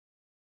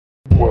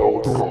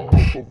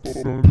Can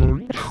you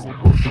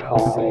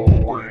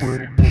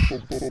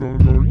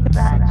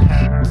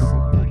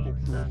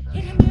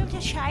move the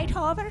side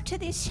over to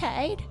this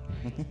side?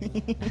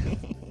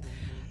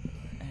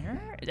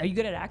 Are you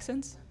good at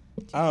accents?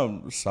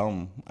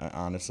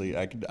 Honestly,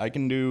 I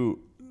can do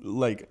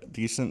like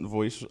decent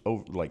voices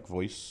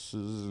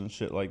and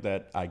shit like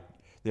that.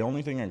 The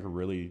only thing I could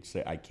really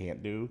say I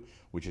can't do,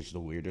 which is the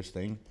weirdest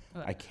thing,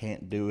 I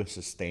can't do a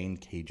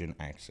sustained Cajun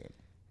accent.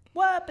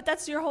 What? But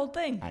that's your whole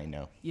thing. I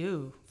know.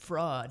 You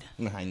fraud.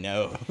 I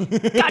know.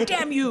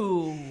 Goddamn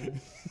you!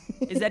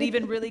 Is that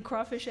even really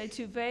crawfish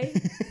etouffee?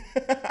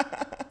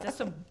 That's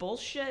some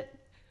bullshit.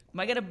 Am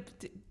I gonna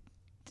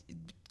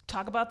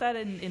talk about that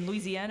in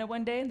Louisiana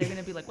one day? And they're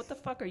gonna be like, "What the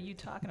fuck are you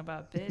talking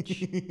about,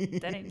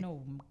 bitch? That ain't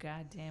no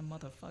goddamn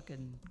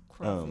motherfucking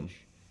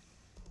crawfish."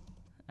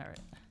 All right.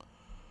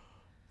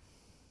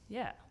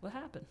 Yeah. What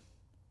happened?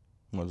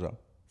 What's up?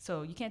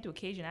 So you can't do a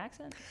Cajun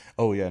accent?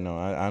 Oh yeah, no,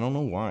 I don't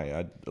know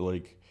why.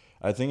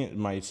 I think it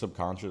might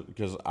subconscious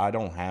because I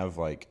don't have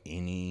like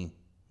any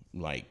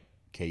like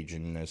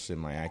Cajunness in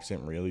my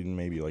accent really,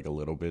 maybe like a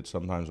little bit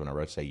sometimes whenever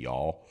I say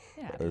y'all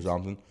or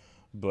something.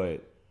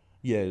 But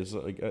yeah, it's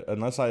like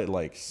unless I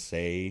like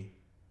say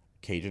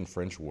Cajun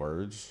French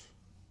words,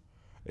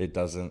 it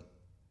doesn't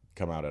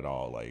come out at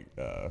all. Like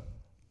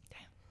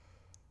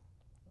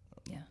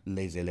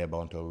les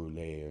éléments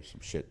roulés or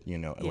some shit, you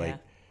know, like.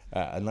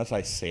 Unless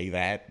I say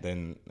that,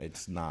 then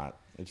it's not.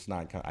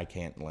 I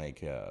can't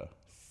like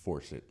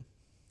force it.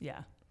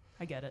 Yeah,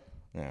 I get it.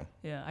 Yeah.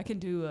 Yeah, I can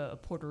do a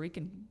Puerto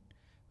Rican.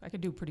 I can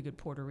do pretty good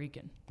Puerto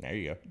Rican. There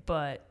you go.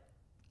 But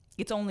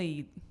it's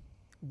only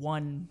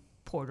one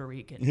Puerto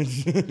Rican. You know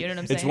what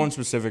I'm saying? It's one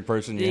specific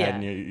person you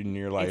had in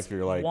your life. It's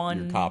you're like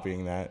you're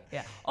copying that.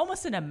 Yeah,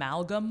 almost an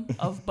amalgam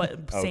of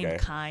but same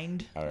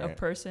kind of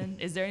person.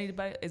 Is there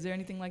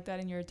anything like that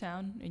in your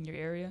town, in your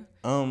area?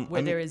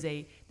 Where there is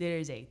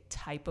a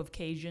type of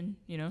Cajun,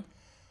 you know?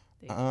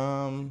 They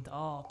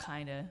all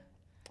kind of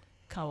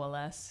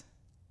coalesce.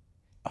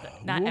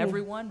 Not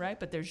everyone, right?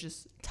 But there's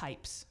just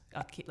types,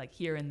 like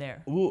here and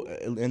there. Well,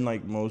 in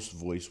like most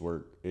voice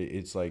work,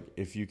 it's like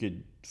if you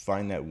could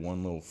find that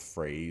one little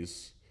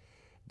phrase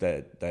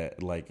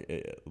that like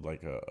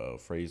a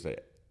phrase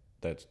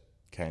that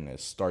kind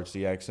of starts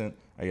the accent.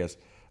 I guess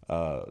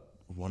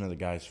one of the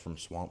guys from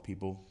Swamp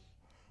People,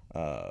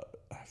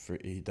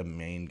 the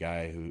main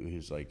guy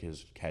who's like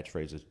his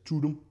catchphrase is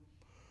 "Chood 'em."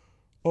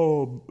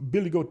 Oh,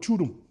 Billy, go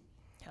chood 'em.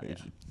 Yeah.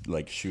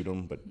 Like shoot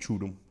 'em, but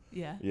chood 'em.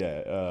 Yeah.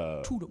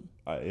 Yeah. Chood 'em.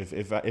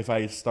 If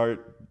I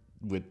start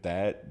with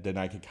that, then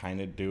I could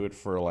kind of do it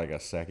for like a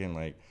second,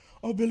 like,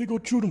 "Oh, Billy, go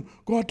shoot him.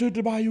 Go out to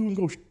the bayou and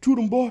go shoot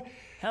him, boy."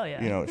 Hell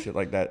yeah. You know, shit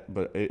like that.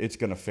 But it's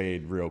gonna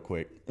fade real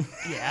quick.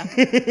 Yeah.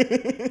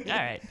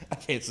 All right. I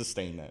can't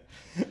sustain that.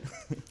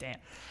 Damn.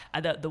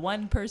 The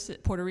one person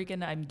Puerto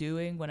Rican I'm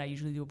doing when I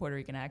usually do a Puerto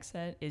Rican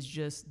accent is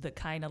just the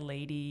kind of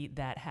lady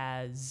that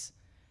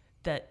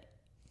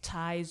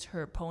ties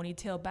her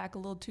ponytail back a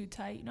little too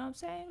tight, you know what I'm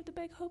saying? With the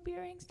big hoop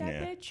earrings,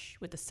 that bitch.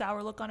 With the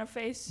sour look on her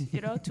face,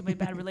 you know, too many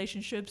bad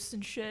relationships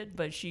and shit.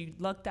 But she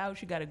lucked out.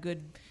 She got a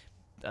good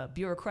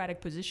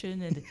bureaucratic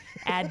position and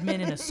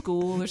admin in a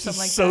school or something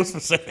like that. So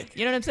specific.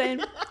 You know what I'm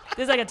saying?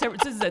 This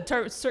is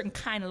a certain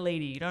kind of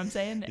lady, you know what I'm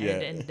saying?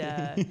 Yeah.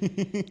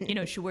 And you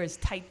know, she wears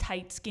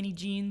tight, skinny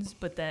jeans,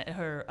 but that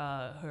her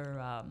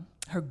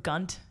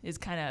gunt is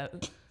kind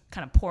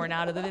of pouring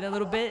out of it a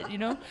little bit, you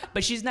know?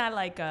 But she's not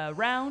like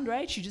round,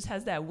 right? She just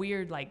has that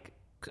weird like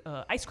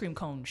ice cream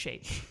cone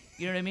shape.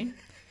 You know what I mean?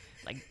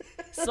 Like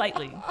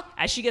slightly.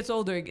 As she gets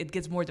older, it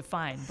gets more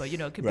defined, but you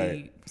know, it could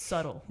be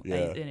subtle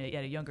at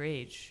a younger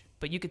age.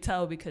 But you could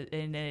tell because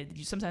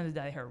you sometimes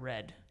dye her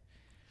red.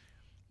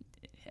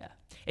 Yeah.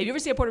 If you ever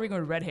see a Puerto Rican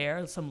with red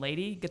hair, some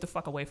lady, get the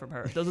fuck away from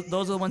her.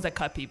 Those are the ones that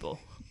cut people.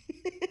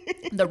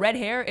 The red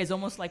hair is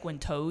almost like when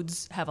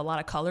toads have a lot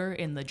of color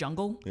in the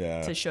jungle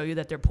to show you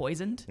that they're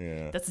poisoned.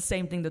 Yeah. That's the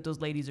same thing that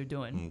those ladies are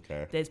doing.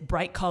 Okay. There's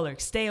bright color.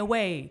 Stay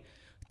away.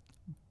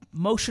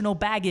 Emotional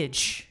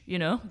baggage, you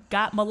know,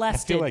 got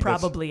molested like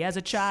probably as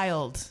a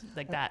child,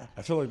 like that.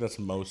 I feel like that's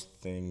most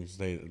things.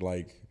 They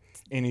like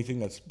anything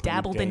that's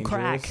dabbled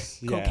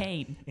dangerous, in crack,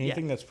 cocaine.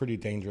 Anything that's pretty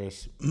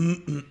dangerous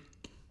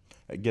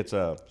gets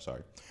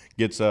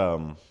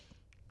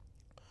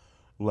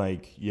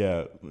like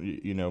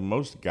you know,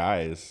 most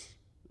guys,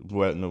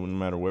 no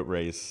matter what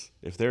race,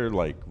 if they're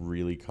like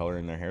really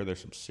coloring their hair,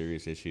 there's some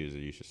serious issues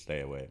that you should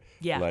stay away.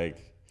 Yeah,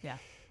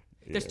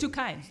 there's two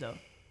kinds though.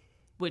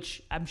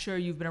 Which I'm sure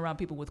you've been around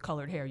people with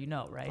colored hair, you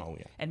know, right? Oh,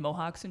 yeah. And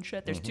mohawks and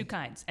shit. There's two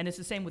kinds. And it's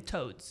the same with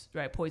toads,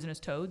 right? Poisonous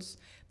toads.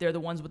 They're the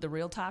ones with the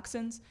real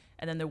toxins.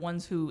 And then they're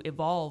ones who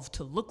evolve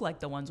to look like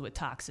the ones with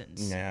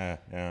toxins.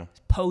 Yeah.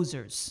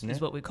 Posers is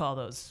what we call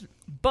those.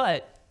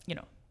 But, you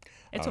know,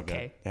 it's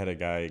okay. Had a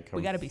guy come through.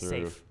 We got to be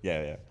safe.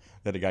 Yeah.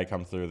 Had a guy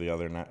come through the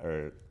other night,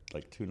 or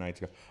like 2 nights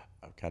ago.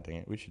 Oh, God dang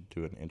it. We should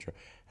do an intro.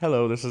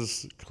 Hello, this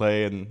is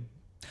Clay and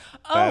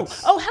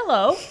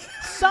Hello.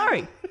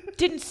 Sorry.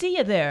 Didn't see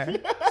you there.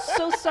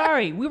 So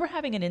sorry. We were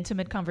having an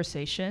intimate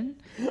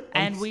conversation,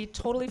 and we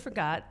totally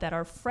forgot that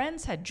our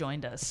friends had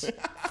joined us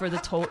for the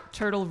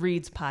Turtle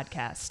Reads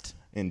podcast.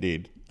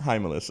 Indeed. Hi,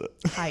 Melissa.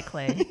 Hi,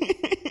 Clay.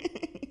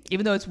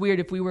 Even though it's weird,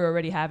 if we were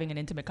already having an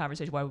intimate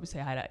conversation, why would we say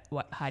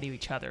hi to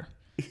each other?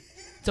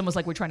 It's almost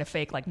like we're trying to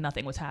fake like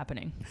nothing was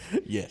happening.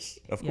 Yes,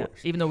 of course.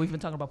 Even though we've been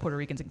talking about Puerto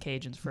Ricans and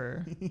Cajuns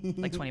for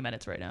like 20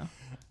 minutes right now.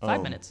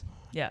 5 minutes.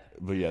 Yeah.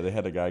 But yeah, they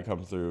had a guy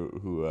come through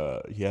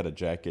who he had a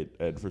jacket,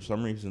 and for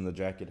some reason the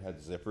jacket had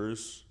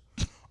zippers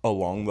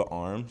along the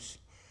arms.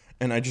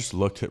 And I just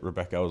looked at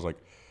Rebecca. I was like,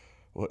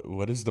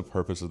 what is the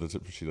purpose of the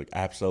zipper? She's like,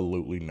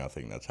 absolutely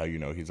nothing. That's how you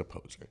know he's a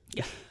poser.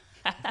 Yeah.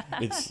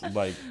 It's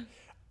like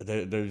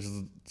there's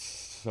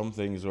some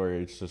things where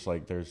it's just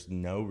like there's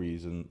no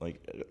reason.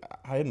 Like,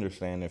 I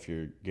understand if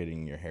you're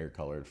getting your hair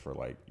colored for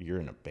like you're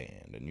in a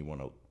band and you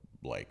want to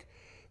like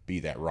be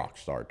that rock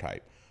star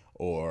type,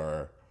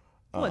 or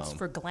well, it's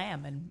for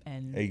glam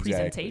and exactly.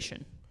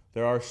 presentation.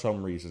 There are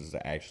some reasons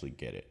to actually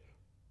get it,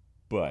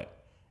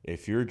 but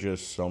if you're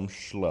just some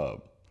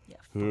schlub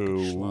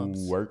who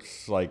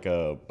works like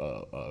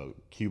a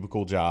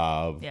cubicle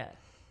job,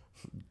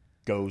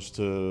 goes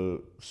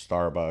to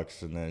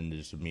Starbucks and then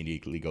just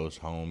immediately goes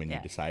home and you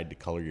decide to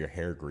color your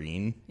hair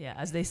green. Yeah,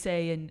 as they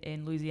say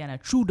in Louisiana,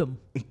 Chood 'em.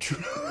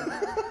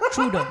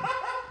 Chood 'em.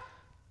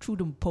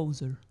 Chood 'em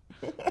poser.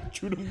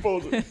 Chood 'em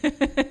poser.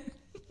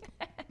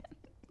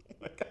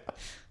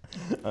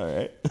 All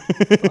right.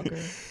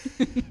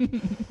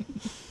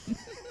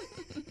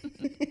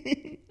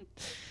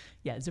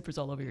 Yeah, zippers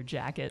all over your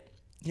jacket.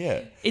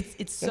 Yeah,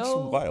 it's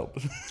so wild.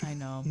 I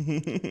know.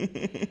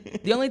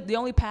 The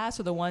only pass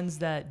are the ones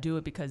that do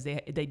it because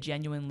they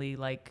genuinely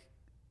like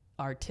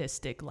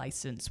artistic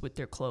license with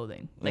their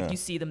clothing. Like you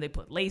see them, they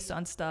put lace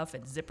on stuff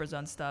and zippers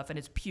on stuff, and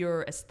it's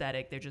pure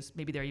aesthetic. They're just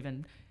maybe they're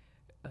even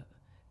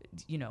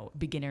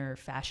beginner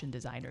fashion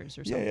designers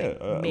or something.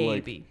 Yeah,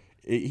 maybe.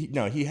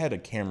 He had a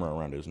camera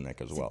around his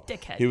neck as well.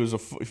 Dickhead. He was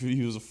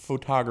a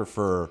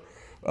photographer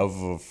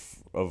of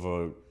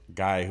a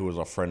guy who was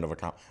a friend of a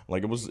cop.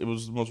 Like it was the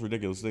most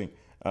ridiculous thing.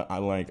 I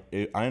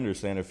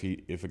understand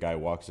if a guy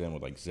walks in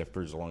with like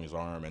zippers along his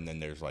arm and then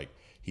there's like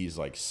he's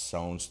like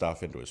sewn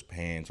stuff into his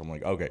pants. I'm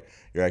like, okay,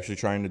 you're actually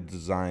trying to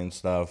design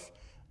stuff.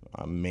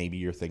 Maybe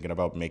you're thinking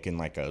about making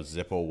like a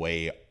zip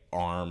away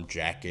arm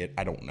jacket.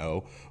 I don't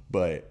know,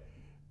 but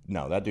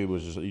no, that dude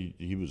was just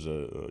he was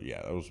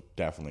that was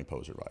definitely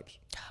poser vibes.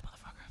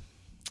 Motherfucker,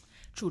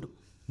 Chood 'em.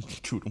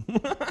 Chood 'em.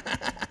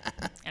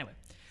 Anyway.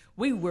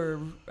 We were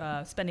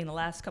spending the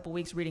last couple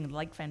weeks reading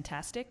Like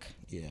Fantastic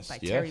by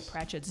Terry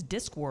Pratchett's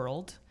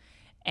Discworld.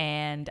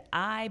 And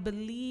I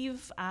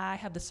believe I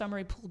have the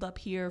summary pulled up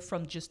here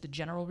from just the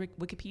general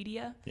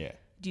Wikipedia. Yeah.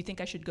 Do you think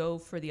I should go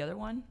for the other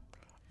one?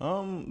 This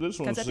one seems...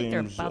 Because I think they're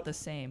about the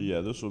same.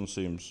 Yeah, this one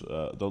seems...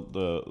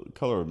 the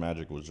Color of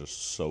Magic was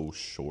just so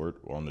short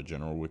on the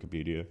general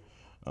Wikipedia.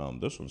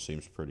 This one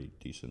seems pretty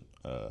decent.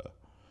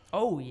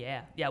 Oh,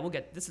 yeah. Yeah, we'll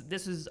get...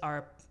 This is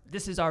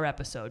our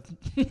episode.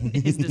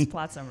 Is this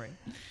plot summary.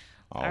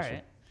 Awesome. All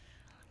right.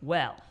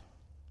 Well.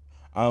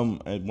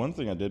 And one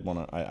thing I did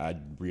want to... I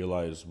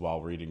realized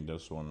while reading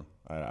this one,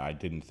 I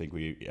didn't think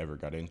we ever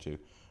got into.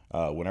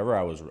 Whenever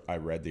I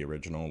read the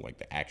original, like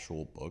the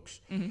actual books,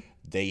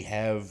 they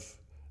have...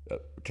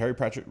 Terry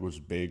Pratchett was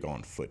big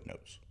on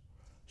footnotes.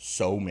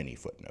 So many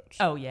footnotes.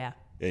 Oh, yeah.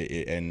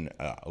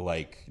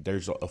 Like,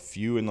 there's a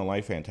few in the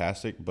Life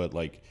Fantastic, but,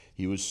 like,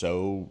 he was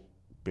so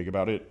big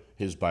about it.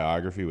 His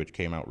biography, which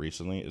came out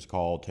recently, is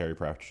called Terry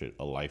Pratchett,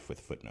 A Life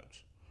with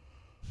Footnotes.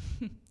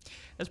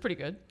 That's pretty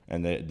good.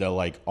 And they're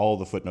like, all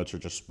the footnotes are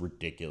just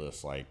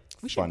ridiculous, like,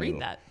 we should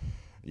read that.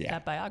 Yeah.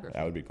 That biography.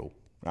 That would be cool.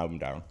 I'm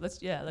down. Let's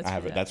do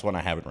that. That's one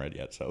I haven't read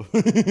yet, so.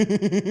 We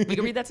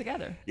can read that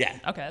together. Yeah.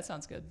 Okay, that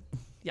sounds good.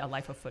 Yeah,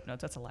 Life of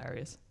Footnotes. That's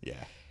hilarious.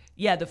 Yeah.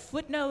 Yeah, the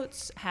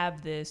footnotes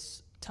have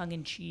this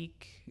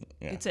tongue-in-cheek.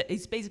 Yeah.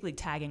 It's basically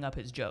tagging up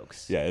his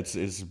jokes. Yeah, it's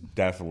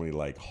definitely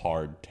like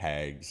hard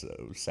tags,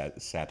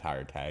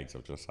 satire tags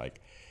of just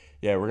like,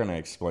 yeah, we're gonna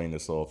explain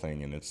this little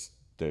thing, and it's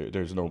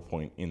there's no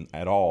point in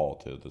at all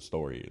to the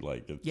story.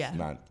 Like it's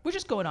not. We're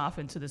just going off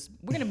into this.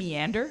 We're gonna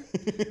meander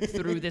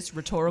through this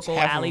rhetorical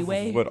half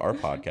alleyway. Of what our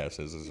podcast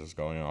is just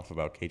going off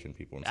about Cajun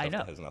people and stuff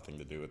that has nothing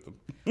to do with them.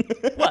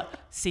 Well,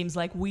 seems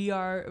like we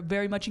are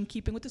very much in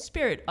keeping with the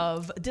spirit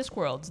of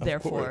Discworld.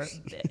 Therefore,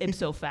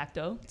 ipso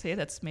facto. See,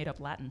 that's made up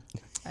Latin.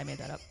 I made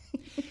that up.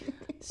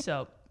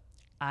 So,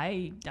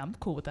 I'm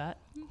cool with that.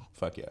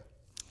 Fuck yeah.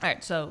 All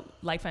right, so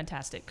Like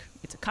Fantastic.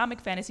 It's a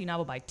comic fantasy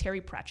novel by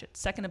Terry Pratchett,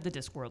 second of the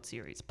Discworld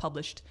series,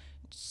 published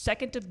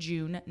 2nd of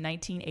June,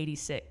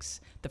 1986.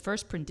 The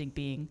first printing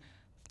being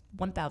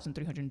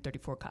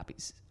 1,334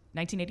 copies.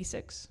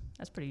 1986?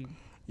 That's pretty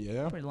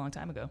long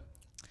time ago.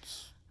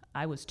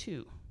 I was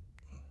 2.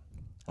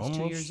 I was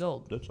 2 years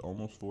old. That's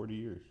almost 40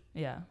 years.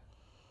 Yeah.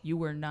 You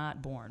were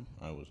not born.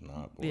 I was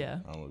not born. Yeah.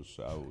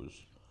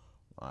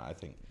 I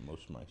think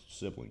most of my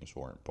siblings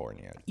weren't born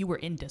yet. You were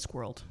in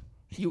Discworld.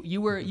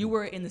 You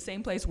were in the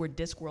same place where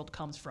Discworld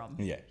comes from.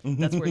 Yeah.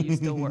 That's where you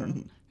still were.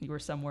 You were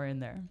somewhere in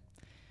there.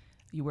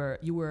 You were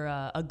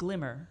a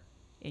glimmer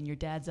in your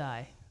dad's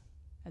eye,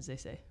 as they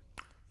say.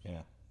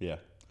 Yeah.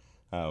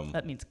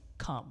 That means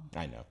come.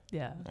 I know.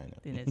 Yeah. I know.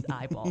 In his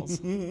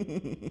eyeballs.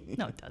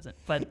 No, it doesn't,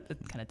 but it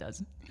kind of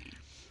does.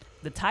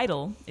 The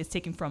title is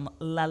taken from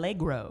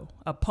L'Allegro,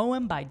 a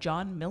poem by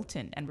John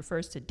Milton, and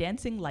refers to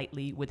dancing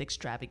lightly with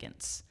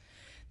extravagance.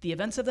 The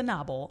events of the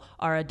novel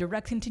are a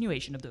direct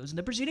continuation of those in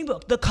the preceding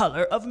book, The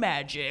Color of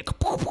Magic.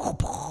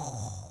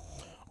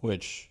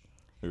 Which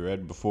we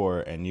read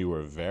before, and you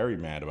were very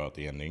mad about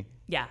the ending.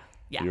 Yeah.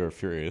 You were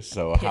furious.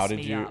 So how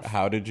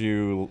did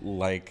you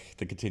like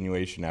the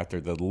continuation after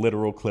the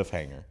literal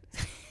cliffhanger?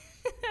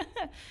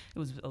 It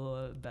was a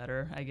little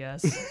better, I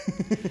guess.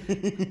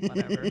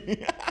 Whatever.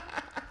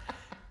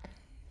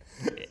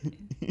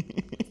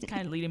 It's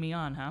kind of leading me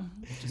on, huh?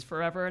 Just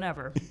forever and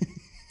ever.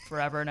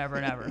 Forever and ever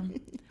and ever.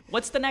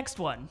 What's the next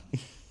one?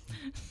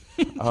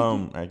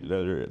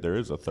 There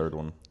is a third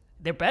one.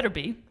 There better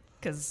be,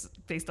 because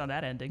based on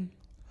that ending.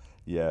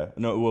 Yeah.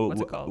 No. Well, what's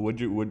it called? What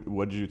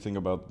did you think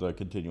about the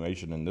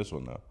continuation in this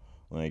one though?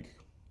 Like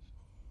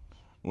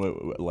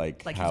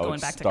how going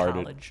it back to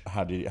started. college.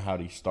 How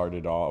he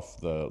started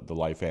off the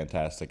Life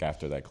Fantastic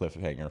after that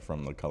cliffhanger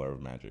from The Color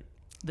of Magic.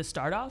 The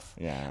start off?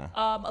 Yeah.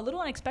 A little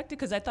unexpected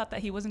because I thought that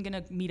he wasn't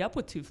going to meet up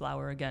with Two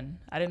Flower again.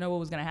 I didn't know what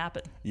was going to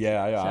happen.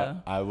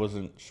 Yeah, I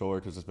wasn't sure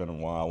because it's been a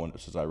while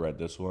since I read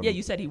this one. Yeah,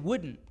 you said he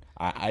wouldn't.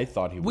 I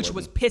thought he would. Which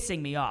was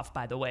pissing me off,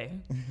 by the way.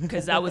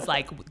 Because I was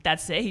like,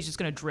 that's it? He's just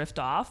going to drift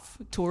off?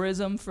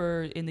 Tourism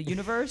in the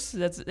universe?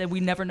 That we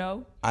never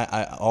know?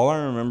 All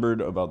I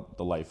remembered about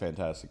the Life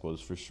Fantastic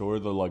was for sure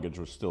the luggage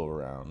was still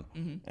around.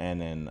 Mm-hmm.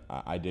 And then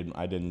I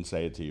didn't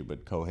say it to you,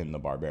 but Cohen the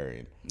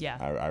Barbarian. Yeah.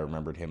 I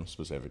remembered him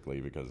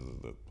specifically because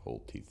of the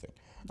whole teeth thing.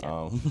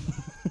 Yeah.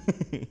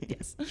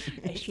 Yes.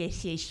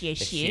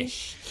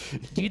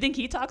 Do you think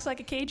he talks like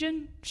a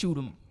Cajun? Shoot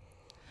him.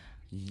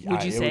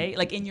 Would you say?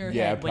 Like in your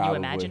head when probably.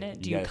 You imagine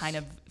it? Do you kind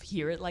of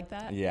hear it like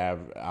that? Yeah,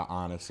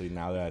 honestly,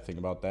 now that I think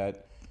about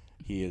that,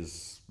 he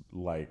is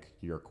like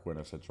your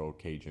quintessential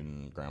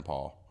Cajun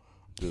grandpa.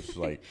 Just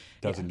like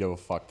doesn't give a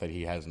fuck that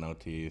he has no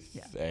teeth.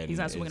 Yeah. And he's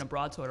not swinging a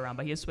broadsword around,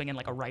 but he is swinging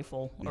like a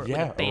rifle or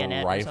like a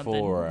bayonet or a rifle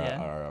or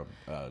something. Or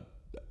a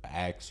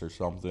axe or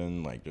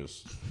something. Like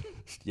just,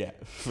 yeah,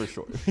 for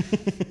sure.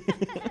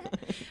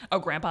 Are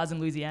grandpas in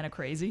Louisiana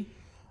crazy?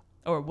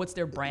 Or what's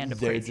their brand of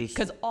crazy?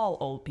 Because all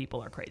old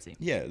people are crazy.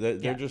 Yeah,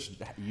 they're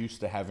just used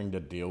to having to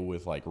deal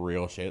with like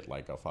real shit,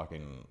 like a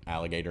fucking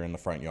alligator in the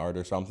front yard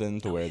or something,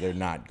 to where they're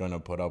not gonna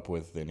put up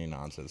with any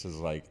nonsense. It's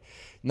like,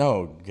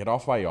 no, get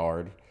off my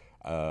yard.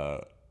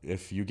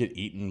 If you get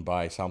eaten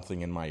by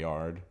something in my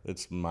yard,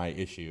 it's my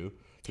issue.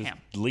 Just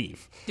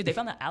leave. Dude, they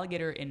found that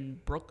alligator in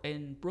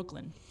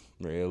Brooklyn.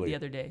 Really? The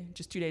other day,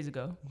 just 2 days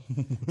ago.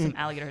 Some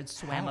alligator had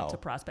swam up to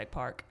Prospect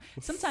Park.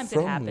 Sometimes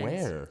From it happens.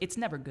 Where? It's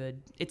never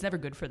good. It's never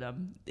good for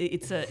them.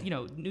 It's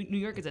New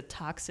York is a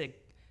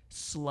toxic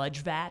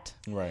sludge vat.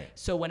 Right.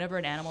 So whenever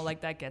an animal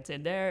like that gets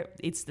in there,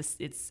 it's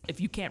if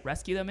you can't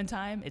rescue them in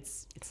time,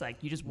 it's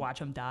like you just watch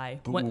them die.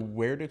 But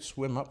where did it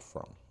swim up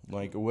from?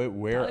 Like where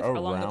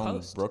along the around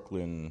coast.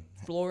 Brooklyn?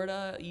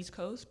 Florida, East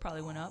Coast,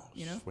 probably went up.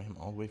 Swam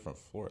all the way from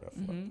Florida.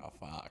 Mm-hmm. Oh,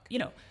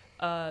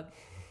 fuck.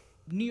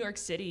 New York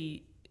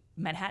City.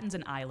 Manhattan's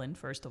an island,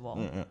 first of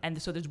all,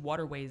 and so there's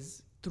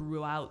waterways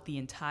throughout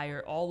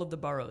all of the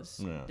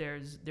boroughs. Yeah.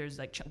 There's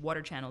like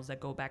water channels that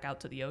go back out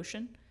to the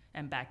ocean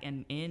and back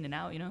and in and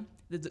out.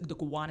 The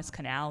Gowanus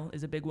Canal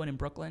is a big one in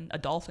Brooklyn. A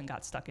dolphin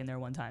got stuck in there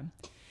one time,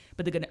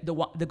 but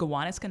the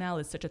Gowanus Canal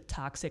is such a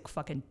toxic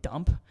fucking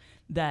dump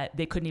that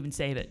they couldn't even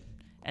save it,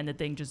 and the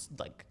thing just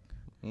like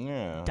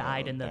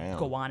died in the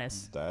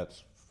Gowanus.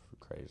 That's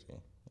crazy.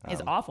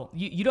 It's awful.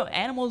 You don't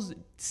animals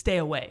stay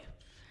away.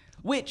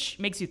 Which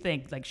makes you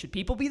think, like, should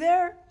people be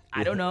there?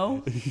 I don't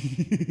know.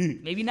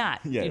 Maybe not,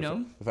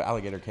 If an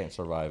alligator can't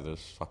survive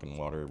this fucking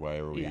water, why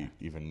are we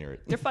even near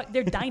it?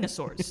 They're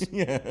dinosaurs.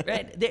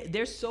 Right?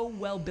 They're so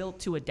well built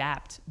to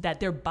adapt that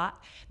their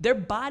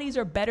bodies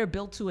are better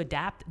built to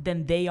adapt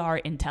than they are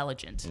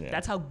intelligent. Yeah.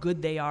 That's how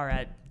good they are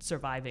at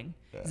surviving.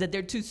 Yeah. Is that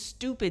they're too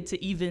stupid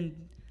to even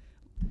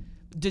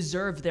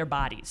deserve their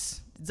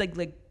bodies. It's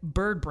like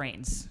bird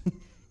brains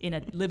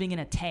living in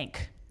a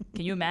tank.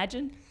 Can you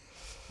imagine?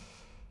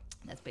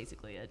 That's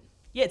basically it.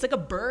 Yeah, it's like a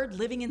bird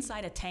living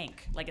inside a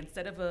tank. Like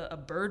instead of a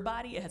bird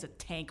body, it has a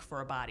tank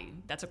for a body.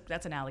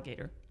 That's an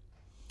alligator.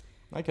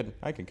 I can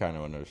kind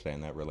of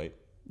understand that, relate.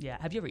 Yeah.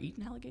 Have you ever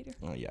eaten alligator?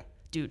 Oh, yeah.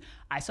 Dude,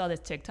 I saw this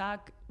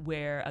TikTok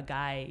where a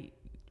guy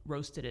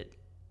roasted it.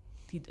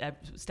 He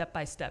step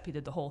by step, he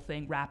did the whole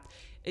thing, wrapped.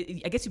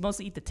 I guess you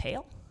mostly eat the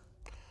tail?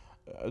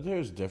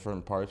 There's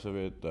different parts of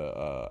it.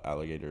 The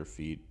alligator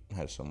feet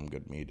has some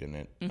good meat in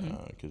it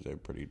because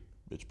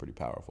it's pretty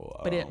powerful.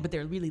 But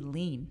they're really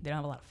lean. They don't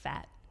have a lot of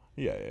fat.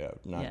 Yeah.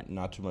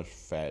 Not too much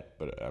fat,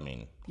 but I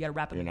mean, you gotta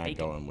wrap it in bacon.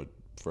 You're not going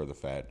for the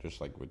fat,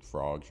 just like with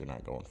frogs. You're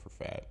not going for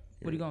fat.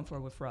 What are you going for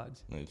with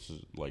frogs? It's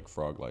just like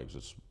frog legs.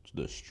 It's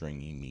the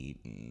stringy meat,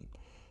 and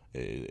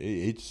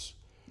it's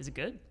Is it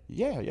good?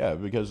 Yeah,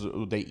 because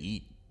they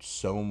eat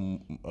such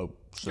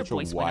Your a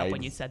voice went up wide.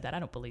 when you said that. I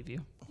don't believe you.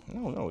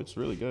 No, it's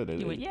really good.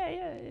 You went, yeah.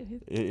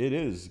 It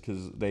is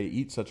because they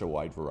eat such a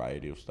wide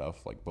variety of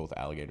stuff, like both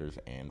alligators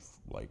and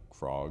like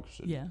frogs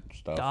and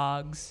stuff.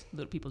 Dogs,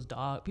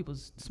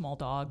 people's small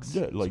dogs.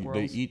 Yeah, like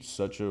squirrels. they eat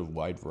such a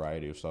wide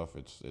variety of stuff.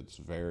 It's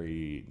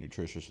very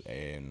nutritious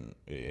and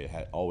it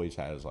always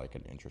has like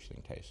an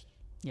interesting taste.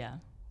 Yeah,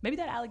 maybe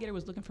that alligator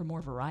was looking for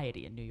more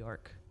variety in New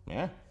York.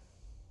 Yeah.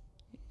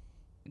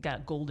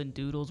 Got golden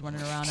doodles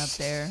running around up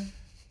there.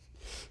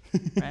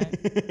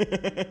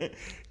 Right?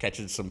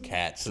 Catching some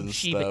cats and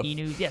Shiba stuff.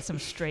 Inus, some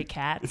stray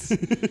cats.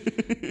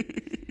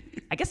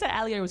 I guess that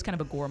alligator was kind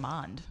of a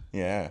gourmand.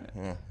 Yeah.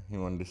 He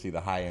wanted to see the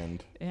high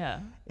end.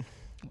 Yeah.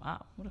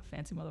 Wow, what a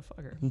fancy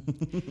motherfucker.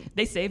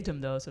 They saved him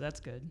though, so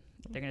that's good.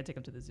 They're gonna take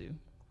him to the zoo.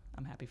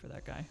 I'm happy for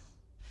that guy.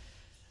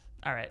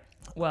 All right.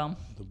 Well,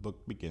 the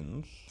book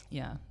begins.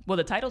 Yeah. Well,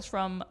 the title's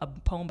from a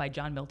poem by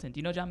John Milton. Do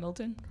you know John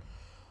Milton?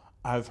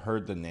 I've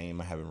heard the name.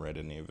 I haven't read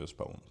any of his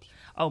poems.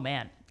 Oh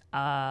man.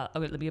 Okay,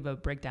 let me give a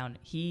breakdown.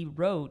 He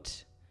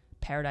wrote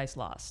Paradise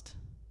Lost.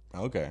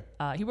 Okay.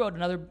 He wrote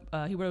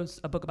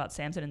a book about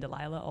Samson and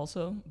Delilah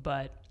also,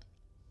 but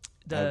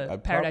the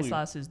Paradise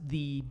Lost is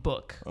the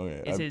book.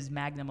 Okay. It's his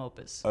magnum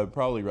opus. I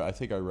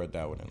think I read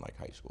that one in like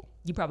high school.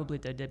 You probably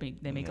did.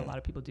 They make a lot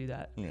of people do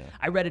that. Yeah.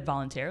 I read it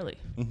voluntarily.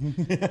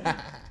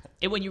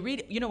 When you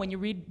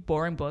read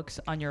boring books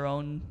on your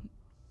own,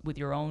 with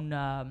your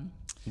own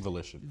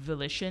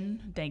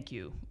volition. Thank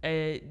you.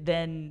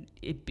 Then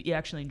you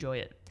actually enjoy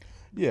it.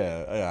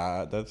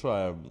 Yeah, that's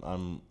why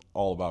I'm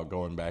all about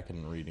going back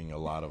and reading a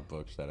lot of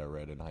books that I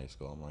read in high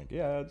school. I'm like,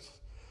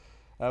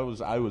 I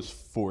was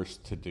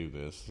forced to do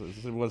this.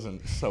 It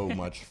wasn't so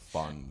much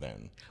fun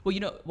then.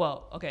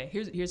 Okay,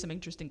 here's some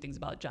interesting things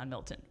about John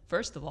Milton.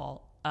 First of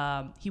all,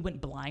 he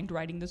went blind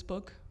writing this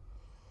book.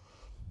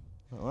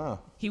 Wow.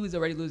 He was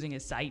already losing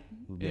his sight.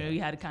 Yeah. He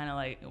had kind of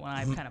like one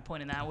eye kind of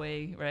pointing that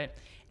way, right?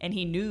 And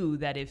he knew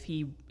that if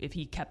he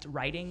kept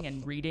writing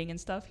and reading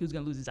and stuff, he was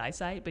going to lose his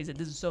eyesight. But he said,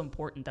 "This is so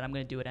important that I'm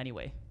going to do it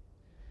anyway."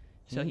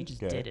 So he just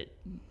did it.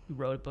 He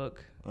wrote a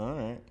book. All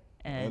right.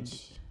 And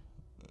that's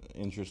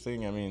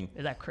interesting. I mean,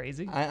 is that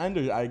crazy? I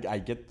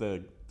get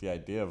the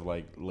idea of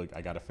like, look,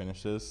 I got to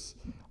finish this.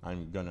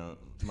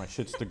 My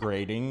shit's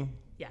degrading.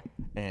 Yeah.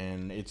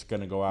 And it's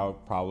going to go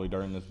out probably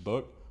during this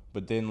book.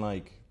 But then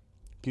like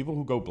people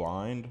who go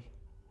blind,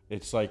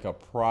 it's like a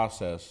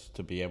process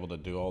to be able to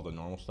do all the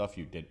normal stuff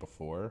you did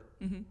before.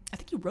 Mm-hmm. I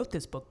think you wrote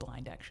this book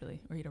blind, actually,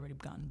 or you'd already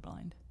gone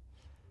blind.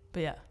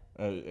 But yeah.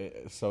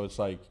 So it's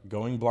like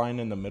going blind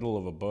in the middle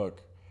of a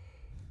book.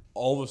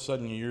 All of a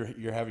sudden,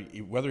 you're having,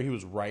 whether he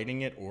was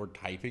writing it or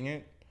typing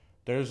it,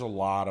 there's a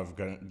lot of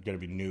going to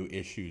be new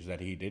issues that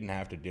he didn't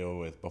have to deal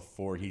with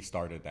before he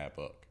started that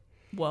book.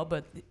 Well,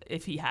 but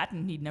if he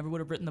hadn't, he never would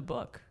have written the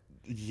book.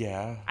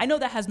 Yeah. I know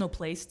that has no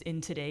place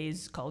in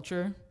today's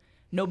culture.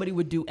 Nobody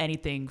would do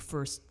anything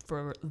for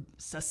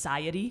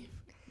society,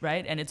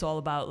 right? And it's all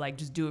about like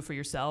just do it for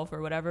yourself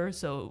or whatever.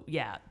 So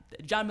yeah,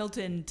 John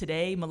Milton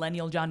today,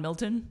 millennial John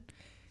Milton.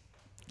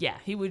 Yeah,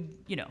 he would.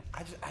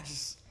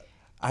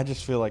 I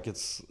just feel like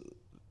it's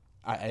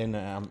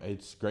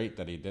great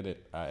that he did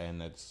it,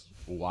 and it's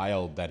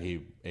wild that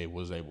he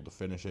was able to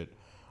finish it.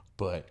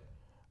 But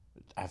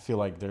I feel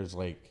like there's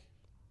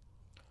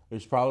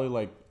probably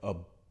like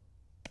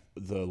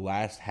the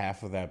last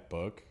half of that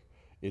book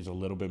is a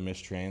little bit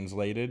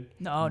mistranslated.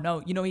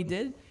 No. You know what he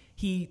did?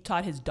 He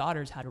taught his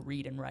daughters how to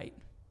read and write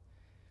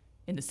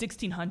in the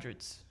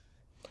 1600s.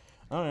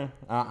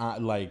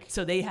 Okay.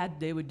 So they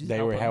would just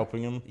they were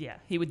helping him. Yeah,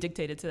 he would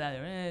dictate it to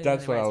them.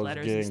 That's what I was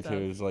getting to.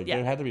 Is like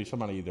there had to be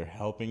somebody either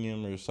helping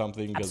him or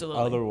something, because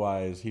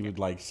otherwise he would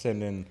like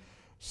send in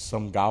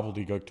some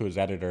gobbledygook to his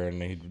editor,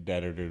 and the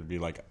editor would be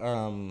like,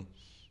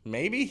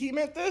 maybe he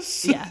meant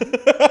this. Yeah.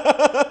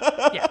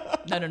 Yeah.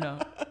 No.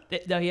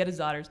 No, he had his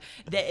daughters.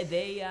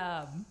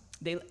 I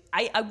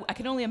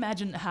can only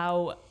imagine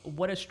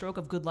what a stroke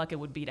of good luck it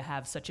would be to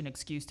have such an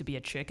excuse to be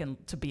a chick and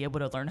to be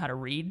able to learn how to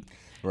read.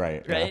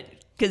 Right.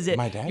 Because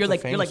you're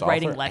like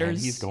writing letters. And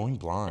he's going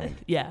blind.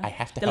 Yeah. I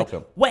have to help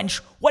him.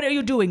 Wench, what are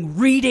you doing?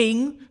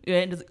 Reading?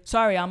 And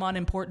sorry, I'm on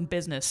important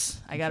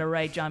business. I got to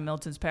write John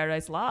Milton's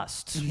Paradise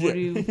Lost.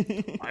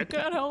 I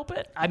can't help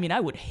it. I mean, I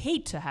would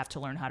hate to have to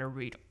learn how to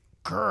read.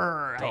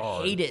 Grr,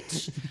 I hate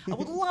it. I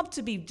would love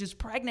to be just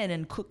pregnant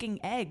and cooking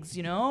eggs,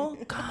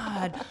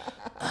 God.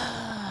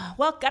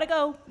 Well, gotta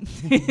go.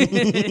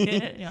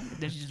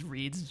 Then she just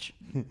reads.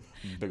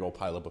 Big old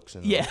pile of books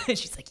in there. Yeah,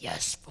 she's like,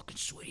 yes, fucking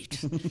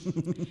sweet.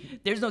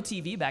 There's no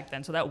TV back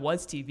then, so that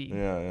was TV.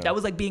 Yeah. That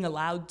was like being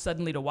allowed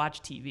suddenly to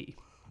watch TV.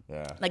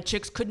 Yeah. Like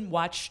chicks couldn't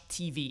watch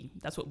TV.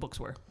 That's what books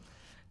were.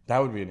 That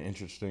would be an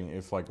interesting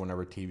if like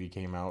whenever TV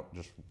came out,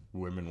 just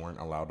women weren't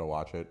allowed to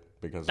watch it.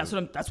 Because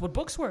that's what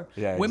books were.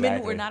 Yeah, Women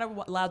exactly. were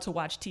not allowed to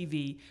watch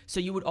TV, so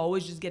you would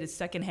always just get it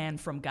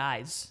secondhand from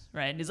guys,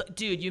 right? And it's like,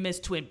 dude, you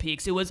missed Twin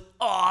Peaks. It was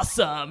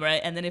awesome,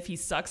 right? And then if he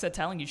sucks at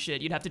telling you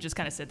shit, you'd have to just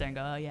kind of sit there and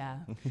go, oh, yeah,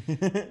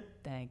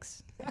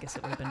 thanks. I guess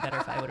it would have been better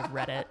if I would have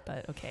read it,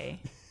 but okay.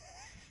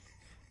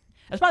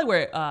 That's probably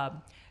where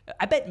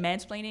I bet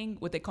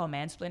mansplaining, what they call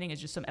mansplaining, is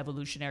just some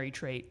evolutionary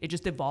trait. It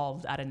just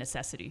evolved out of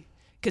necessity.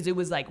 Because it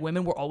was like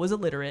women were always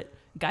illiterate.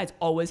 Guys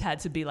always had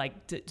to be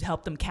like, to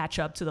help them catch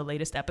up to the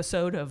latest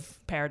episode of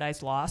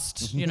Paradise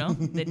Lost, you know?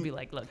 They'd be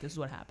like, look, this is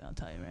what happened. I'll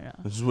tell you right now.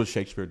 This is what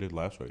Shakespeare did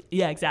last week.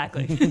 Yeah,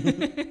 exactly.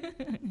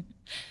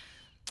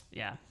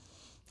 Yeah.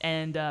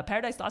 And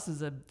Paradise Lost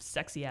is a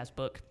sexy-ass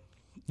book.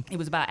 It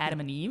was about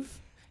Adam and Eve.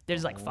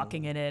 There's like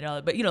fucking in it,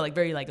 but you know, like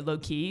very like low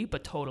key,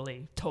 but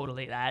totally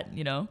that,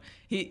 you know.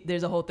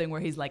 There's a whole thing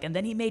where he's like, and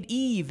then he made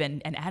Eve,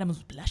 and Adam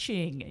was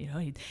blushing, you know.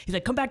 He's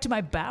like, come back to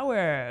my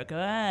bower, go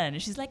on,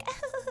 and she's like,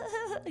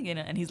 you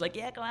know, and he's like,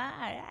 yeah, go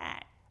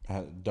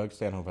on. Doug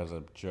Stanhope has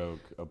a joke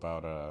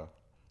about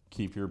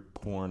keep your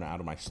porn out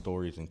of my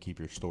stories and keep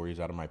your stories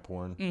out of my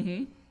porn.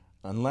 Mm-hmm.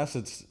 Unless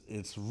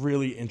it's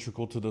really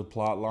integral to the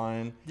plot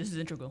line. This is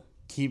integral.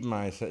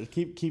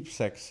 Keep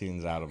sex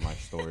scenes out of my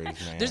stories,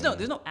 man. There's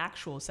no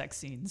actual sex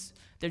scenes.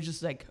 They're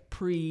just like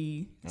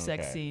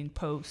pre-sex scene,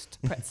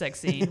 post-sex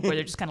scene, where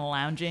they're just kind of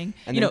lounging.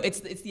 And you know, it's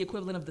the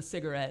equivalent of the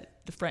cigarette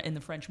in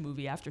the French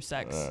movie After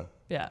Sex.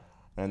 Yeah.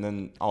 And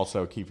then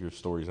also keep your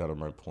stories out of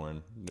my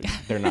porn.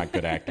 They're not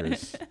good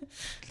actors.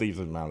 Leave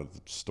them out of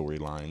the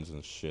storylines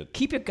and shit.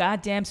 Keep your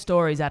goddamn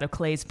stories out of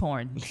Clay's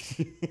porn.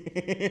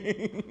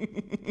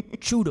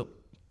 Chood 'em,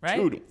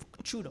 right?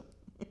 Chood 'em.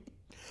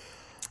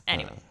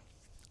 Anyway.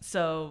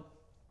 So,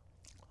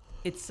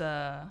 it's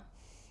I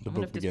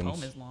wonder if this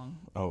poem is long.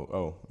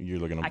 Oh, you're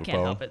looking up I the can't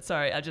poem? help it.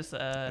 Sorry, I just...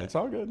 it's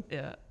all good.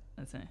 Yeah,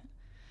 that's it.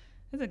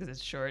 I think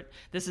it's short.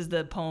 This is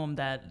the poem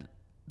that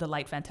The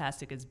Light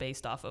Fantastic is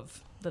based off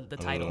of, the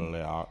title.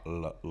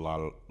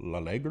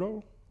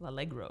 L'Allegro?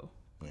 L'Allegro,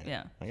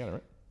 yeah. I got it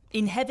right.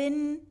 In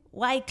heaven,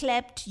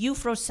 white-clept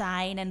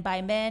Euphrosyne, and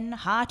by men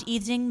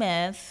heart-easing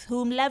mirth,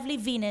 whom lovely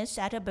Venus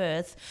at her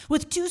birth,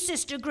 with two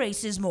sister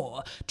Graces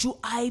more, to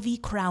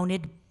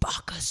ivy-crowned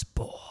Bacchus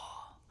bore.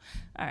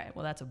 All right,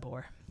 well, that's a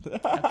bore. Okay.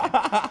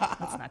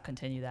 Let's not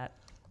continue that.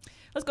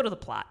 Let's go to the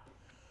plot.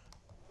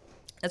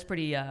 That's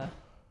pretty...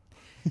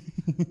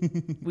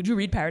 Would you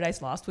read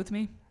Paradise Lost with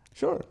me?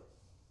 Sure.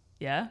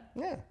 Yeah?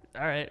 Yeah.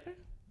 All right.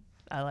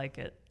 I like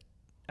it.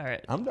 All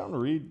right. I'm down to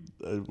read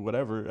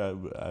whatever.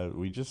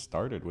 We just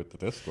started with the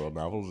Discworld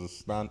novels.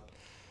 It's not...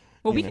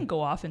 Well, we can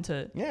go off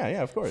into...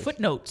 Yeah, of course.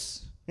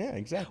 Footnotes. Yeah,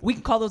 exactly. We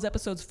can call those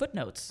episodes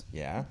footnotes.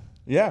 Yeah.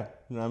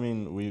 I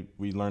mean,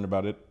 we learn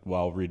about it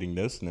while reading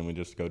this, and then we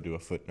just go do a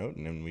footnote,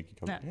 and then we can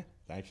go... Yeah,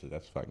 actually,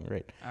 that's fucking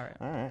great. All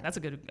right. That's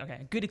a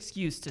good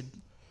excuse to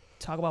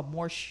talk about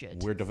more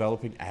shit. We're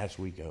developing as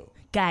we go.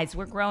 Guys,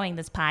 we're growing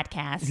this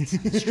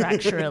podcast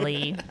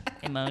structurally,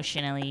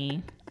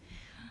 emotionally.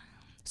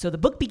 So the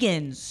book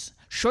begins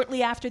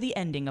shortly after the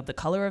ending of The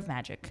Color of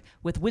Magic,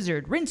 with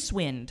wizard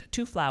Rincewind,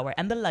 Two Flower,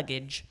 and the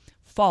luggage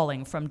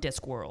falling from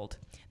Discworld.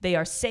 They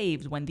are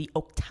saved when the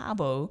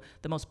Octavo,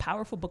 the most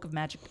powerful book of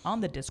magic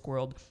on the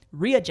Discworld,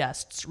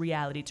 readjusts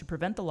reality to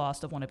prevent the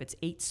loss of one of its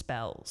 8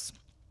 spells,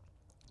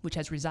 which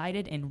has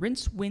resided in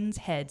Rincewind's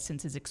head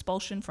since his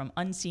expulsion from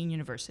Unseen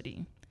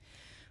University.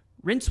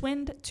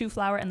 Rincewind, Two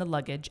Flower, and the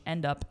luggage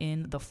end up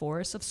in the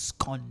forest of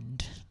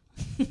Skund.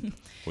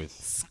 With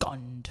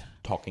Skund.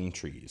 Talking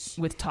trees.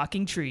 With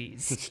talking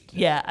trees.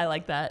 Yeah, I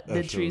like that.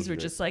 The trees were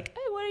great. just like,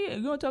 hey, what are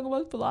you want to talk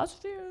about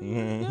philosophy?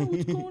 Yeah,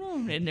 what's going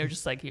on? And they're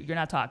just like, you're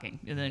not talking.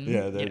 And then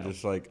they're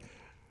just like,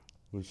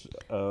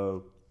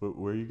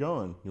 where are you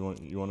going? You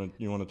want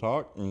to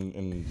talk?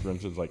 And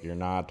Rincewind's like, you're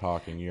not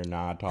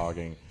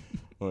talking.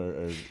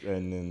 And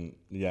then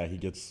he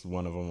gets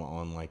one of them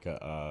on like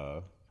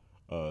a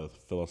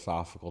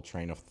philosophical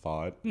train of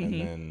thought, and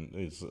then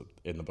it's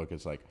in the book.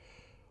 It's like,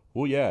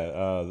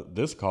 well,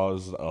 this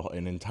caused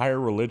an entire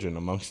religion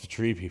amongst the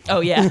tree people. Oh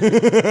yeah,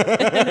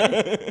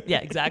 yeah,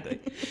 exactly.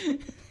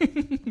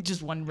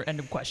 Just one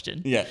random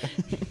question. Yeah,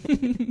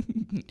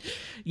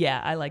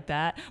 yeah, I like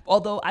that.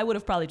 Although I would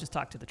have probably just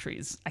talked to the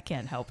trees. I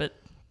can't help it.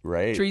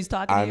 Right, trees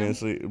talking.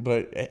 Honestly,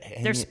 but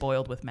they're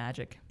spoiled with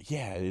magic.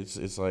 Yeah,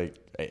 it's like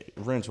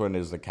Rincewind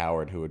is the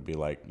coward who would be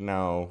like,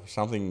 no,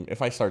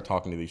 if I start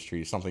talking to these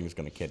trees, something's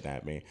going to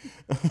kidnap me.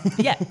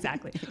 Yeah,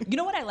 exactly. You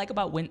know what I like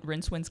about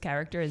Rincewind's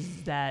character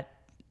is that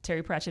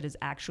Terry Pratchett is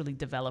actually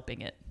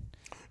developing it.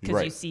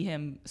 Because you see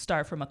him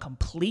start from a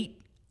complete,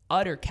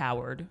 utter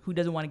coward who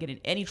doesn't want to get in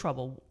any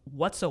trouble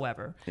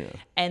whatsoever. Yeah.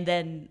 And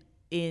then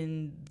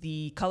in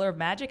The Color of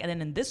Magic, and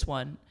then in this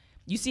one,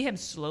 you see him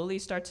slowly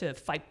start to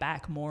fight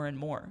back more and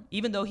more,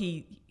 even though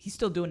he's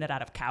still doing it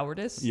out of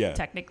cowardice,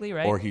 technically,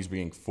 right? Or he's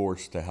being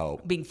forced to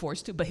help.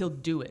 But he'll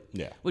do it.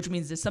 Yeah. Which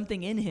means there's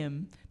something in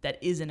him that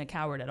isn't a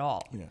coward at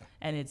all. Yeah.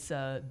 And it's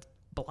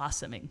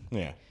blossoming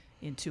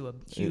into a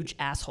huge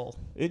asshole.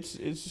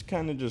 It's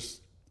kind of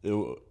just...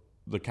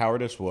 the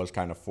cowardice was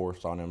kind of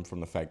forced on him from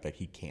the fact that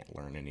he can't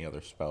learn any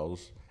other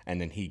spells,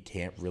 and then he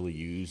can't really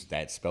use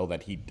that spell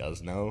that he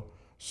does know,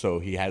 so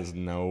he has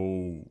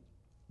no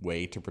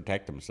way to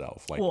protect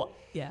himself. Well,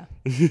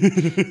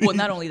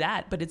 not only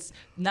that, but it's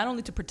not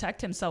only to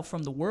protect himself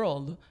from the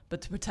world,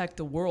 but to protect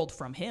the world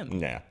from him.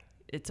 Yeah.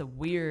 it's a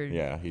weird,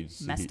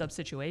 he's messed up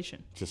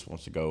situation. Just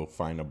wants to go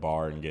find a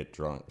bar and get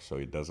drunk so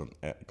he doesn't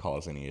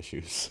cause any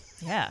issues.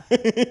 Yeah.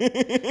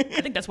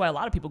 I think that's why a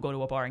lot of people go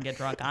to a bar and get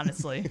drunk,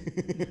 honestly.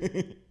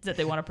 That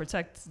they want to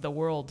protect the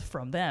world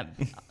from them,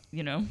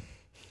 you know?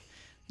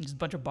 Just a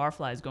bunch of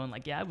barflies going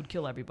like, yeah, I would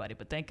kill everybody,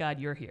 but thank God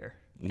you're here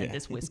and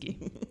this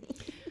whiskey.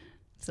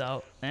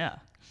 So, yeah.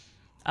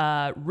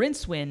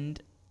 Rincewind,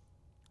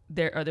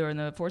 they're in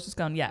the Forest of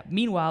Scone. Yeah.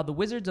 Meanwhile, the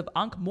Wizards of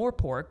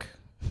Ankh-Morpork,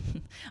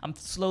 I'm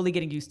slowly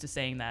getting used to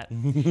saying that.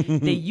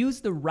 They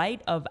use the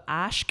rite of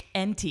Ashk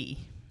Enti.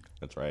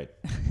 That's right.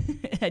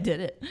 I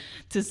did it.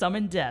 To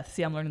summon death.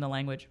 See, I'm learning the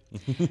language.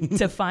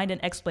 To find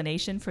an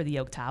explanation for the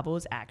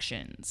Octabo's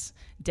actions.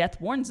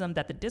 Death warns them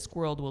that the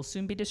Discworld will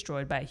soon be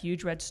destroyed by a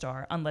huge red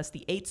star unless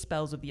the 8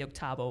 spells of the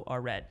Octabo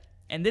are read.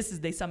 And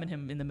they summon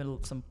him in the middle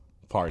of some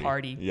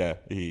party. Yeah,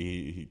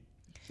 he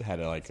had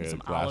a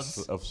glass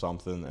olives. of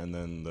something, and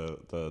then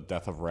the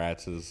Death of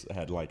Rats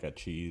had like a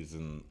cheese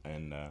and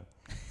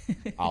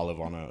olive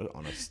on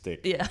a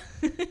stick. Yeah.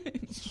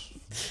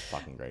 It's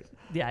fucking great.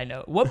 Yeah, I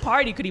know. What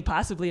party could he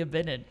possibly have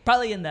been in?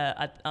 Probably in the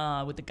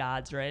with the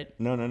gods, right?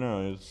 No.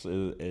 It's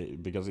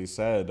because he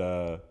said.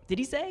 Did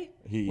he say?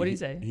 What did he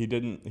say? He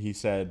didn't. He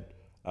said,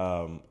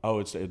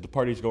 the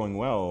party's going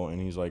well, and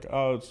he's like,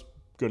 oh, it's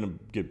gonna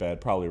get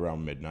bad probably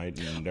around midnight,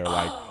 and they're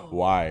like,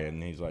 why?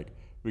 And he's like,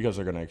 because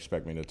they're gonna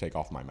expect me to take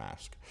off my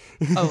mask.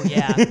 Oh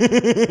yeah.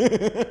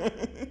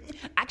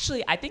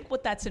 Actually, I think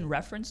what that's in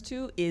reference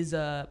to is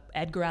a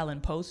Edgar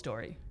Allan Poe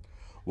story.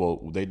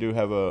 Well, they do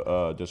have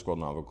a Discworld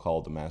novel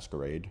called The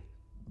Masquerade.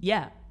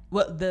 Yeah.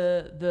 Well,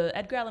 the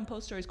Edgar Allan Poe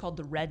story is called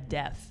The Red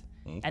Death.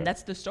 Okay. And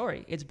that's the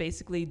story. It's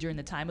basically during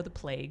the time of the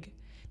plague,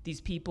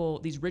 these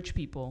rich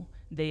people,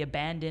 they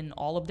abandon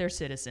all of their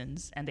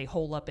citizens and they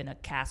hole up in a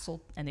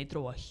castle and they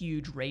throw a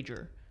huge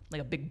rager,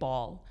 like a big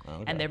ball.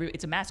 Okay. And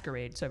it's a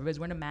masquerade. So everybody's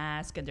wearing a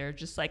mask and they're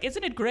just like,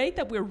 isn't it great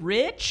that we're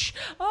rich?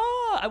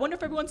 Oh, I wonder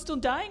if everyone's still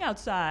dying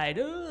outside.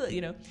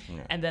 Yeah.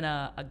 And then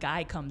a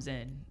guy comes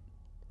in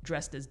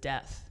dressed as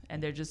death,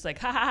 and they're just like,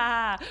 ha ha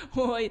ha,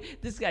 boy,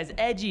 this guy's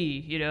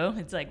edgy,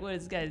 it's like, what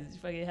is this guy's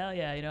fucking hell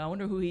yeah, I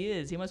wonder who he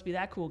is, he must be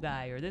that cool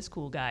guy or this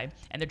cool guy,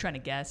 and they're trying to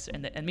guess,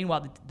 and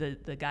meanwhile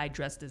the guy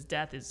dressed as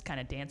death is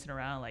kind of dancing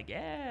around like,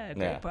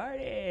 great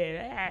party,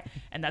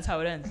 and that's how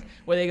it ends,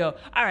 where they go,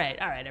 all right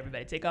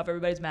everybody, take off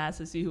everybody's masks,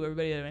 let's see who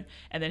everybody is,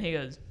 and then he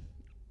goes,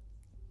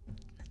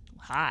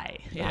 hi,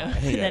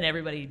 and then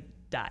everybody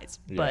dies.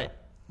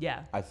 But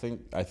yeah, I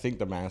think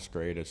The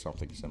Masquerade is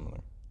something similar.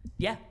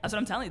 Yeah, that's what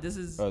I'm telling you. This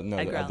is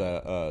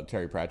the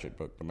Terry Pratchett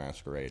book, The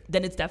Masquerade.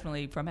 Then it's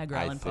definitely from Edgar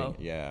Allan Poe.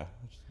 Yeah,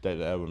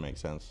 that would make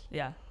sense.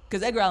 Yeah,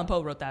 because Edgar Allan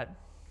Poe wrote that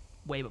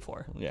way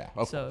before. Yeah,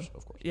 of course.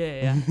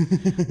 Yeah.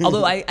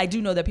 Although I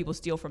do know that people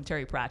steal from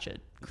Terry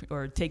Pratchett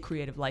or take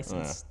creative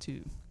license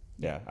to.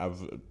 Yeah,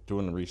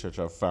 doing the research,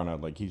 I've found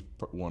out like he's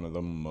one of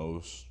the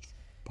most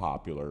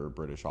popular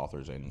British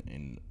authors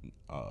in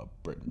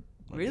Britain.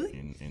 Like really?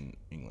 In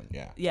England,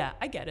 yeah. Yeah,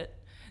 I get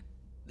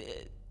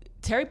it.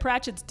 Terry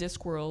Pratchett's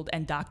Discworld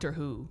and Doctor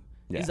Who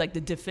is like the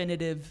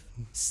definitive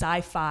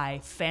sci-fi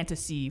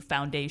fantasy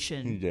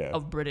foundation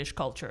of British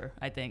culture,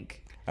 I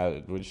think.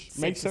 Which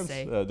makes sense.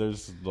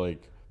 There's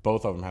like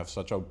both of them have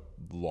such a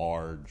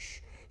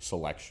large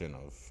selection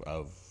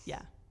of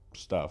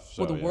stuff.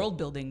 So, well, the world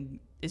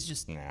building is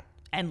just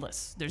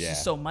endless. There's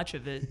just so much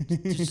of it.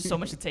 There's just so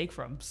much to take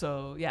from.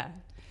 So yeah,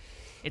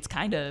 it's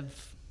kind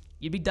of,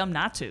 you'd be dumb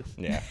not to.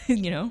 Yeah.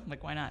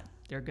 Like why not?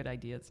 There are good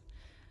ideas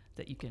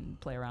that you can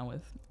play around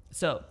with.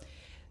 So,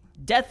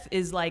 death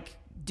is like,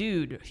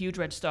 dude, huge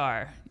red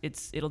star.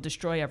 It'll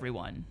destroy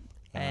everyone.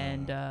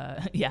 And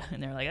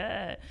and they're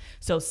like,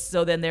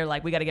 So then they're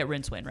like, we got to get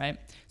Rincewind, right?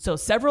 So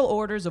several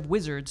orders of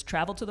wizards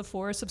travel to the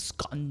Forest of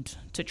Scone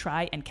to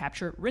try and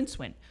capture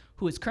Rincewind,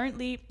 who is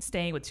currently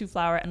staying with Two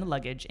Flower and the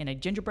luggage in a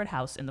gingerbread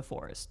house in the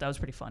forest. That was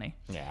pretty funny.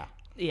 Yeah.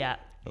 Yeah.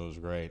 It was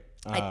great.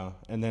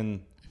 And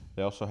then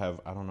they also have,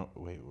 I don't know,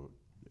 wait,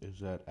 is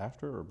that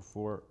after or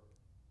before?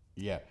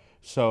 Yeah.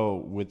 So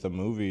with the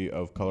movie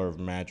of Color of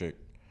Magic,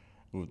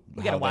 we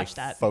gotta watch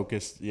that.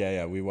 Focused,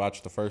 we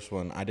watched the first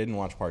one. I didn't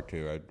watch part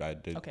 2. I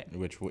did,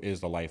 which is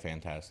the Light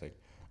Fantastic.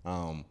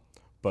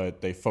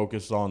 But they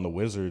focused on the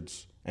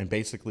wizards and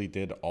basically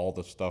did all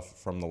the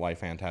stuff from the Light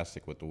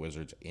Fantastic with the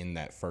wizards in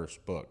that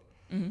first book,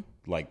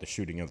 like the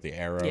shooting of the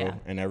arrow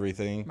and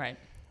everything. Right.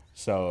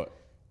 So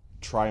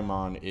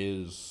Trimon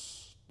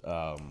is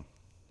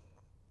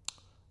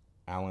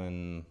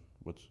Alan.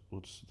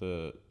 What's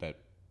that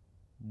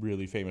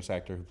really famous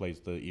actor who plays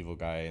the evil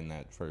guy in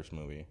that first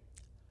movie?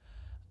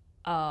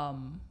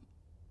 Alan.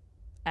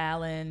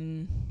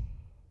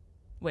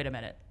 Wait a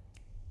minute.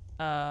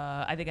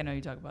 I think I know who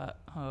you're talking about.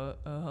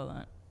 Hold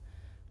on.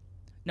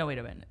 No, wait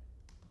a minute.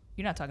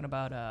 You're not talking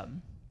about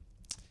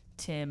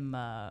Tim.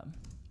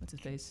 What's his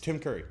face? Tim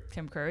Curry.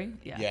 Tim Curry.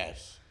 Yeah.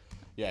 Yes.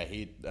 Yeah,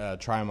 he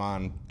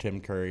Trimon,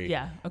 Tim Curry.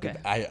 Yeah, okay.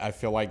 I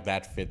feel like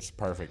that fits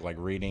perfect. Like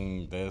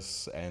reading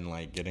this and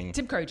like getting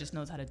Tim Curry just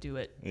knows how to do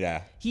it.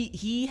 Yeah.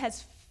 He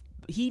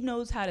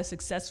knows how to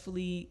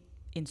successfully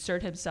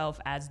insert himself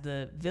as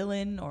the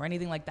villain or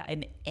anything like that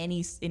in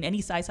any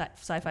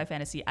sci-fi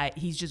fantasy.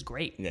 He's just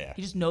great. Yeah.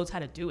 He just knows how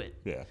to do it.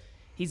 Yeah.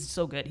 He's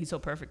so good. He's so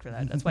perfect for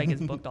that. That's why he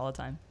gets booked all the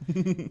time.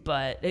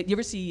 But you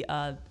ever see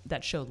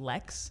that show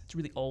Lex? It's a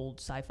really old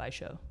sci-fi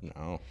show.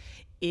 No.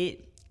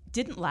 It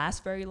didn't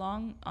last very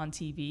long on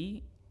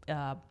TV,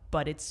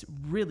 but it's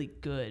really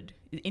good.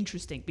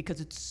 Interesting because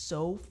it's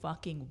so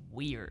fucking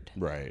weird.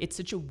 Right. It's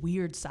such a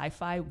weird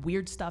sci-fi.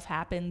 Weird stuff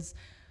happens.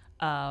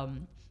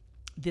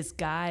 This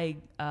guy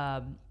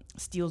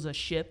steals a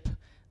ship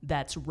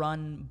that's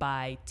run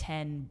by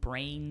 10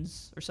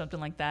 brains or something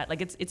like that.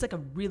 Like it's like a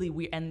really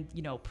weird, and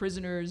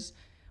prisoners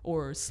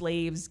or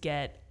slaves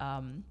get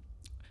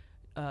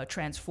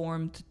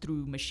transformed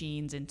through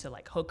machines into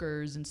like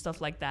hookers and stuff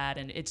like that.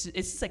 And it's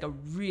just like a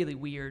really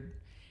weird.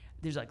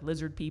 There's like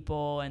lizard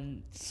people,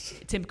 and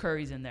Tim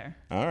Curry's in there.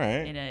 All right.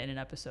 In an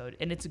episode,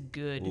 and it's a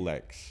good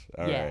Lex.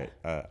 All right.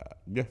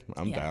 Yeah,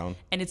 I'm down.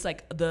 And it's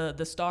like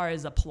the star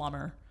is a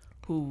plumber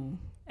who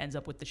ends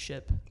up with the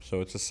ship. So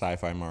it's a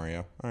sci-fi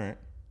Mario. All right.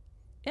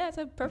 Yeah, it's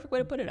a perfect way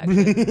to put it,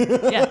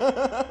 actually.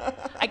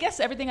 Yeah. I guess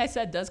everything I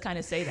said does kind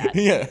of say that.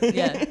 Yeah.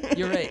 Yeah,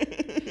 you're right.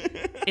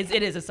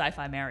 It is a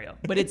sci-fi Mario,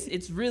 but it's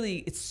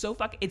so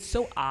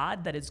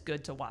odd that it's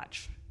good to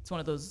watch. It's one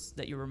of those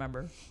that you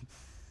remember.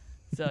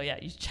 So yeah,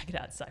 you should check it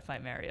out, Sci-Fi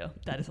Mario.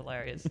 That is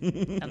hilarious. I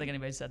don't think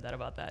anybody said that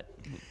about that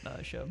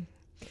show.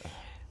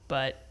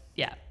 But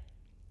yeah.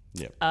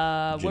 Yep.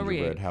 Where were you?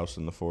 Gingerbread House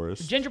in the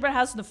Forest. Gingerbread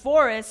House in the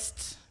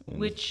Forest,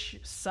 which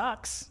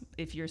sucks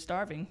if you're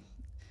starving.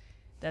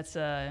 That's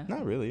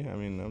Not really. I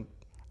mean,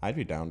 I'd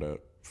be down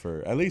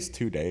for at least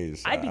 2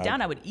 days. I'd be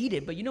down. I would eat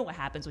it, but you know what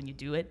happens when you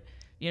do it?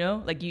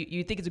 Like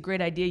you think it's a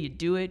great idea, you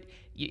do it,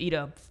 you eat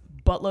a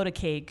buttload of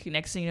cake.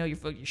 Next thing you know,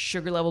 your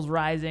sugar level's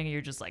rising, and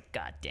you're just like,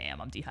 God damn,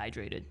 I'm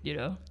dehydrated.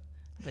 And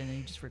then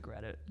you just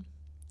regret it.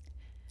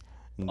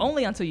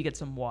 Only until you get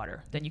some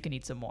water, then you can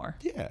eat some more.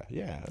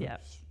 Yeah.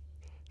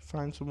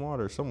 Find some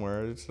water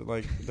somewhere. It's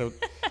like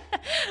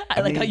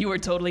I like how you were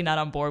totally not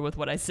on board with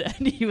what I said.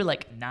 You were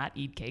like, not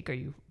eat cake? Are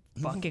you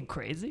fucking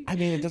crazy? I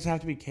mean, it doesn't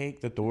have to be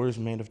cake. The door is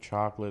made of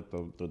chocolate.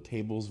 The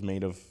table's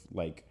made of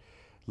like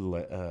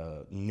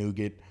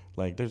nougat.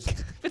 Like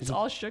it's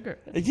all sugar.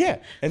 Yeah,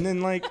 and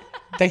then like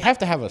they have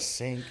to have a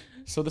sink.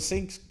 So the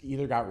sink's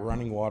either got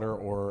running water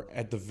or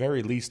at the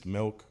very least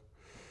milk.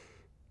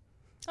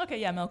 Okay,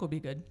 yeah, milk would be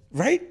good.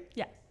 Right?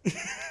 Yeah.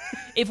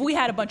 If we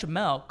had a bunch of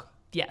milk,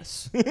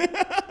 yes.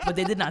 But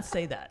they did not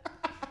say that.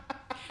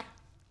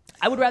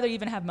 I would rather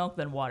even have milk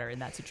than water in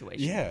that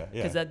situation. Yeah.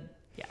 Because they're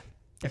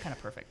kind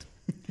of perfect.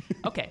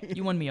 Okay,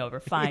 you won me over.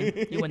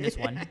 Fine. You win this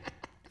one.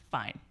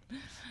 Fine.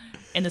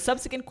 In the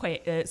subsequent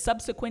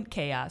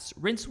chaos,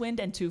 Rincewind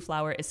and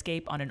Two-Flower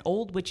escape on an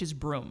old witch's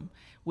broom,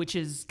 which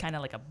is kind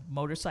of like a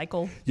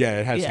motorcycle. Yeah,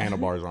 it has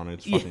handlebars on it.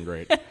 It's fucking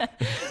great.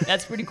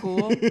 That's pretty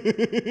cool.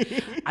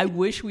 I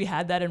wish we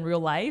had that in real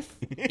life,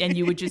 and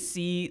you would just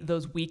see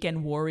those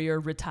weekend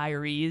warrior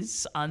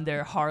retirees on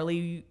their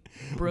Harley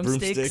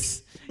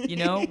broomsticks,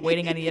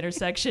 waiting on the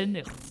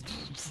intersection.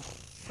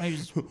 I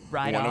just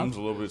ride off. One of them's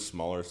a little bit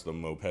smaller, it's the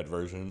moped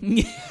version.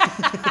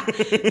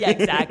 Yeah,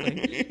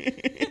 exactly.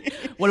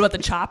 What about the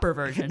chopper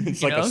version?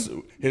 It's like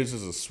his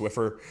is a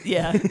Swiffer.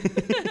 Yeah.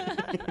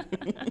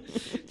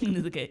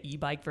 Like an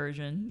e-bike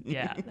version.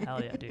 Yeah,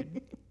 hell yeah,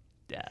 dude.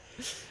 Yeah,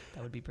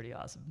 that would be pretty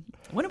awesome.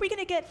 When are we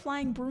gonna get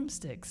flying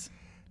broomsticks?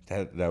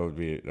 That would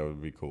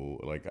be cool.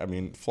 Like, I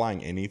mean,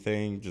 flying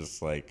anything,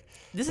 just like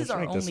this is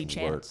our only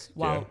chance.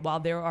 While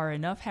there are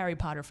enough Harry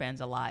Potter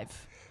fans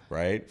alive.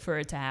 Right? For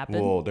it to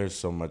happen. Well, there's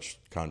so much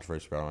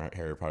controversy about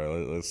Harry Potter.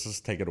 Let's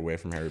just take it away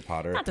from Harry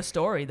Potter. Not the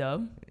story,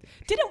 though.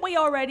 Didn't we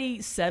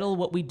already settle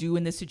what we do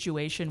in this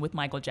situation with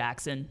Michael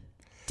Jackson?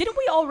 Didn't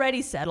we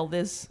already settle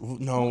this?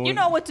 No. You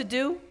know what to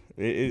do?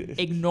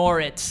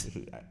 Ignore it.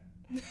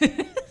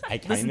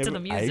 Listen to the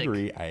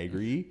music. I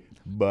agree.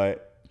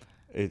 But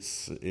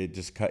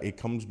it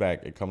comes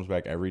back. It comes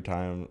back every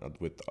time.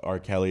 With R.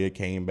 Kelly, it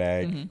came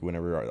back.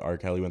 Whenever R.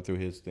 Kelly went through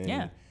his thing.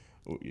 Yeah.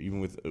 Even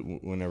with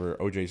whenever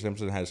O.J.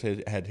 Simpson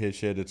had his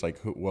shit, it's like,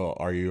 well,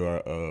 are you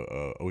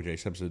a O.J.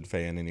 Simpson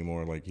fan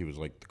anymore? Like, he was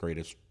like the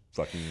greatest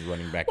fucking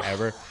running back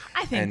ever.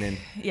 I think, and then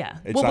yeah,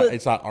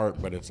 it's not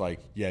art, but it's like,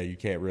 yeah, you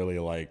can't really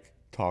like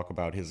talk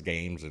about his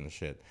games and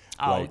shit.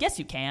 Oh, like, yes,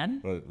 you can.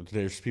 But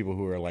there's people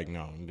who are like,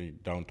 no, they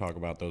don't talk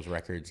about those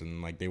records,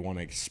 and like they want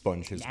to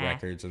expunge his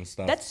records and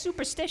stuff. That's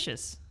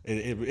superstitious.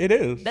 It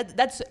is.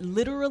 That's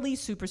literally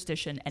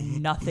superstition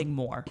and nothing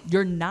more.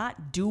 You're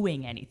not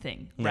doing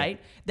anything,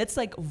 right? That's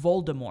like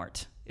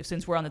Voldemort,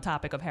 since we're on the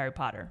topic of Harry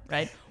Potter,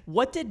 right?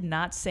 What did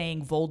not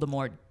saying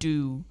Voldemort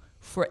do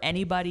for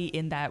anybody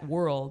in that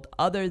world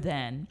other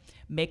than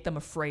make them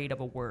afraid of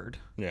a word?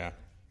 Yeah.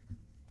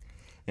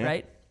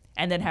 Right?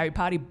 And then Harry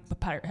Potty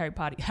busted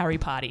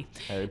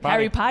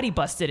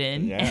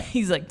in. Yeah. And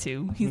he's like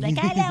 2. He's like,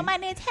 hello, my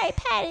name's Harry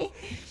Potty.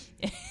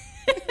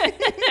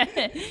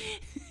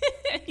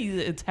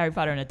 It's Harry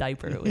Potter in a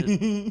diaper with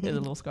a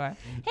little scar. Hey,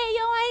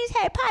 yo, my name's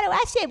Harry Potter.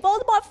 I said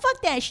Voldemort,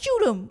 fuck that,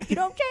 shoot him. You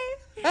know what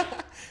I'm saying?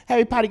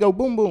 Harry Potter go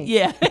boom boom.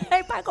 Yeah.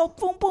 Harry Potter go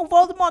boom boom.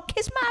 Voldemort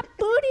kiss my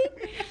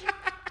booty.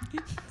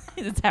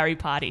 It's Harry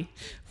Potter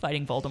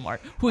fighting Voldemort,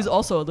 who is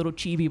also a little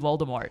chibi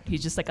Voldemort.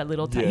 He's just like a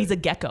little. Yeah. He's a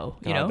gecko.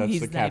 You know. That's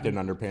He's the not Captain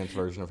even- Underpants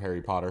version of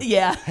Harry Potter.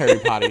 Yeah. Harry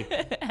Potter.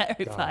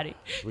 Harry Potter.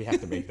 We have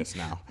to make this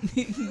now.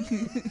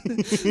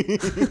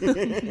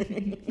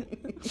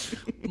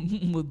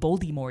 With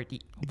Voldemort.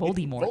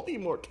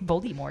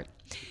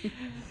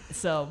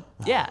 So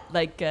yeah,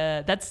 like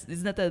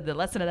isn't that the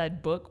lesson of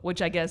that book?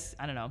 Which I guess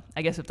I don't know.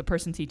 I guess if the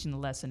person teaching the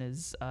lesson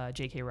is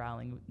J.K.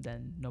 Rowling,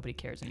 then nobody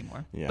cares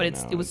anymore. Yeah, but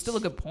it was still a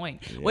good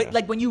point.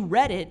 Like when you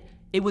read it,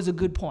 it was a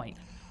good point.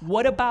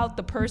 What about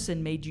the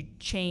person made you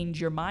change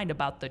your mind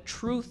about the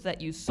truth that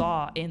you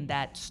saw in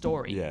that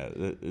story? Yeah,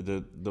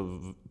 the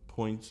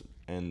point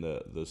and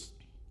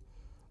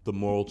the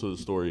moral to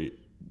the story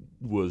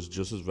was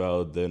just as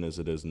valid then as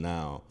it is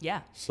now.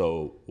 Yeah.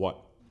 So why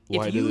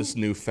did this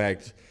new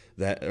fact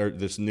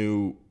this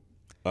new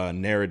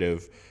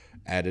narrative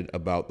added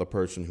about the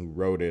person who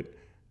wrote it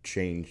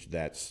change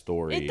that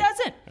story? It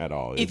doesn't at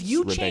all. If It's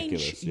you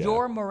ridiculous. change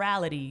your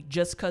morality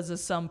just because of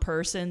some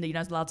person that you're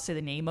not allowed to say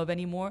the name of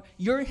anymore,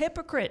 you're a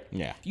hypocrite.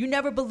 Yeah. You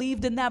never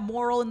believed in that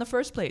moral in the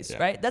first place,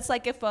 Yeah. right? That's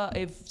like if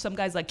some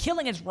guy's like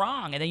killing is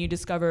wrong, and then you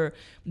discover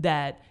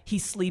that he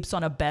sleeps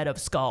on a bed of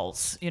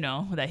skulls, you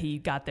know, that he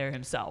got there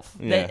himself,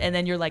 Yeah. and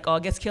then you're like, oh, I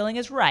guess killing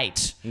is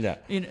right. Yeah.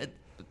 You know,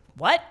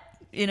 what?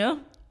 You know,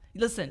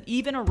 listen,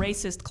 even a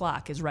racist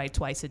clock is right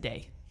twice a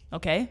day.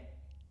 Okay,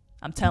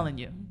 I'm telling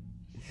you.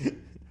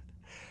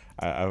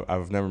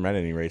 I've never met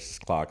any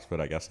racist clocks,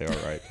 but I guess they are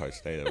right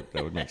twice a day.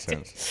 That would make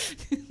sense.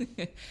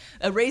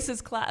 A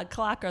racist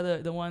clock are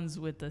the ones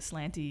with the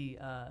slanty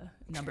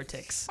number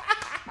ticks.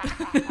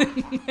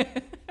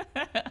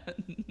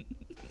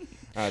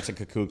 It's a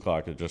cuckoo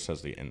clock that just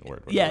says the N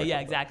word. Yeah,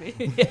 exactly.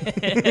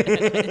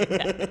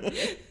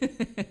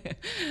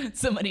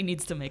 Somebody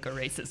needs to make a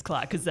racist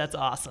clock because that's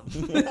awesome.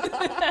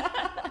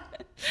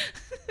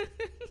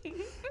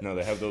 No,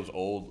 they have those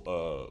old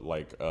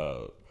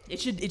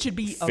It should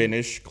be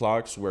Finnish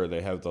clocks where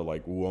they have the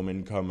like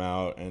woman come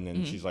out and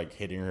then she's like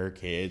hitting her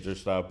kids or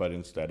stuff, but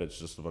instead it's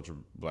just a bunch of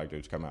black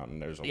dudes come out and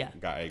there's a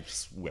guy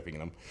whipping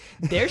them.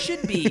 There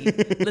should be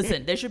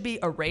there should be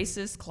a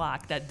racist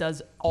clock that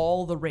does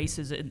all the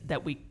races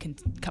that we can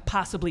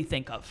possibly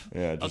think of.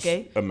 Yeah, just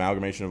okay?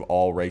 amalgamation of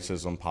all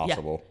racism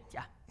possible.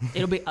 Yeah.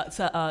 It'll be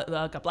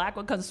like a black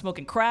one comes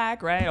smoking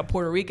crack, right? A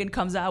Puerto Rican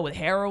comes out with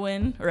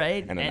heroin,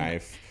 right? And a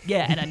knife.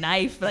 Yeah, and a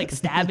knife, like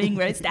stabbing,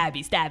 right? Stab,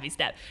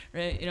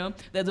 right? You know,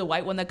 there's a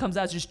white one that comes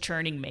out just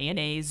churning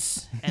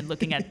mayonnaise and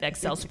looking at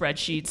Excel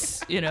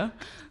spreadsheets, you know?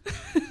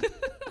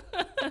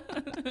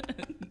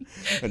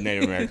 A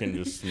Native American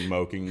just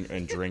smoking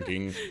and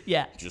drinking.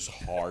 Yeah. Just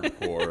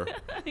hardcore.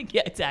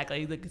 Yeah,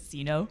 exactly. The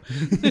casino.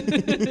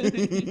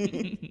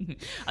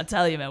 I'll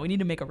tell you, man, we need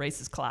to make a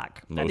racist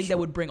clock. I think that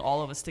would bring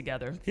all of us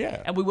together.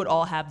 Yeah. And we would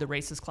all have the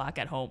racist clock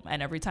at home.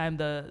 And every time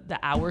the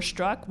hour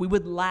struck, we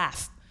would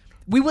laugh.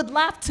 We would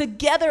laugh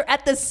together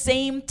at the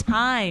same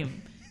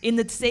time, in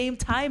the same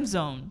time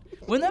zone.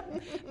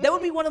 Wouldn't that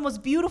would be one of the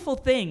most beautiful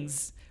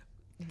things.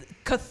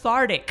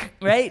 Cathartic,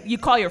 right? You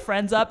call your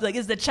friends up, like,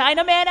 is the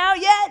Chinaman out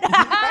yet?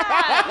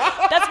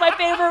 That's my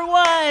favorite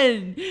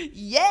one.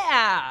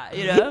 Yeah,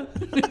 you know?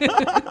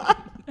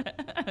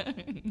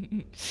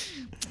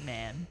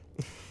 Man,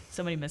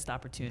 so many missed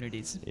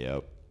opportunities.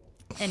 Yep.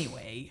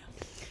 Anyway,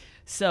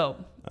 so.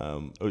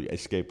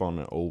 Escape on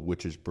an old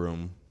witch's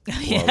broom.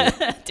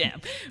 Yeah,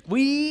 damn.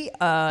 We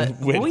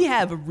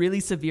have a really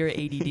severe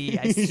ADD,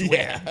 I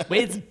swear. Yeah.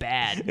 It's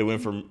bad. It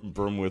went from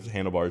broom with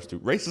handlebars to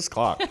racist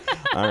clock.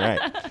 All right.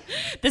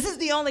 This is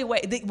the only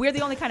way. We're the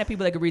only kind of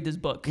people that could read this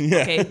book, Yeah.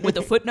 okay? With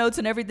the footnotes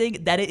and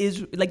everything, that it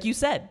is, like you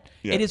said,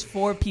 Yeah. it is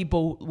for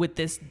people with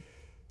this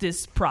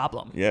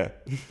problem, Yeah.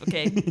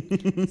 okay?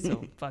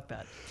 So, fuck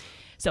that.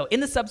 So,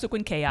 in the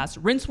subsequent chaos,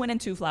 Rincewind and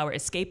Twoflower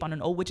escape on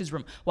an old witch's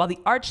room, while the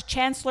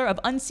Arch-Chancellor of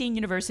Unseen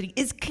University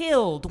is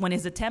killed when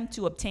his attempt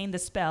to obtain the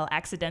spell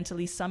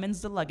accidentally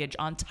summons the luggage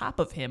on top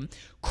of him,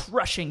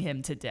 crushing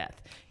him to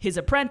death. His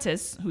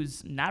apprentice,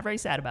 who's not very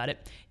sad about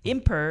it,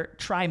 Imper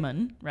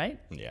Trimon, right?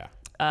 Yeah.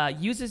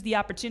 Uses the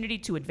opportunity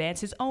to advance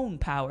his own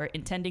power,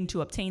 intending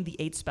to obtain the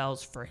 8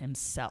 spells for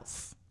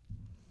himself.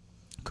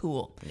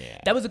 Cool. Yeah.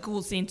 That was a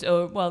cool scene.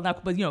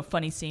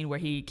 Funny scene where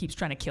he keeps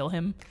trying to kill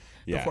him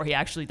before he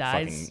actually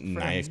dies. Fucking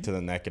knife to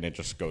the neck and it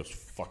just goes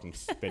fucking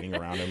spinning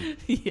around him.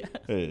 Yeah.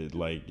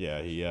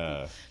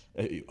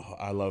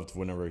 I loved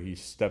whenever he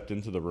stepped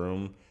into the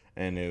room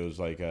and it was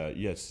like,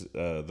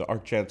 the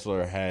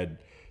Arch-Chancellor had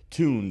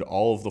tuned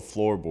all of the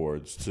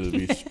floorboards to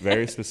be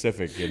very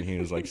specific, and he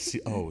was like,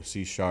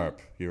 C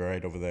sharp, you're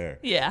right over there.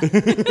 Yeah.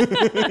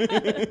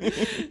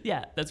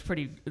 Yeah, that's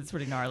pretty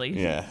gnarly.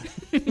 Yeah.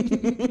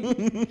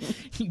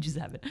 You just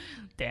have it.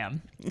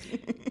 Damn.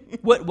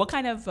 What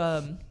kind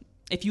of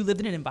if you lived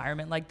in an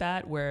environment like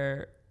that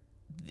where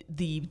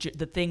the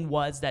thing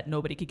was that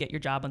nobody could get your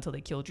job until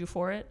they killed you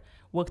for it,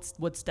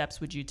 what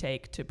steps would you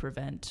take to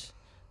prevent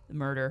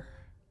murder,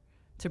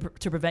 to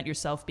prevent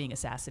yourself being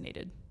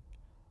assassinated?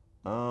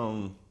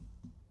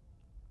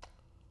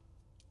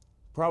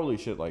 Probably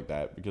shit like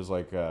that because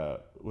like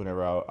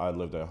whenever I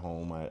lived at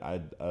home,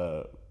 I'd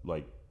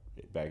like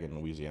back in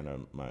Louisiana,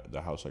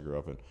 the house I grew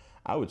up in,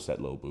 I would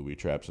set little booby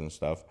traps and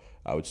stuff.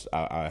 I would take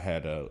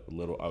a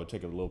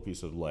little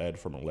piece of lead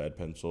from a lead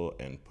pencil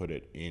and put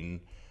it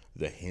in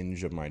the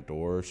hinge of my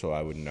door so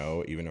I would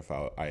know even if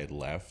I had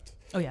left.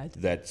 Oh yeah.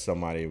 That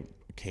somebody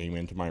came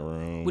into my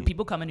room. Would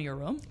people come into your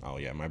room? Oh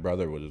yeah, my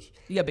brother was.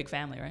 You got a big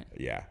family, right?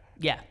 Yeah.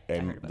 Yeah.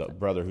 And the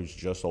brother who's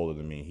just older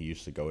than me, he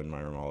used to go in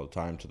my room all the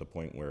time to the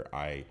point where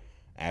I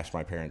asked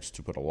my parents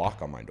to put a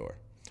lock on my door.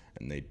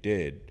 And they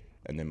did.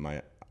 And then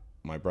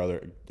my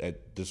brother,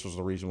 this was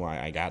the reason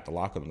why I got the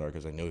lock on the door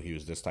because I knew he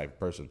was this type of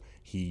person.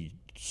 He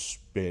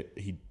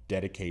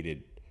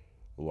dedicated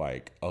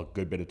like a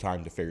good bit of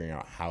time to figuring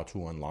out how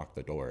to unlock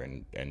the door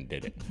and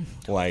did it.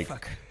 Like,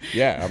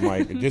 yeah, I'm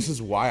like, this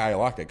is why I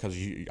locked it because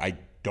I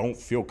don't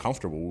feel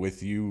comfortable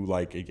with you.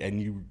 Like,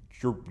 and you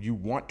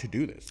want to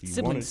do this.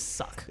 Siblings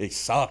suck. They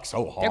suck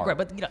so hard. They're great,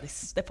 but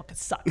they fucking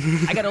suck.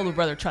 I got an older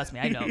brother. Trust me,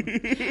 I know.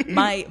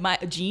 My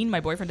Gene, my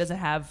boyfriend, doesn't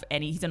have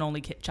any. He's an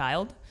only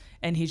child,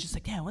 and he's just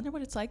like, yeah, I wonder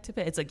what it's like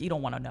to. It's like you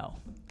don't want to know.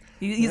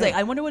 He's like,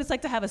 I wonder what it's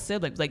like to have a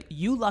sibling. It's like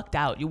you lucked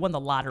out. You won the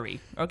lottery.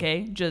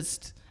 Okay,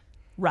 just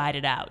ride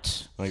it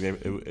out. Like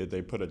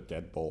they put a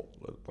deadbolt,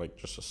 like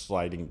just a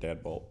sliding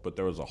deadbolt, but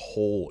there was a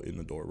hole in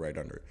the door right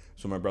under it.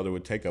 So my brother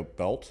would take a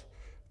belt,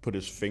 put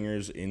his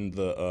fingers in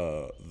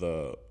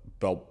the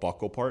belt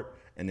buckle part,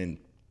 and then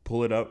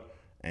pull it up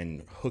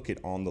and hook it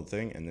on the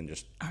thing, and then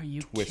just Are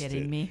you twist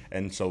kidding it. me?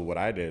 And so what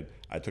I did,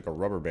 I took a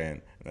rubber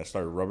band and I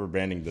started rubber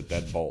banding the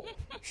deadbolt.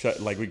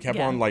 Like we kept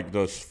on like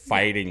those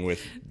fighting with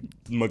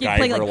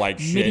MacGyver like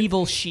shit.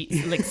 Medieval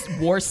like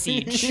war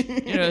siege.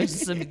 You know,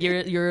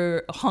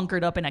 you're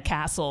hunkered up in a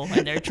castle,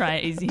 and they're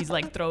trying. He's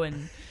like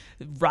throwing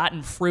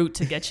rotten fruit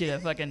to get you to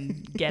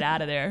fucking get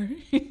out of there,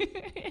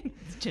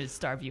 to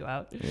starve you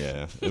out.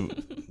 Yeah,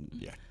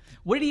 yeah.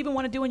 What did he even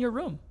want to do in your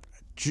room?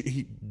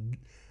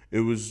 It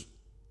was,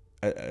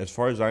 as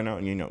far as I know,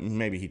 and you know,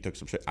 maybe he took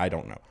some shit. I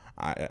don't know.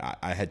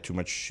 I had too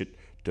much shit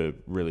to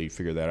really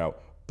figure that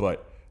out.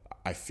 But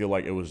I feel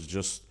like it was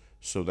just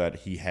so that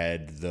he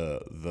had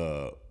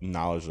the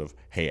knowledge of,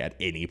 hey, at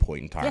any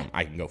point in time,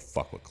 I can go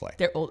fuck with Clay.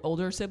 They're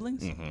older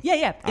siblings? Mm-hmm.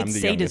 Yeah. It's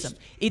sadism. Youngest.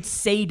 It's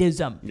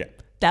sadism. Yeah.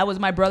 That was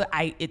my brother.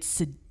 It's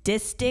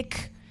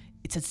sadistic.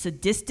 It's a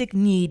sadistic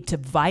need to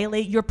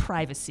violate your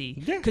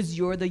privacy because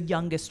you're the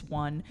youngest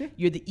one. Yeah.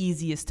 You're the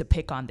easiest to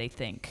pick on, they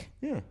think.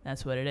 Yeah.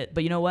 That's what it is.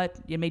 But you know what?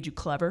 It made you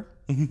clever,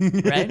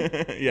 right?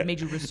 Yeah. It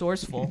made you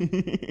resourceful.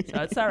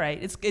 So it's all right.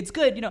 It's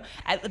good. You know,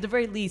 at the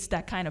very least,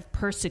 that kind of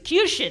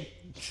persecution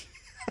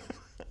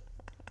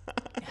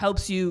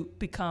helps you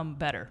become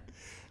better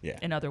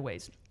in other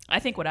ways. I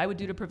think what I would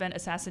do to prevent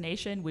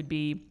assassination would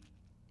be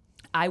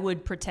I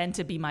would pretend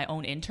to be my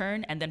own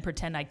intern and then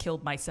pretend I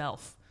killed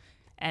myself.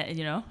 And,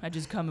 you know, I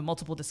just come in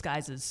multiple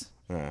disguises.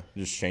 Yeah,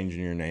 just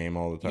changing your name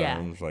all the time.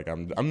 Yeah. It's like,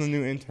 I'm the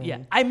new intern.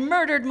 Yeah. I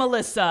murdered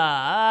Melissa.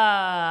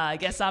 I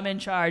guess I'm in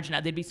charge now.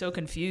 They'd be so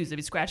confused. They'd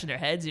be scratching their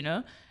heads, you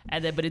know?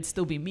 But it'd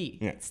still be me.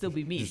 Yeah. It'd still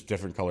be me. Just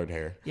different colored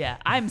hair. Yeah.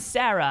 I'm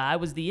Sarah. I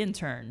was the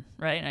intern,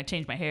 right? And I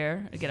changed my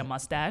hair. I get a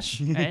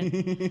mustache, right?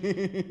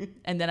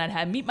 And then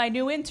I'd meet my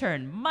new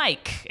intern,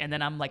 Mike. And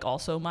then I'm like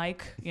also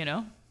Mike, you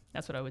know?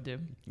 That's what I would do.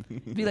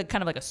 It'd be like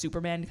kind of like a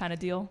Superman kind of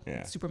deal.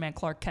 Yeah. Superman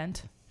Clark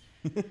Kent.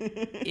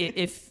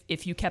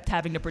 if you kept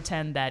having to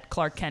pretend that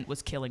Clark Kent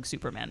was killing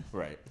Superman.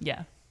 Right.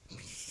 Yeah.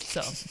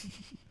 So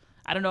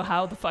I don't know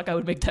how the fuck I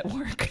would make that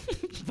work,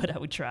 but I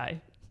would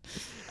try.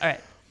 All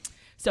right.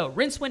 So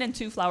Rincewind and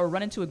Two-Flower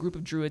run into a group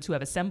of druids who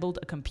have assembled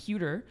a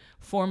computer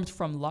formed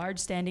from large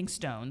standing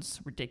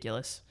stones,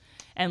 ridiculous,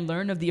 and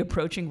learn of the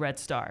approaching Red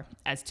Star.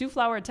 As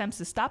Two-Flower attempts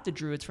to stop the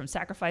druids from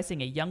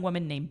sacrificing a young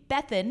woman named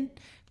Bethan,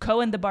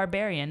 Cohen the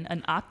Barbarian,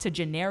 an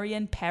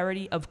octogenarian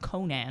parody of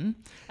Conan,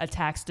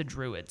 attacks the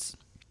druids.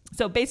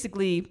 So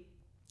basically,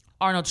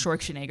 Arnold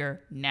Schwarzenegger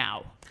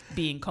now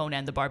being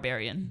Conan the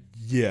Barbarian.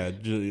 Yeah.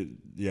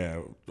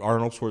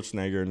 Arnold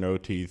Schwarzenegger, no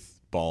teeth,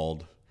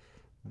 bald.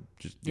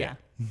 Yeah.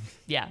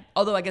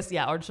 Although I guess,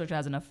 Arnold Schwarzenegger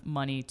has enough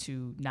money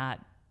to not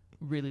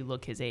really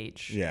look his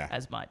age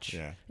as much.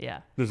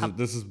 Yeah.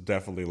 This is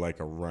definitely like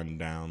a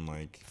rundown,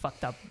 like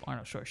fucked up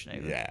Arnold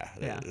Schwarzenegger.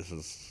 Yeah. This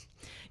is.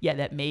 Yeah,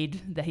 that maid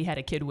that he had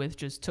a kid with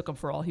just took him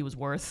for all he was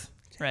worth,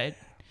 right?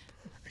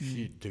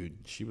 She did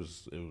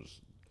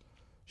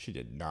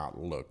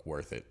not look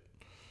worth it.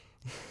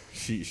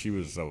 She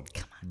was so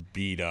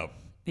beat up.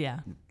 Yeah.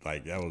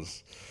 Like that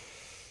was.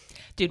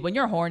 Dude, when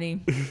you're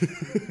horny,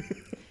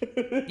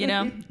 you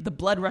know, the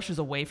blood rushes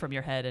away from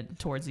your head and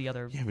towards the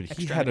other extremities.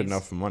 He had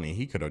enough money.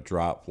 He could have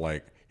dropped,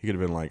 like, he could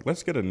have been like,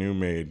 let's get a new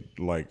maid,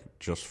 like,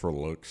 just for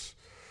looks,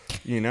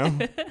 you know?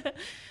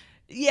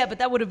 Yeah, but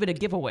that would have been a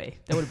giveaway.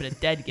 That would have been a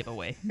dead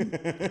giveaway.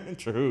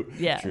 True.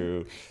 Yeah.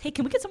 True. Hey,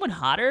 can we get someone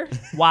hotter?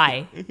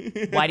 Why?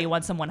 Why do you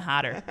want someone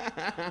hotter?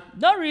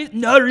 No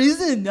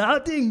reason.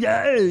 Nothing.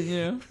 Yeah. You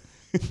know?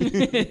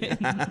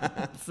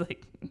 It's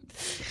like...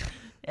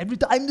 Every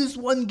time this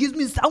one gives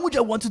me a sandwich,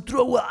 I want to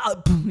throw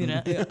up. You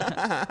know,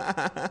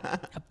 I'll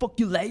fuck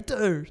you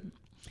later.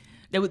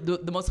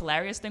 The most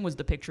hilarious thing was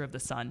the picture of the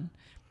son.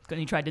 When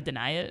he tried to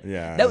deny it.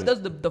 Yeah. That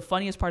was the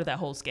funniest part of that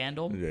whole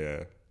scandal.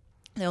 Yeah.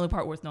 The only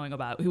part worth knowing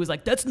about. He was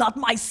like, "That's not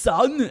my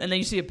son." And then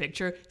you see a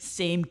picture,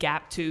 same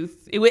gap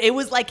tooth. It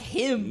was like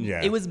him.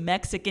 Yeah. It was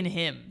Mexican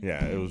him.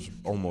 Yeah, it was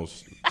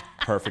almost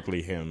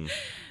perfectly him,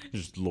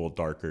 just a little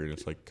darker. And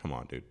it's like, come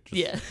on, dude.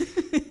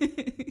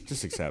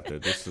 Just accept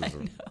it. This is.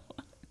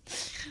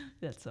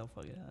 That's so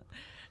fucking hot.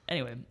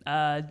 Anyway,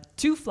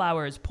 Two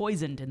Flowers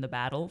poisoned in the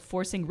battle,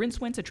 forcing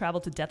Rincewind to travel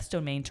to Death's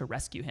Domain to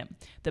rescue him.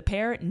 The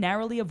pair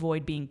narrowly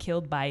avoid being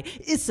killed by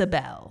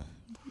Isabel,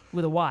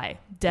 with a Y,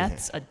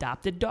 Death's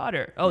adopted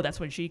daughter. Oh, that's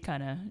when she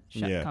kind of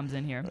comes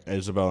in here.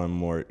 Isabel and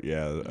Mort,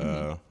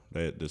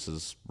 this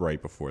is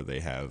right before they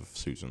have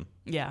Susan.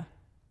 Yeah,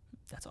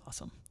 that's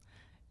awesome.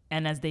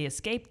 And as they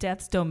escape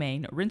Death's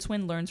Domain,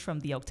 Rincewind learns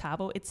from the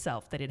Octavo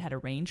itself that it had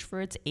arranged for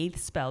its 8th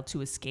spell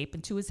to escape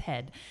into his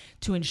head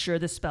to ensure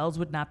the spells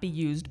would not be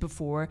used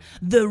before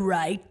the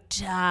right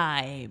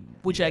time,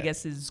 which I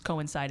guess is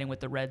coinciding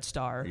with the red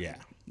star. Yeah.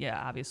 Yeah,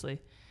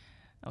 obviously.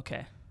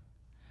 Okay.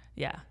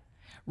 Yeah.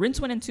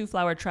 Rincewind and Two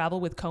Flower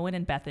travel with Cohen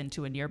and Bethan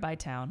to a nearby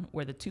town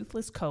where the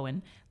toothless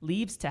Cohen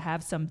leaves to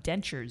have some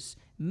dentures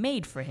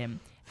made for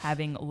him,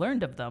 having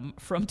learned of them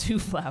from Two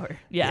Flower.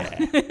 Yeah.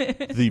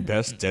 The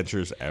best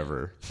dentures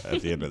ever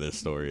at the end of this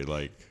story.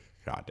 Like,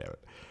 God damn it.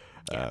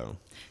 Yeah.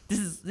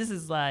 This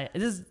is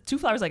Two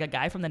Flowers, like a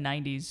guy from the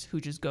 90s who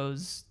just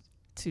goes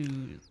to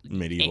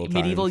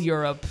medieval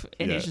Europe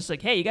and it's just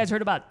like, "Hey, you guys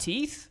heard about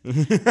teeth?"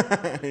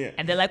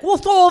 And they're like,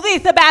 "What's all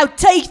this about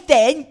teeth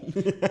then?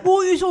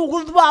 What are you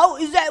talking about?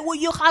 Is that what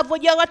you have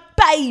when you're a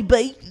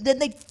baby? Then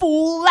they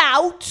fall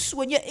out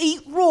when you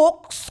eat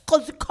rocks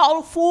because you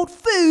can't afford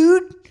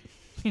food?"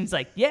 He's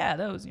like, "Yeah,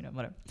 those,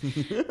 whatever."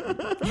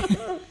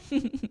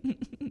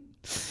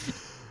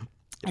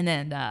 And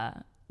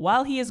then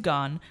while he is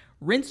gone,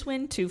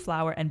 Rincewind, Two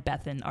Flower, and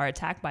Bethan are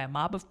attacked by a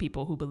mob of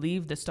people who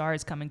believe the star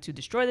is coming to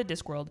destroy the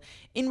Discworld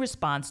in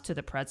response to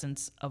the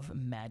presence of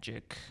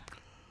magic.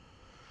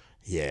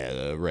 Yeah,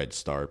 the red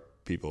star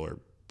people are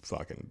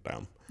fucking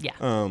dumb. Yeah.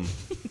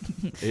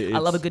 I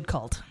love a good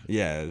cult.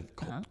 Yeah,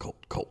 cult.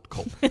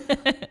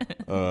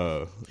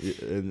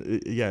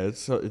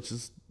 It's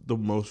just the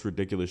most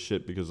ridiculous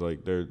shit because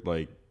like they're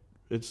like,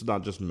 it's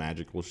not just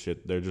magical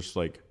shit. They're just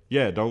like,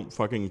 yeah, don't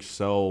fucking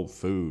sell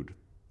food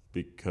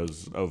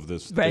because of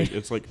this right thing.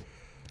 It's like,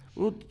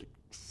 well,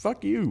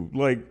 fuck you.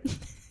 Like,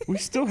 we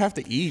still have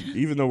to eat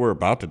even though we're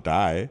about to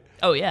die.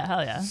 Oh yeah,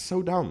 hell yeah. It's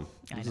so dumb.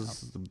 I know.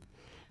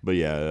 But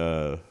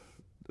yeah,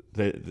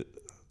 did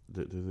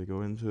they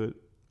go into it?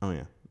 Oh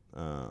yeah.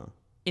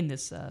 In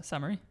this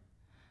summary?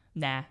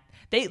 Nah.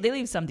 They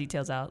leave some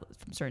details out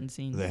from certain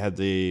scenes. They had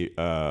the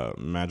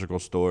magical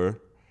store.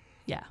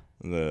 Yeah.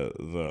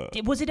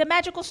 Was it a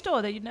magical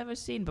store that you'd never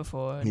seen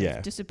before? And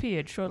it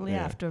disappeared shortly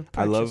after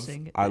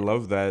purchasing it. I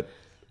love that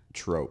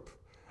trope.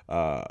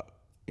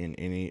 In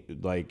any,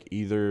 like,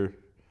 either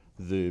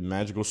the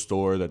magical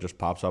store that just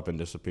pops up and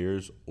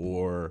disappears,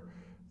 or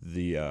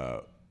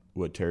the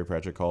what Terry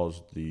Pratchett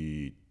calls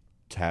the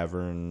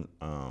tavern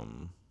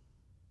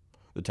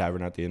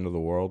at the end of the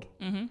world.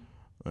 Mm-hmm.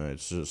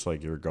 It's just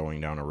like you're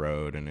going down a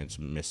road and it's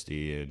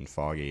misty and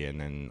foggy, and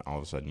then all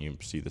of a sudden you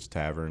see this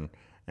tavern.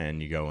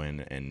 And you go in,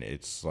 and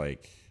it's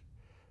like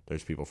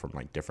there's people from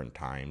like different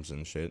times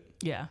and shit.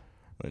 Yeah.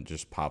 It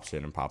just pops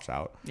in and pops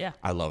out. Yeah.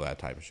 I love that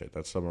type of shit.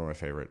 That's some of my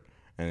favorite.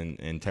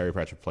 And Terry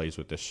Pratchett plays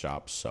with this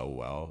shop so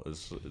well.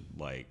 It's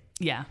like.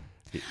 Yeah.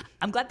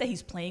 I'm glad that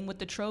he's playing with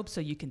the trope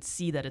so you can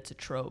see that it's a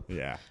trope.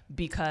 Yeah.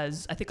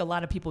 Because I think a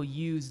lot of people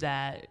use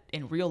that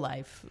in real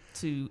life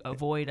to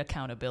avoid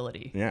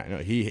accountability. Yeah, no,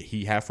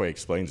 he halfway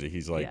explains it.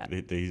 He's like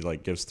he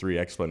like gives 3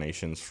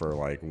 explanations for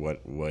like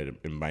what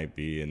it might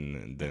be,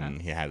 and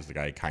then he has the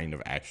guy kind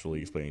of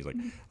actually explain. He's like,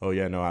 "Oh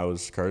yeah, no, I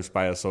was cursed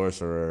by a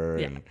sorcerer."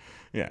 Yeah.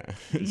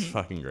 And it's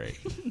fucking great.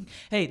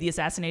 Hey, the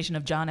assassination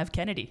of John F.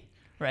 Kennedy,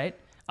 right?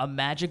 A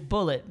magic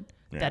bullet.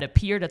 Yeah. That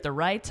appeared at the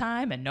right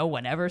time and no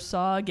one ever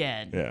saw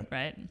again. Yeah.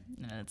 Right?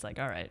 And it's like,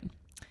 all right.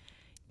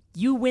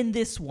 You win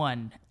this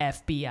one,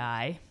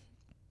 FBI.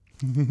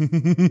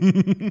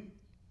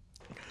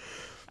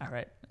 All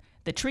right.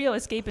 The trio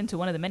escape into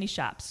one of the many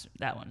shops,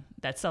 that one,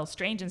 that sells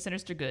strange and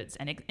sinister goods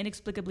and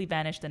inexplicably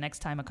vanish the next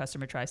time a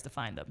customer tries to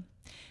find them.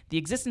 The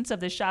existence of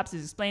this shop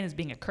is explained as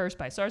being a curse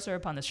by sorcerer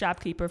upon the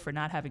shopkeeper for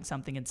not having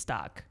something in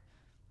stock.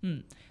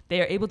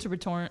 They are able to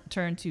return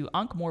to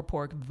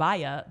Ankh-Morpork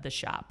via the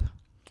shop.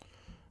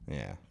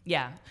 Yeah.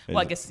 Yeah. Well,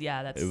 I guess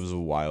that's. It was a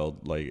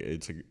wild, like,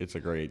 it's a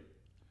great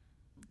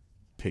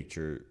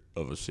picture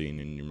of a scene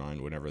in your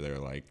mind whenever they're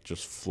like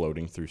just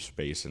floating through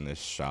space in this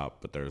shop,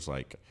 but there's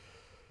like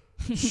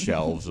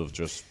shelves of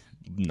just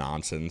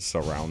nonsense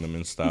around them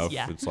and stuff.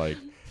 Yeah. It's like,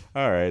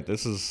 all right,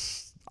 this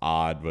is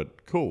odd,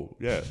 but cool.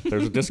 Yeah.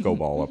 There's a disco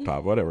ball up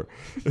top, whatever.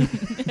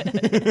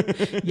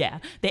 Yeah.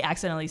 They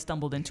accidentally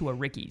stumbled into a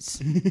Ricky's.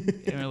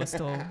 It was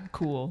still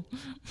cool.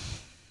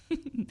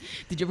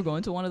 Did you ever go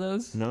into one of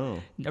those? No.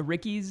 A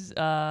Ricky's,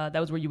 that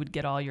was where you would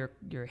get all your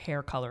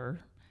hair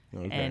color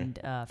and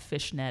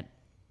fishnet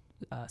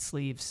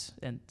sleeves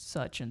and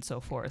such and so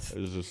forth.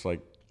 Is this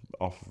like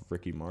off of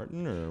Ricky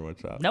Martin or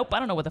what's up? Nope, I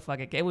don't know what the fuck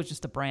it was.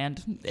 Just a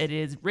brand. It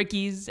is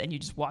Ricky's, and you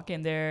just walk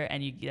in there,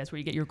 and that's where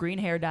you get your green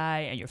hair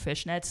dye and your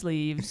fishnet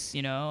sleeves,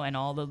 and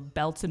all the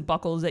belts and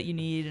buckles that you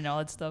need and all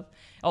that stuff,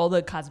 all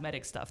the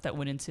cosmetic stuff that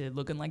went into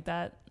looking like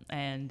that,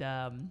 and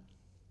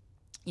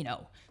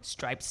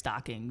striped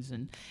stockings,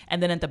 and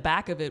then at the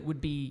back of it would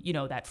be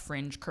that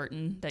fringe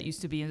curtain that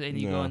used to be, and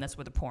you go, and that's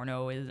where the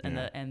porno is,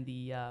 and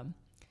the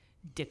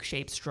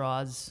dick-shaped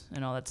straws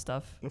and all that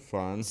stuff.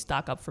 Fun.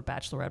 Stock up for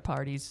bachelorette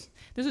parties.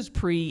 This is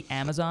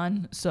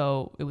pre-Amazon,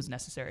 so it was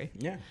necessary.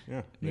 Yeah.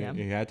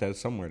 You had to have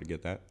somewhere to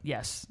get that.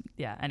 Yes,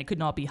 yeah, and it could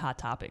not be Hot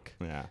Topic.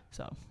 Yeah.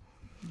 So,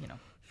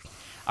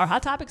 are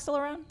Hot Topics still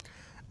around?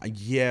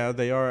 Yeah,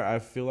 they are. I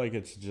feel like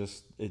it's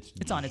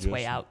on its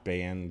way out.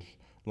 Band,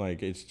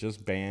 like it's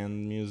just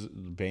band music,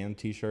 band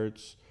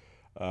T-shirts,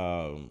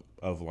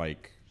 of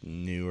like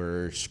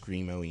newer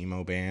screamo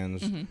emo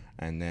bands,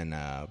 and then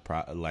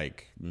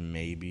like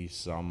maybe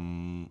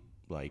some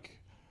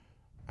like,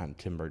 and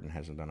Tim Burton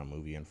hasn't done a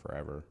movie in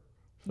forever.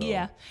 So.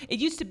 Yeah, it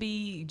used to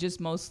be just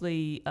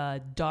mostly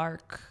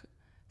dark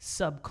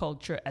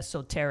subculture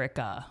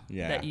esoterica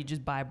that you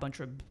just buy a bunch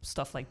of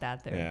stuff like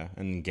that there. Yeah,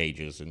 and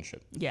gauges and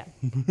shit. Yeah,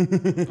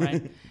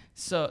 right.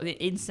 So the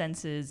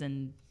incenses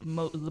and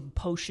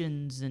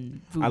potions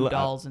and voodoo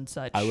dolls and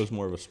such. I was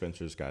more of a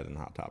Spencer's guy than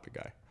Hot Topic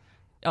guy.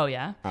 Oh,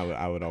 yeah?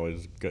 I would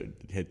always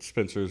hit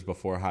Spencer's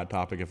before Hot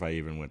Topic if I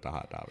even went to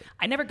Hot Topic.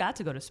 I never got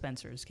to go to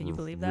Spencer's. Can you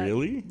believe that?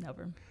 Really?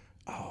 Never.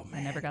 Oh,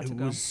 man. I never got to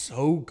go. It was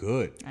so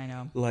good. I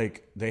know.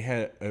 Like, they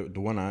had the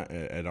one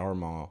at our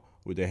mall,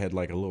 where they had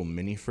like a little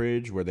mini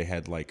fridge where they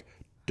had like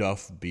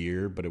Duff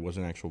beer, but it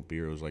wasn't actual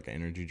beer. It was like an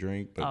energy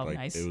drink. But like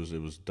nice. it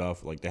was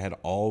Duff. Like, they had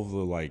all the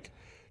like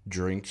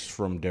drinks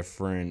from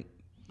different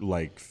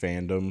like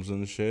fandoms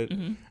and shit.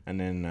 And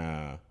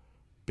then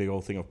big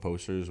old thing of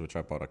posters, which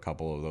I bought a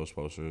couple of those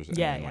posters. And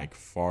then like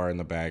far in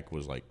the back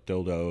was like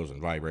dildos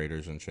and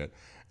vibrators and shit.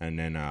 And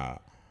then a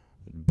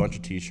bunch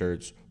of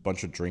T-shirts,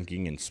 bunch of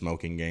drinking and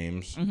smoking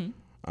games. It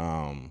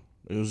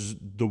was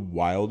the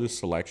wildest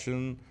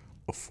selection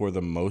for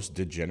the most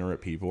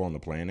degenerate people on the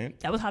planet.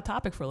 That was Hot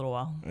Topic for a little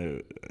while.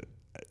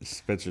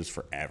 Spencer's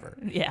forever.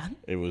 Yeah.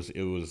 It was.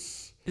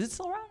 Is it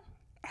still around?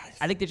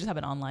 I think they just have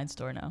an online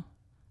store now.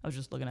 I was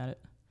just looking at it.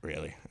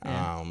 Really?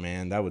 Yeah. Oh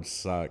man, that would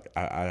suck.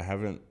 I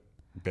haven't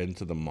been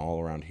to the mall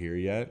around here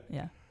yet.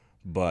 Yeah.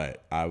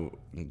 But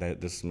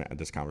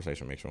this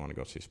conversation makes me want to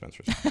go see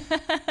Spencer's.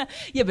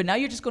 Yeah, but now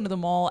you're just going to the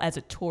mall as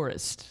a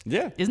tourist.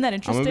 Yeah. Isn't that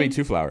interesting? I'm gonna be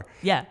Two-Flower.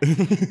 Yeah.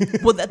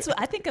 Well,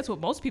 I think that's what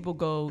most people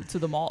go to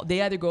the mall.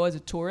 They either go as a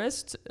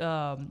tourist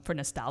for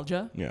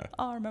nostalgia. Yeah.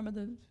 Oh, I remember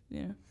the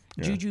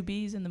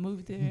Jujubes in the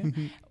movie theater.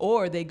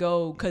 Or they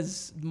go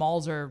because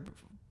malls are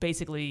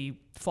basically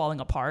falling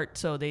apart,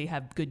 so they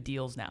have good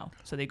deals now.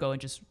 So they go and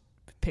just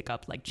pick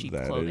up like cheap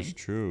clothing. That is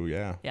true.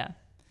 Yeah. Yeah.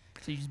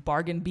 So you just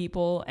bargain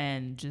people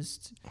and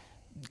just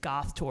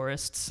goth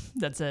tourists.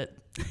 That's it.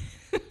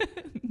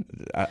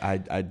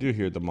 I do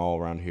hear the mall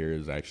around here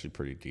is actually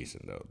pretty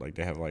decent though. Like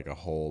they have like a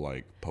whole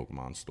like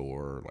Pokemon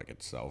store like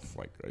itself.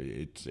 Like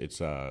it's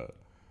some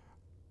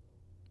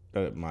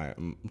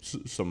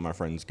of my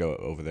friends go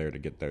over there to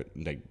get they're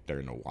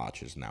into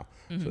watches now,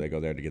 so they go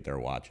there to get their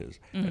watches.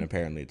 And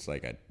apparently it's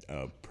like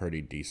a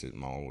pretty decent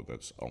mall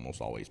that's almost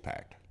always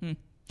packed.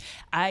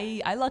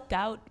 I lucked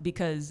out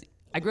because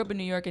I grew up in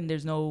New York and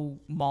there's no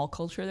mall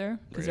culture there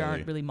because there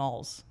aren't really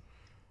malls.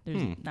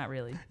 There's not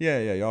really.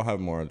 Yeah. Y'all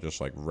have more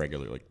just like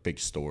regular, like big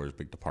stores,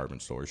 big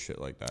department stores, shit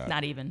like that.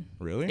 Not even.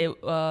 Really?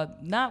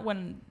 Not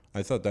when.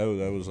 I thought that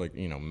was like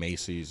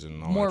Macy's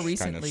and all more that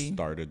recently kind of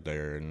started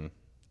there, and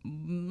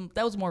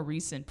that was more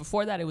recent.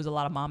 Before that, it was a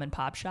lot of mom and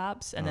pop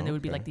shops, and then there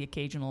would be like the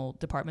occasional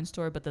department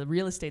store. But the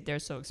real estate there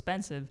is so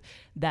expensive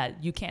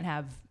that you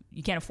can't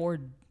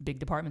afford big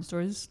department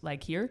stores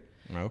like here.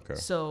 Okay.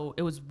 So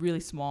it was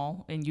really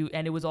small, and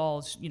it was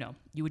all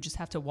you would just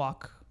have to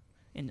walk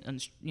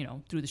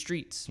through the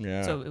streets.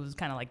 Yeah. So it was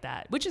kind of like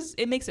that,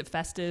 it makes it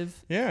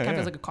festive. Yeah. Kind of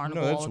feels like a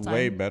carnival. No, all the that's time.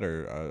 way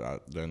better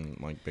than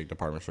like big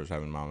department stores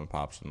having mom and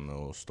pops and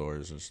little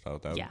stores and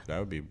stuff.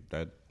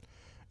 That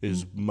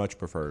is much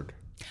preferred.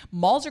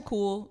 Malls are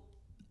cool.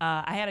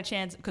 I had a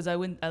chance because I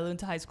went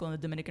to high school in the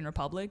Dominican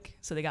Republic,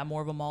 so they got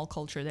more of a mall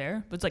culture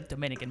there. But it's like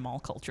Dominican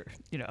mall culture,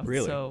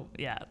 Really? So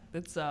yeah,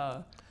 it's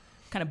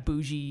kind of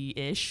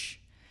bougie-ish,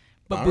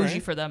 but All bougie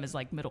right. for them is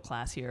like middle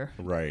class here,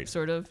 Right.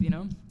 sort of,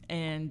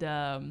 and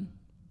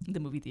the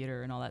movie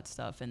theater and all that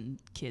stuff, and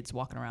kids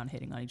walking around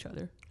hitting on each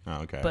other.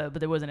 Oh, okay. But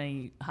there wasn't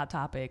any Hot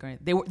Topic or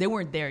anything. They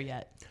weren't there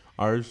yet.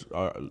 Ours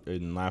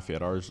in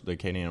Lafayette, the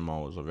Canadian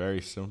Mall was a very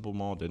simple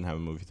mall. Didn't have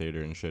a movie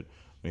theater and shit.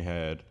 We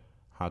had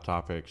Hot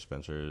Topic,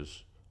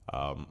 Spencer's.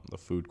 The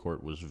food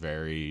court was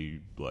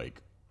very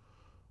like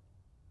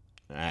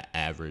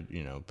average.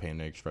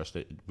 Panda Express.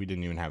 We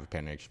didn't even have a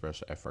Panda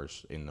Express at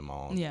first in the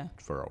mall. Yeah.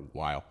 For a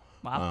while.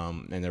 Wow.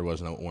 And there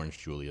was no Orange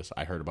Julius.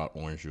 I heard about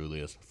Orange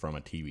Julius from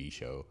a TV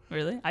show.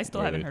 Really? I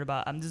still haven't heard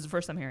about it. This is the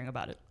first time hearing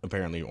about it.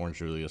 Apparently, Orange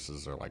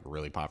Julius's are like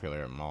really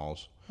popular at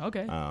malls.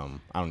 Okay. I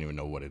don't even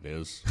know what it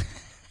is.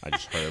 I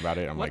just heard about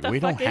it. I'm What like, the we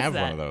don't fuck is have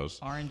that? one of those.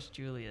 Orange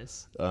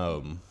Julius.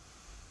 I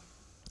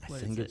What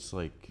think is it? it's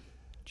like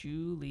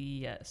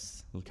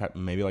Julius.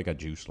 maybe like a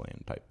Juice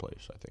Land type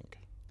place. I think.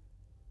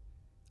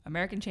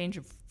 American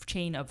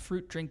chain of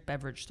fruit drink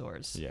beverage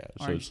stores. Yeah,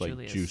 so Orange it's like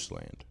Julius. Juice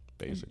Land,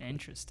 basically.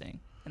 Interesting.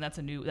 And that's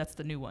the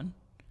new one.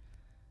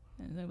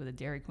 And with a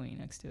Dairy Queen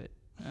next to it.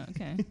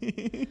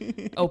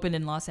 Okay. Open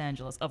in Los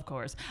Angeles, of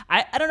course.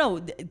 I don't know.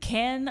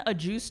 Can a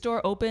juice store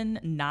open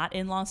not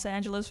in Los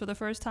Angeles for the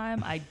first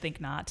time? I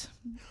think not.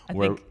 I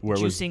think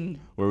juicing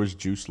where was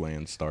Juice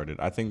Land started?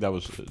 I think that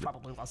was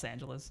probably Los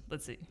Angeles.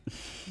 Let's see.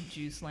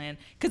 Juice Land.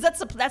 Because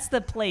that's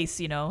the place,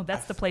 you know.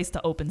 That's the place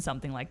to open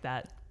something like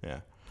that. Yeah.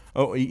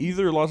 Oh,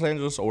 either Los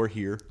Angeles or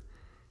here.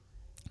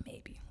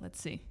 Maybe.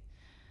 Let's see.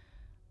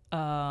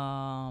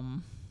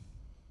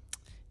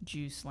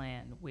 Juice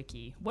Land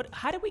Wiki.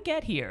 How did we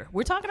get here?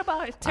 We're talking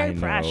about Terry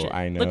Pratchett.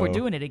 I know. Look, we're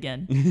doing it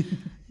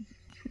again.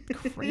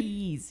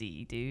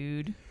 Crazy,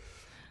 dude.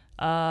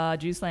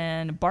 Juice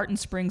Land, Barton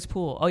Springs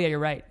Pool. Oh yeah, you're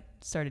right.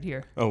 Started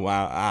here. Oh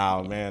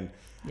wow, man.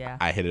 Yeah.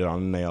 I hit it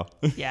on the nail.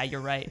 Yeah, you're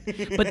right.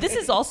 But this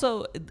is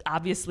also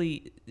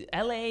obviously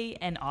L.A.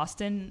 and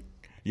Austin.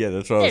 Yeah,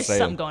 that's what I was saying.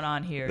 There's something going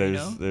on here.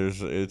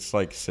 It's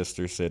like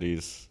sister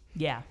cities.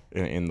 Yeah.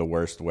 In the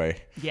worst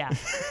way. Yeah.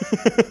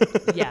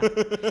 Yeah.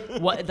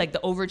 What, like the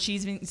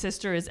overachieving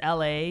sister is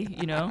LA,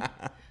 you know?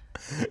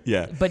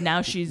 Yeah. But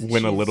now she's a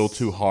little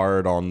too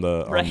hard on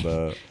the right. on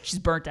the she's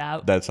burnt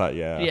out. That's how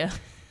Yeah.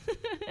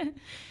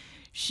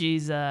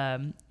 She's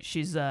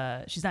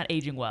not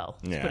aging well.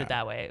 Let's put it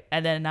that way.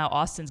 And then now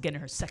Austin's getting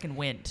her second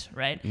wind,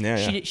 right? Yeah.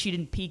 She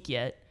didn't peak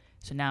yet.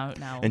 So now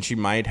and she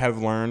might have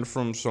learned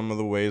from some of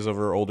the ways of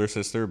her older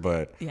sister,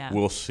 but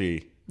we'll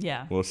see.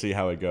 Yeah. We'll see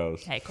how it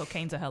goes. Hey,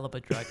 cocaine's a hell of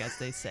a drug, as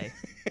they say.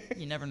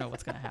 You never know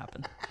what's going to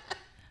happen.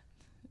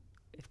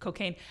 If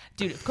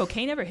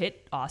cocaine ever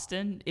hit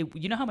Austin,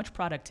 you know how much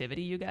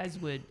productivity you guys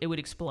it would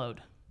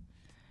explode.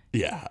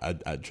 Yeah,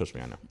 I trust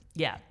me, I know.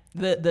 Yeah.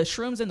 The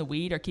shrooms and the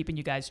weed are keeping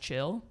you guys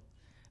chill.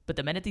 But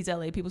the minute these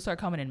LA people start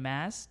coming in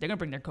mass, they're going to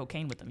bring their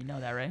cocaine with them. You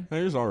know that, right?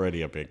 There's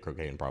already a big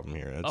cocaine problem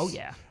here. Oh,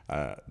 yeah.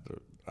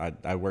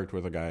 I worked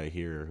with a guy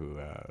here who,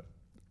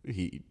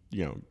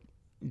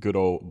 good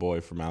old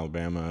boy from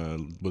Alabama,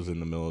 was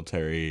in the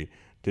military,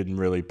 didn't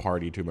really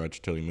party too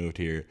much till he moved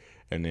here,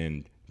 and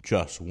then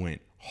just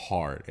went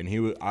hard.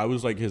 And I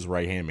was like his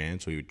right-hand man,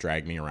 so he would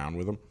drag me around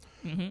with him.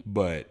 Mm-hmm.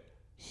 But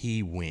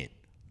he went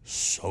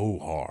so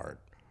hard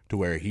to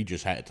where he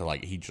just had to,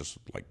 he just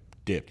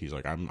dipped. He's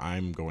like,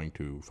 I'm going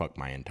to fuck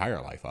my entire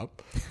life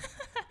up.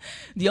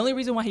 The only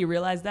reason why he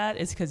realized that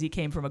is because he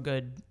came from a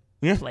good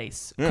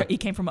place. Yeah. He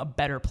came from a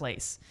better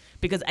place.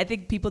 Because I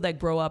think people that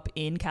grow up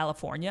in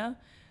California,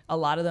 a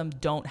lot of them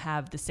don't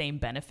have the same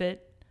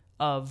benefit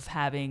of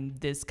having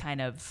this kind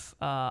of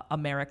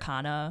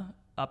Americana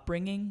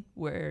upbringing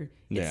where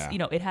it's,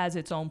 it has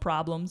its own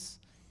problems,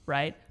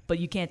 right? But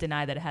you can't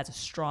deny that it has a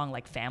strong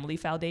family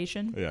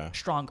foundation. Yeah.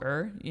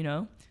 Stronger,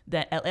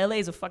 that LA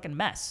is a fucking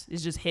mess.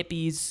 It's just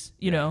hippies,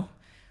 you know,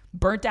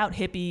 burnt out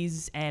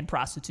hippies and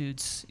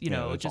prostitutes,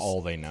 that's just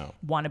all they know.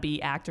 Wannabe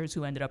actors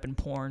who ended up in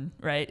porn,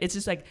 right? It's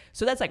just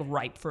so that's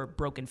ripe for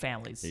broken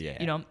families,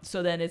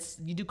 So then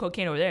you do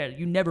cocaine over there.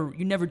 You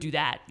never do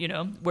that,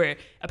 where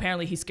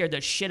apparently he scared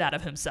the shit out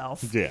of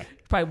himself. Yeah.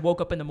 Probably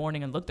woke up in the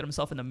morning and looked at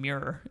himself in the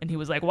mirror and he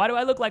was like, why do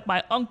I look like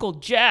my Uncle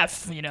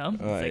Jeff,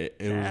 It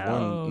was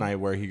one night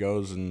where he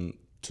goes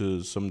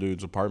to some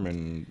dude's apartment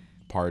and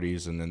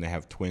parties, and then they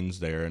have twins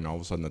there, and all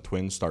of a sudden the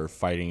twins start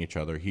fighting each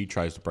other. He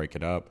tries to break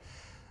it up.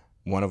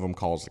 One of them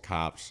calls the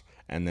cops,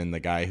 and then the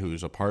guy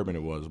whose apartment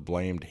it was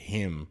blamed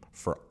him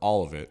for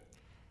all of it.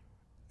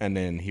 And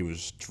then he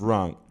was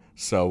drunk,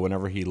 so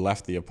whenever he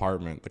left the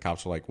apartment, the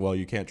cops were like, "Well,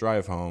 you can't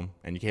drive home,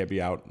 and you can't be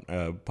out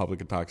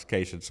public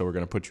intoxication, so we're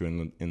going to put you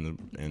in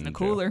the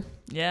cooler." Jail.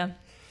 Yeah.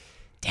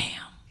 Damn.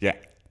 Yeah.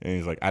 And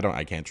he's like,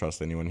 I can't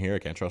trust anyone here. I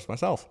can't trust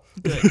myself.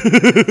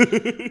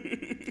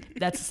 Good.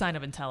 That's a sign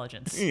of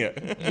intelligence. Yeah.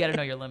 You got to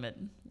know your limit.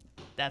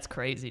 That's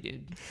crazy,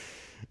 dude.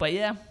 But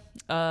yeah,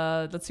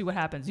 let's see what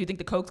happens. Do you think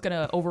the coke's going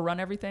to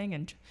overrun everything?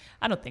 And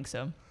I don't think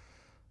so.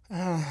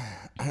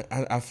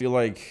 I feel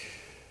like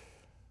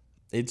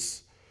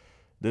this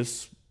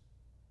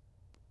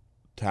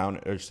town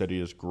or city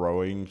is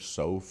growing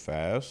so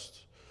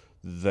fast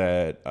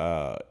that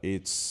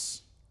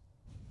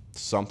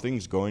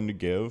something's going to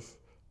give.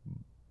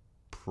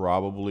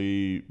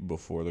 Probably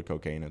before the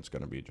cocaine, it's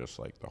going to be just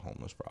the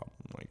homeless problem.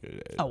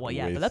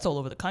 But that's all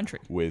over the country.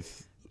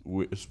 With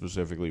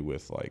specifically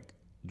with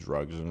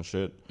drugs and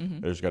shit,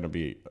 there's going to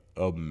be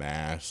a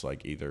mass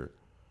either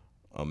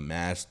a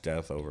mass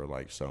death over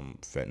some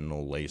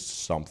fentanyl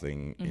laced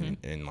something,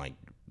 and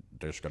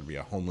there's going to be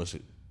a homeless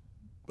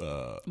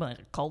like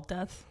a cult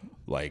death,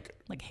 like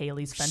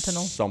Haley's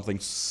fentanyl, something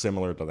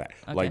similar to that.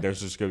 Okay.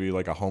 There's just going to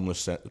be a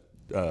homeless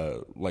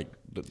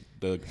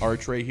the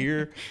arch right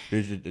here,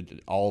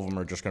 all of them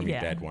are just going to be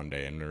dead one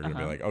day, and they're going to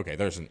be like, okay,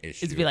 there's an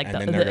issue, It's be like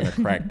and then they're going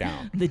to crack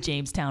down. The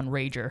Jamestown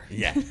Rager.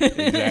 Yeah,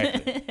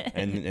 exactly.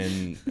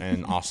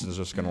 and Austin's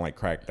just going to like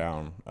crack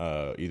down.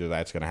 Either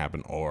that's going to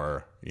happen,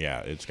 or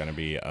it's going to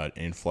be an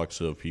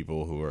influx of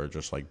people who are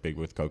just like big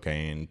with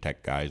cocaine,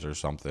 tech guys or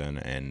something,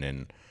 and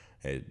then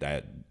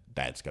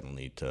that's going to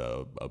lead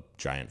to a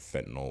giant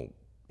fentanyl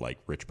like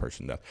rich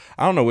person death.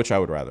 I don't know which I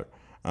would rather.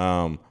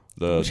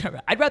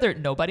 I'd rather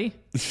nobody.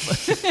 I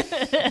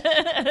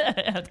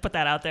have to put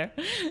that out there.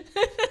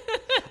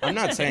 I'm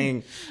not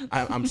saying.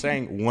 I'm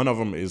saying one of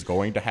them is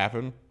going to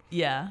happen.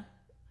 Yeah.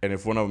 And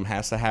if one of them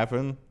has to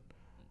happen,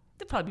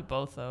 they'd probably be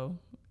both though.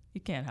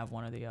 You can't have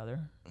one or the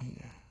other.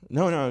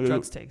 No.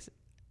 Drugs takes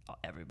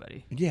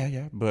everybody.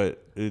 Yeah.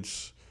 But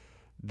it's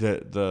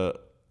the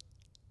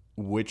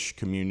which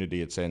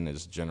community it's in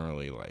is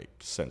generally like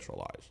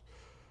centralized.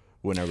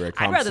 Whenever it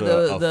comes to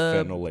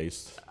fentanyl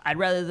laced, I'd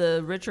rather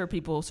the richer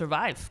people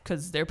survive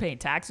because they're paying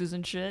taxes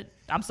and shit.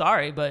 I'm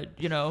sorry, but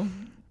yeah.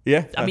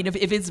 I mean,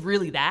 if it's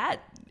really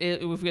that,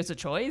 if it's a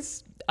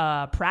choice,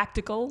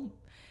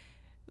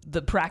 the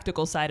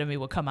practical side of me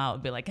will come out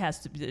and be like,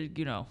 has to be,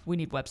 we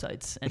need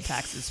websites and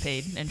taxes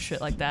paid and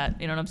shit like that.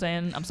 You know what I'm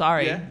saying? I'm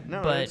sorry,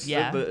 but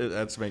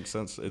that makes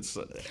sense. It's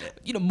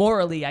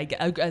morally, I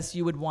guess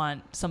you would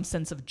want some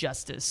sense of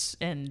justice,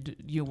 and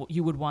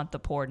you would want the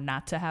poor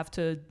not to have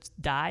to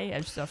die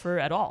and suffer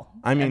at all.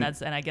 I mean,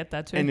 and I get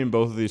that too. And in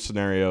both of these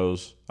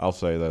scenarios, I'll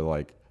say that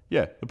like,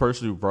 yeah, the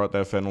person who brought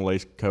that fentanyl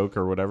laced coke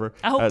or whatever.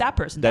 I hope that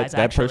person dies.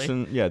 That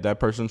person, that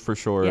person for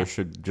sure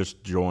should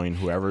just join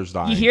whoever's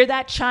dying. You hear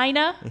that,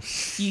 China?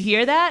 You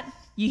hear that?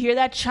 You hear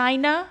that,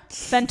 China?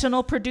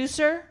 Fentanyl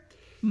producer,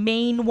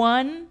 main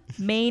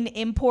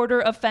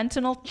importer of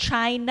fentanyl,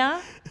 China.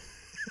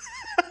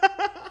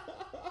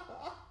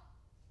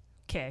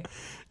 Okay.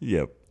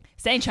 Yep.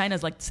 Saying China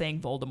is like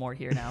saying Voldemort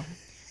here now.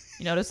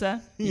 You notice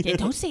that? Yeah,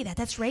 don't say that.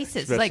 That's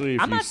racist. Especially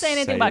I'm not saying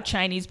anything about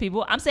Chinese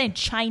people. I'm saying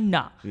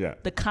China. Yeah.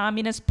 The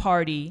Communist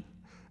Party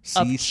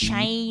of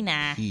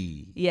China.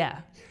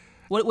 Yeah.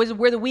 Where the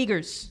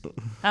Uyghurs?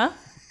 Huh?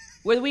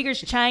 Where the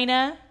Uyghurs?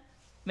 China?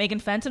 Making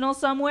fentanyl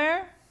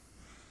somewhere?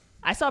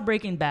 I saw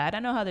Breaking Bad. I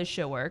know how this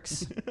shit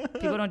works.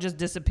 People don't just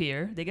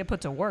disappear. They get put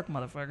to work,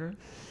 motherfucker.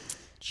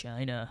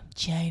 China.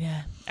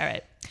 All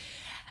right.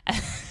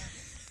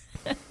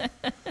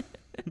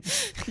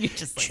 You're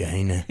just like,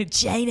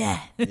 China.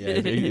 Yeah,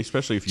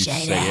 especially if you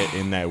say it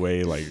in that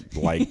way,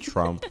 like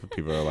Trump.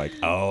 People are like,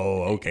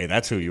 "Oh, okay,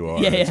 that's who you are."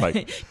 Yeah, it's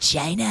like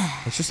China.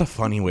 It's just a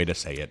funny way to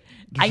say it.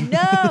 I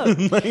know,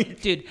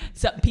 dude.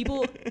 So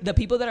the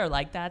people that are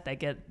like that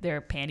get their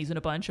panties in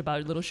a bunch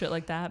about little shit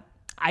like that.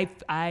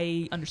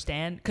 I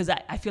understand because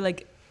I feel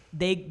like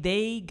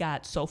they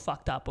got so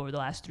fucked up over the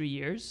last 3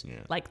 years. Yeah.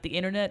 Like the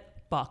internet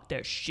fucked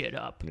their shit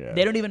up. Yeah.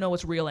 They don't even know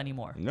what's real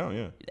anymore. No,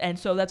 yeah. And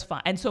so that's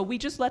fine. And so we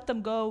just let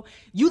them go.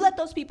 You let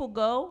those people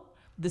go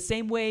the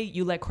same way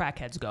you let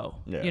crackheads go.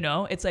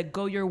 Yeah. It's like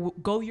go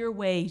your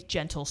way,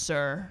 gentle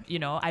sir.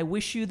 I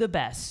wish you the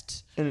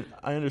best. And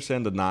I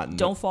understand the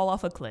don't fall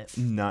off a cliff.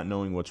 Not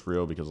knowing what's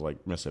real because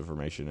like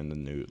misinformation in the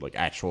news, like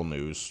actual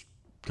news,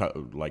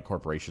 like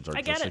corporations are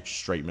just like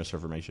straight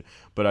misinformation.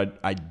 But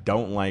I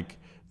don't like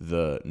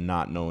the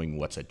not knowing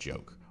what's a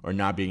joke. Or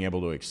not being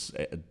able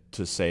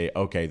to say,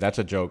 okay, that's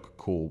a joke,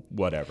 cool,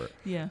 whatever.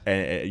 Yeah.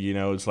 And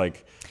it's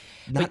like,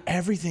 not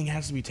everything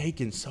has to be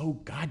taken so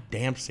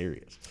goddamn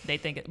serious. They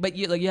think it, but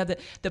you have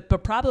the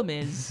problem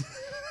is,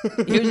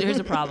 here's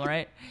the problem,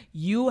 right?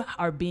 You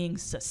are being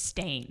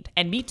sustained,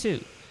 and me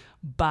too,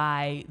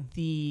 by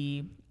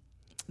the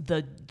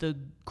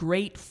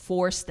great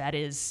force that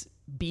is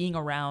being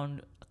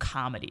around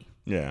comedy.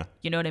 Yeah.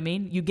 You know what I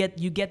mean? You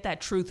get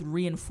that truth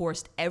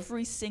reinforced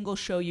every single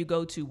show you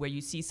go to where you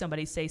see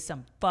somebody say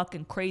some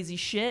fucking crazy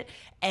shit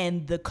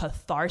and the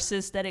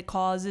catharsis that it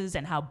causes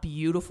and how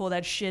beautiful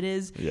that shit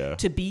is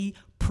to be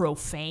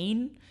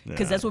profane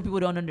because that's what people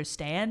don't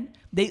understand.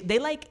 They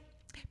like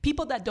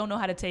people that don't know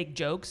how to take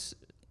jokes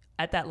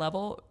at that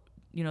level,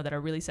 that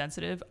are really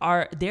sensitive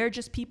they're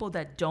just people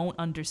that don't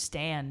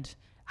understand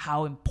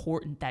how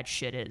important that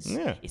shit is.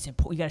 Yeah. It's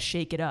important. You got to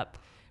shake it up.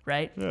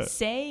 Right? Yeah.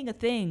 Saying a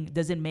thing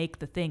doesn't make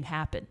the thing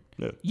happen.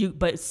 Yeah.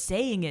 But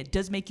saying it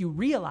does make you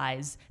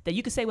realize that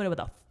you can say whatever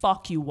the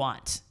fuck you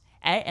want.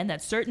 And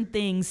that certain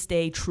things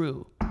stay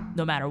true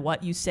no matter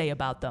what you say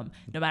about them.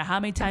 No matter how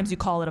many times you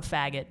call it a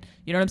faggot.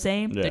 You know what I'm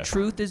saying? Yeah. The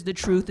truth is the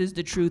truth is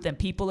the truth. And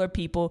people are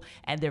people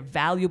and they're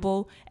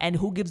valuable. And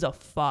who gives a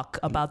fuck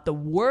about the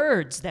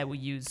words that we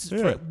use?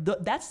 Yeah.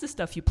 That's the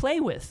stuff you play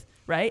with.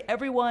 Right?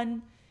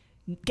 Everyone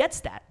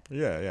gets that.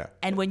 Yeah.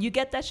 And when you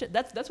get that shit,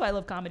 that's why I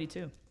love comedy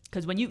too.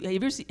 Because when have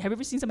you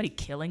ever seen somebody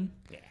killing,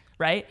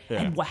 right?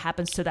 Yeah. And what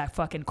happens to that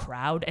fucking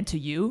crowd and to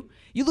you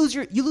lose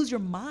your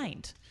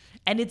mind,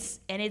 and it's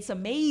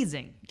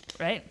amazing,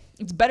 right?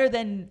 It's better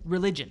than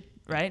religion,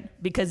 right?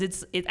 Because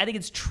I think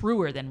it's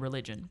truer than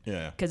religion,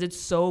 because it's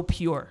so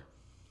pure,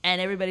 and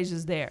everybody's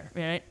just there,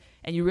 right?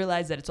 And you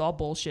realize that it's all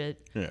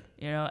bullshit,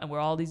 and we're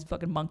all these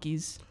fucking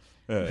monkeys,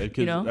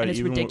 You know, and it's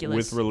even ridiculous.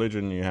 With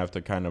religion, you have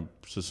to kind of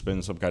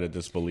suspend some kind of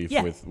disbelief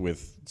Yeah.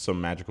 with some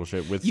magical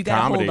shit. With You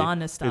gotta comedy, hold on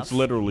to stuff. it's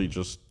literally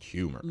just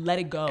humor. Let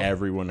it go.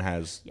 Everyone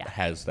has Yeah.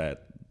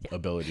 that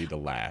ability to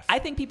laugh. I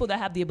think people that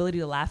have the ability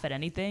to laugh at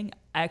anything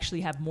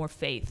actually have more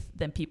faith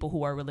than people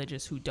who are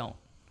religious who don't.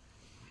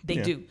 They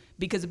do.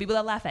 Because the people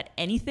that laugh at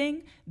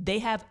anything, they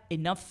have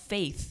enough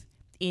faith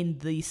in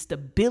the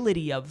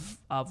stability of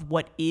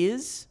what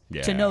is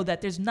to know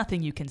that there's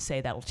nothing you can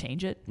say that'll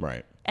change it.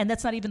 Right. And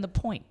that's not even the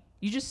point.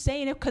 You're just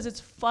saying it because it's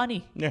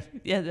funny. Yeah.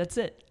 Yeah, that's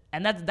it.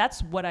 And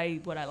that's what I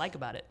like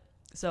about it.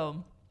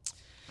 So,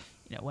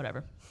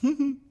 whatever.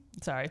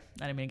 Sorry,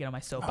 I didn't mean to get on my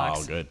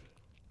soapbox. Oh, good.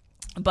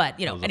 But, That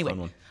was a fun anyway,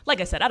 one. like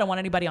I said, I don't want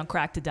anybody on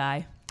crack to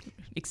die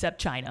except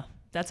China.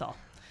 That's all.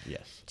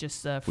 Yes.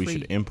 Just We free.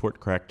 should import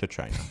crack to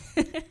China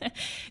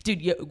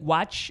Dude,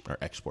 watch, or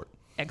export.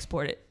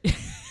 export it.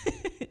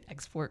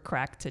 Export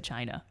crack to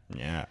China.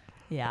 Yeah.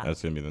 Yeah.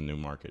 That's gonna be the new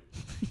market.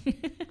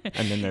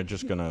 And then they're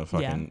just gonna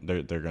fucking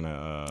they're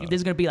gonna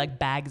There's going to be like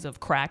bags of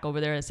crack over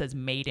there that says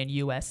made in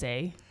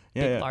USA.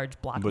 Big, large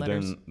block but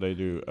letters. then they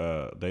do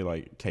they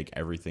like take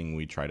everything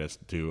we try to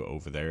do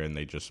over there and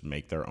they just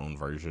make their own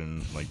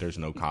version. Like there's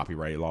no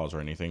copyright laws or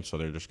anything, so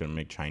they're just gonna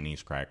make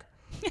Chinese crack.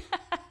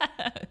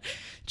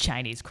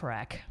 Chinese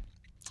crack.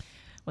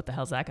 What the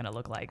hell's that going to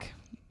look like?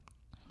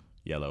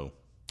 Yellow.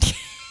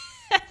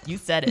 You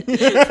said it.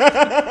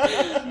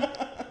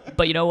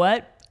 But you know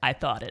what? I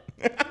thought it.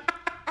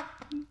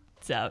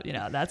 So,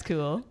 that's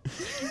cool.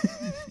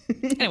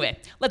 Anyway,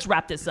 let's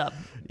wrap this up.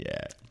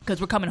 Yeah. Because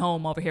we're coming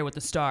home over here with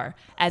the star.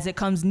 As it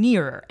comes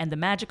nearer and the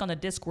magic on the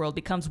Discworld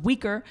becomes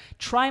weaker,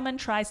 Triman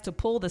tries to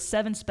pull the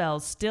 7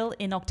 spells still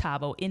in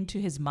Octavo into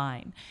his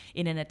mind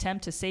in an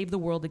attempt to save the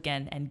world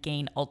again and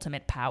gain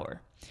ultimate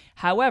power.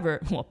 However,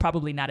 well,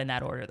 probably not in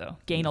that order, though.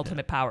 Gain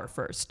ultimate power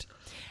first.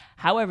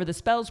 However, the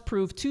spells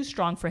prove too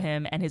strong for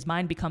him, and his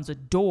mind becomes a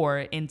door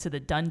into the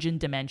dungeon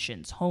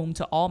dimensions, home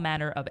to all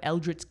manner of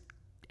eldritch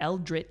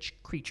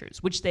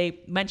creatures, which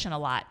they mention a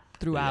lot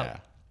throughout,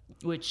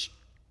 which...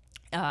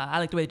 I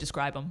like the way they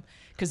describe them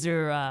because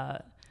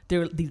they're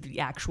the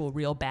actual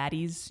real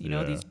baddies,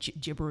 these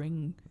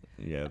gibbering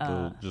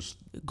Just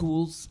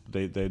ghouls.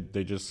 they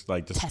just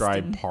like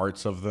describe Testing.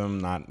 parts of them,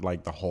 not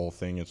like the whole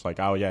thing. It's like,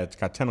 oh yeah, it's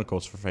got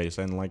tentacles for face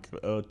and like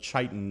a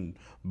chitin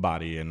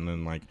body, and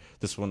then like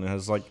this one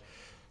has like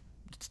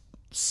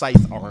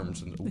scythe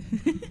arms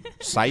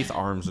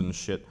and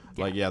shit.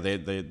 Like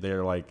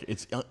they're like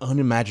it's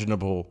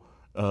unimaginable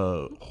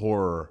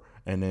horror.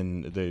 And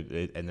then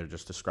they're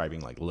just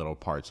describing like little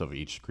parts of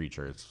each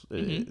creature. It's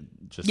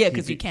just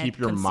because you can't keep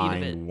your conceive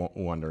of mind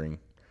wondering.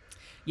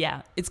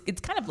 Yeah, it's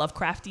kind of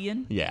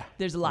Lovecraftian. Yeah,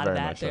 there's a lot of very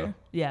that much there. so.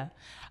 Yeah,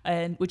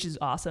 and which is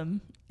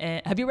awesome.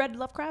 Have you read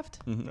Lovecraft?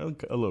 A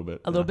little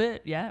bit. A little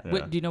bit, yeah.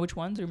 Yeah. Do you know which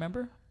ones?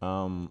 Remember?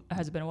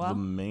 Has it been a while? The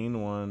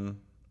main one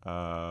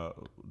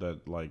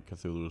that like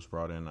Cthulhu was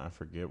brought in, I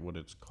forget what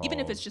it's called. Even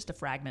if it's just a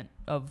fragment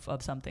of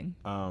something.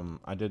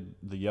 I did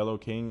the Yellow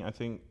King, I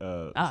think.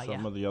 Of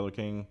the Yellow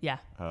King. Yeah.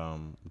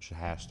 Which is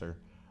Haster.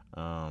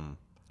 And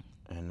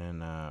then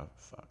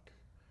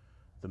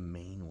the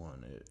main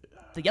one.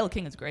 The Yellow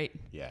King is great.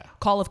 Yeah.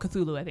 Call of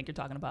Cthulhu, I think you're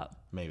talking about.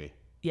 Maybe.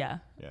 Yeah.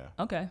 Yeah.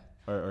 Okay.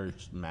 Or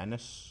it's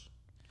Madness.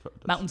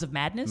 Mountains of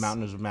Madness.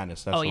 Mountains of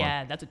Madness. That's Oh the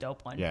yeah, one. that's a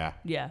dope one. Yeah.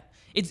 Yeah.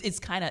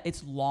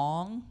 It's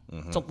long.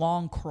 It's a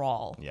long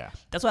crawl. Yeah.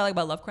 That's what I like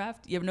about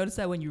Lovecraft. You ever notice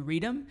that when you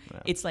read them,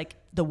 it's like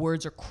the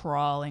words are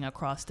crawling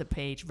across the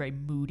page, very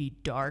moody,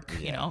 dark.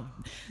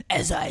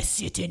 As I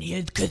sit in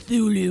here,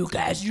 Cthulhu,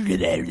 guys.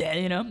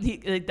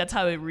 That's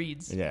how it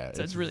reads. Yeah.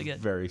 So it's really good.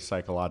 Very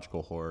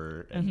psychological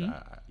horror, and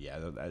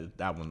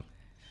that one,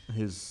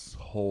 his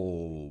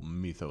whole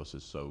mythos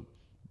is so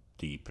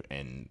deep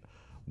and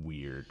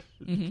weird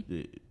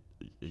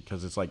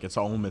because it's like its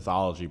own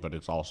mythology, but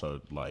it's also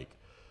like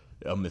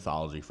a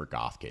mythology for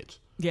goth kids.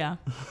 Yeah.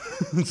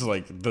 It's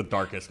like the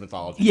darkest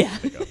mythology. Yeah.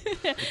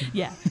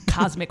 Yeah.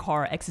 Cosmic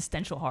horror,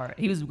 existential horror.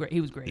 He was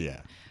great. Yeah.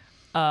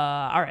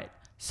 All right.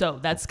 So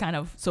that's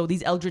so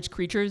these eldritch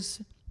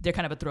creatures, they're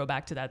kind of a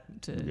throwback to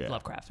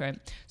Lovecraft,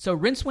 right? So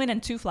Rincewind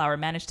and Twoflower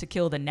managed to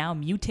kill the now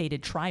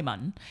mutated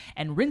Trimun,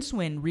 and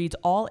Rincewind reads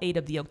all 8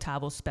 of the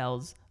Octavo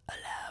spells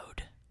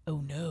aloud.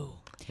 Oh no.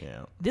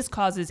 Yeah. This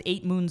causes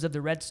 8 moons of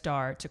the red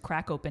star to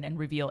crack open and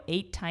reveal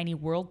 8 tiny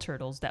world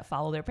turtles that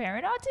follow their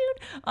parent,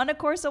 on a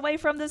course away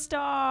from the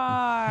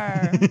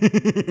star.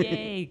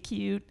 Yay,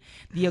 cute.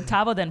 The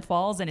Octavo then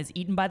falls and is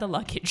eaten by the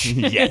luggage.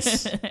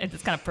 Yes.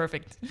 It's kind of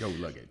perfect. Go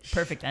luggage.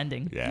 Perfect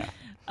ending.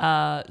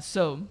 Yeah.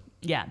 So,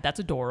 yeah, that's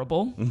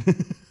adorable.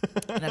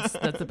 That's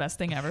the best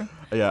thing ever.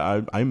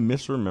 Yeah, I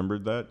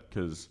misremembered that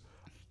because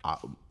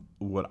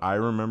what I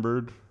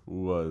remembered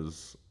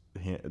was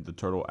the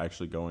turtle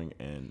actually going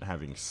and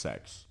having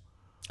sex.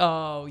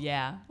 Oh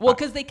yeah, well,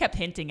 because they kept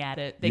hinting at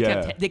it.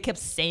 They kept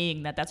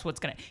saying that's what's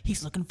gonna.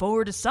 He's looking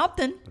forward to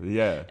something.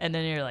 Yeah, and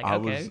then you're like,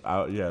 okay.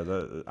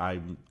 I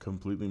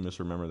completely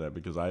misremember that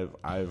because I've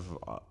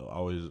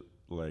always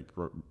like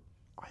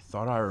I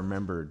thought I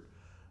remembered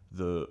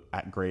the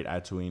great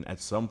Tatooine at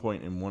some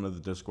point in one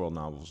of the Discworld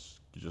novels,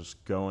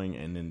 just going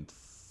and then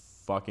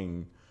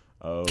fucking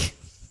a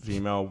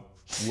female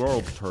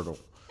world turtle.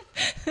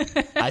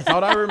 I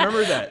thought I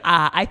remembered that.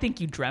 I think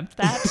you dreamt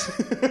that.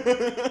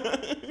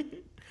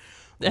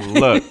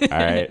 Look, all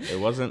right, it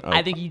wasn't.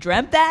 I think you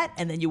dreamt that,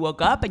 and then you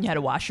woke up and you had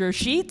to wash your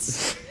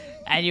sheets,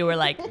 and you were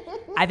like,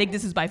 I think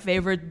this is my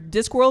favorite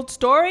Discworld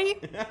story.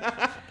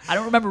 I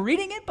don't remember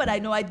reading it, but I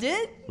know I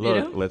did. Look,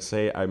 you know? let's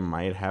say I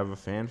might have a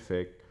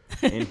fanfic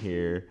in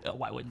here.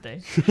 Why wouldn't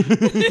they?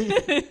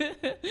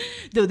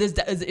 Dude, is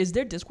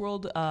there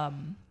Discworld,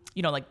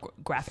 like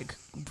graphic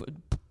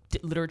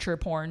literature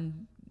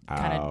porn?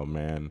 Oh,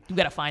 man. You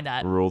got to find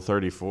that. Rule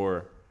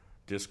 34.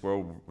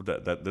 Discworld,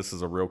 that this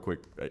is a real quick.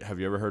 Have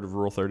you ever heard of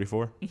Rule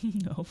 34?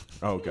 No.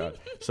 Oh, God.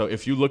 So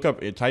if you look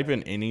up, type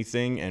in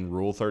anything and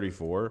Rule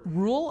 34.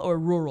 Rule or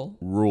rural?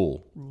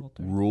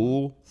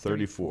 Rule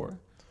 34.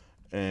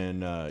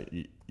 And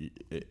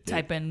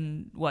type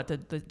in what, the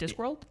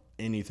Discworld?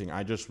 Anything.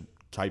 I just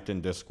typed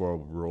in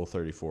Discworld Rule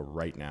 34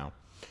 right now.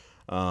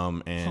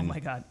 And oh, my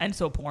God. And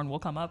so porn will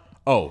come up?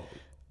 Oh,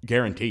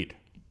 guaranteed.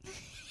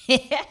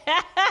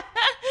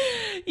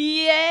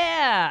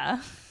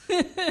 Yeah.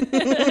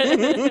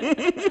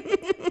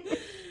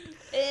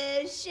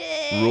 Oh,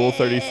 shit. Rule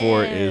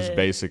 34 is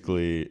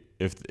basically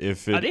if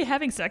it. Are they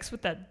having sex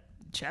with that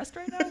chest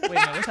right now? Wait,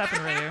 no, what's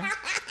happening right here?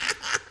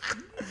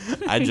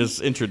 I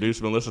just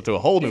introduced Melissa to a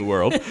whole new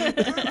world.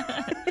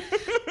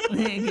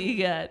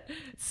 You got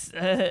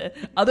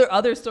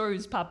other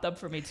stories popped up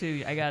for me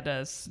too. I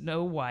got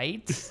Snow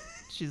White.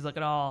 She's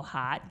looking all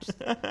hot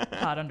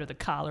under the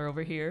collar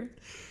over here.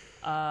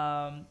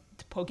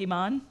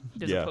 Pokemon.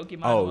 There's a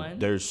Pokemon one.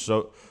 There's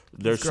so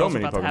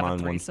many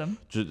Pokemon ones.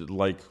 Just,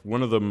 like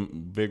one of the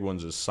big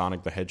ones is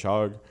Sonic the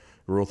Hedgehog.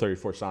 Rule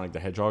 34 Sonic the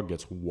Hedgehog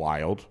gets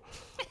wild.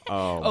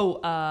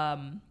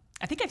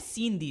 I think I've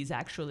seen these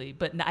actually,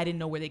 but I didn't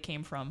know where they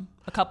came from.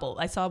 A couple.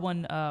 I saw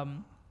one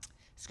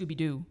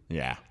Scooby-Doo.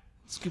 Yeah.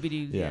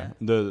 Scooby-Doo. Yeah.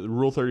 The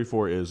Rule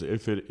 34 is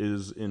if it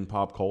is in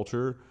pop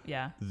culture,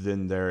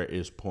 then there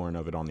is porn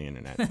of it on the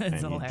internet. And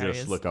hilarious. You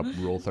just look up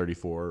Rule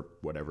 34,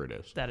 whatever it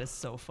is. That is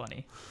so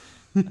funny.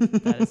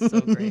 That is so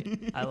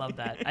great. I love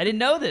that. I didn't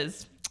know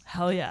this.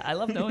 Hell yeah. I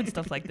love knowing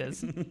stuff like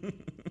this.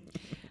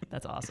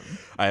 That's awesome.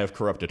 I have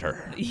corrupted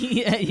her.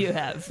 Yeah, you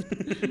have.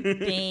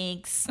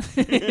 Thanks.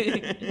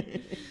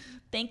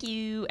 Thank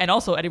you. And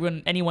also,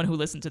 anyone who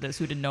listened to this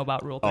who didn't know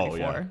about Rule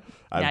 34.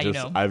 Oh, yeah. You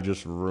know. I've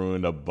just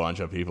ruined a bunch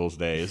of people's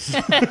days.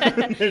 They're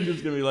just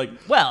going to be like,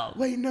 well,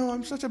 wait, no,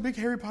 I'm such a big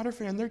Harry Potter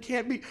fan. There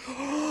can't be.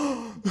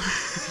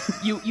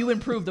 You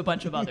improved a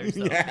bunch of others,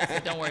 though. Yeah.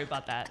 So don't worry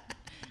about that.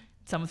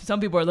 Some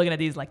people are looking at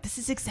these like, this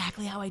is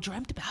exactly how I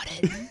dreamt about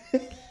it.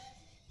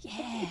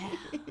 Yeah.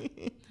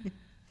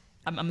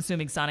 I'm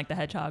assuming Sonic the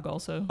Hedgehog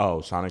also.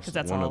 Oh, Sonic's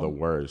one of the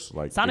worst.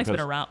 Like Sonic's been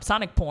around.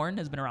 Sonic porn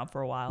has been around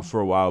for a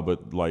while.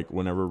 But like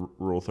whenever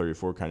Rule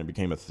 34 kind of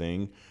became a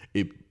thing,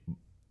 it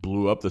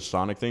blew up the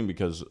Sonic thing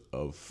because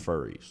of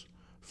furries.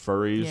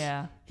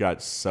 Furries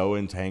got so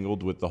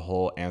entangled with the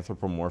whole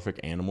anthropomorphic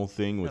animal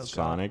thing with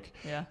Sonic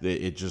that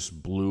it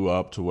just blew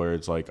up to where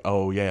it's like,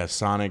 oh yeah,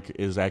 Sonic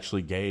is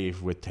actually gay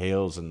with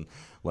tails, and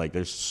like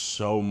there's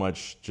so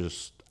much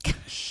just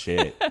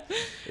shit.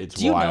 It's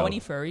Do you wild. know any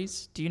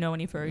furries?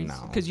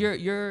 No. Because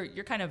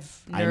you're kind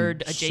of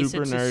nerd adjacent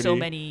super nerdy, to so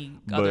many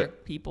other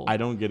people. I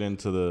don't get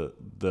into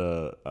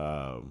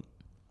the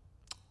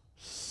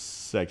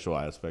sexual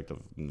aspect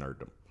of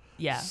nerddom.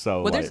 Yeah.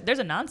 So well, there's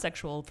a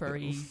non-sexual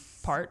furry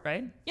part,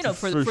 right? You know,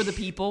 for the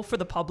people, for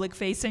the public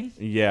facing.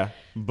 Yeah,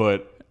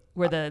 but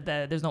where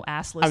there's no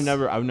assless.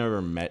 I've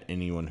never met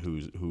anyone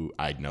who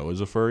I know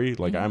is a furry.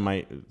 Like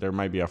there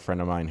might be a friend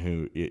of mine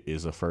who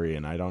is a furry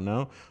and I don't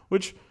know.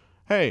 Which,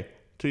 hey,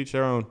 to each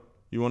their own.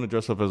 You want to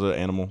dress up as an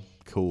animal?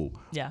 Cool.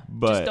 Yeah.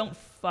 But just don't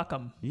fuck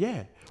them.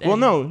 Yeah. Well,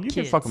 no, you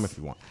can fuck them if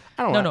you want.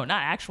 No, not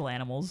actual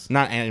animals.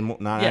 Not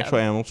actual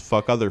animals.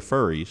 Fuck other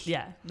furries.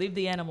 Yeah. Leave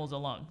the animals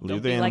alone.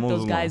 Don't be like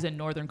those guys in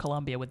Northern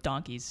Colombia with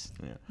donkeys.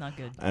 Yeah. Not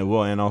good.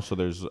 And also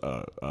there's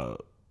a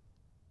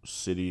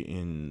city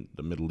in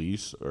the Middle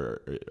East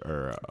or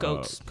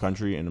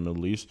country in the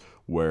Middle East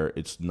where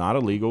it's not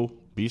illegal.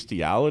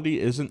 Bestiality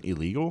isn't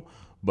illegal,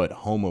 but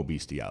homo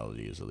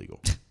bestiality is illegal.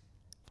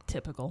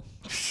 Typical.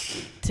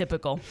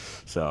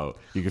 So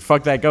you can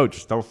fuck that goat,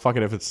 just don't fuck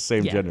it if it's the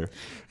same gender.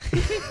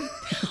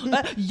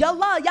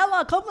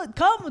 Yalla, come,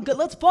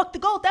 let's fuck the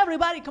goat,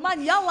 everybody. Come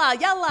on, yalla.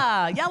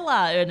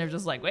 And they're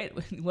just like, wait,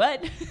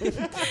 what?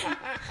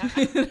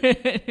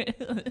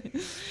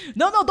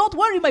 No, don't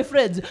worry, my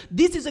friends.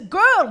 This is a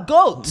girl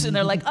goat. And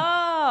they're like,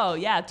 oh,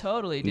 yeah,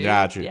 totally, dude.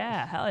 Gotcha.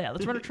 Yeah, hell yeah.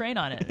 Let's run a train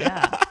on it.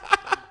 Yeah.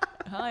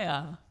 Hell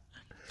yeah.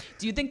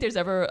 Do you think there's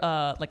ever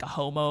like a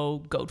homo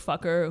goat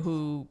fucker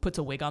who puts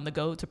a wig on the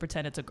goat to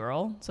pretend it's a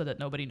girl so that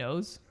nobody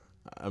knows?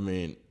 I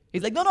mean,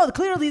 he's like, no,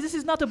 clearly this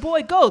is not a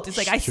boy goat. It's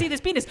like, I see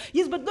this penis.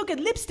 Yes, but look at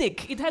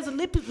lipstick. It has a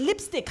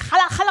lipstick.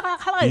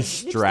 He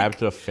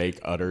strapped a fake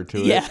udder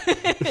to it. Yeah.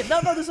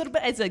 no, this little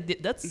bit. It's like,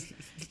 did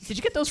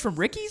you get those from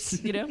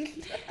Ricky's? You know?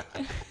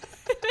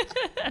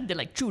 They're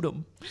like, shoot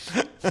him.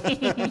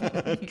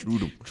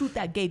 Shoot him. Shoot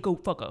that gay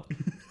goat fucker.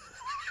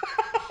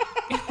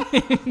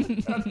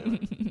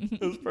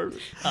 That's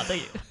perfect. Oh,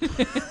 thank you.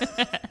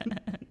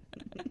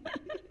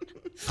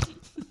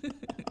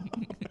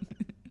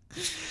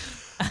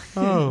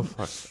 Oh,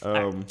 fuck.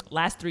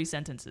 Last 3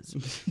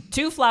 sentences.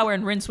 Two Flower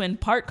and Rincewind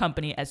part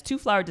company as Two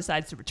Flower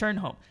decides to return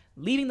home,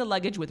 leaving the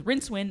luggage with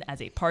Rincewind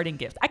as a parting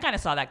gift. I kind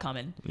of saw that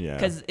coming. Yeah.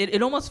 Because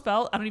it almost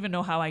felt, I don't even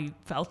know how I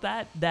felt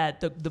that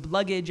the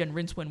luggage and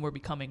Rincewind were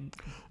becoming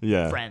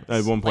friends.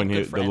 At one point,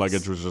 like the friends.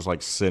 luggage was just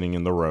like sitting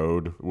in the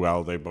road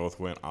while they both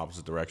went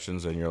opposite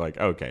directions, and you're like,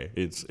 okay,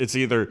 it's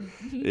either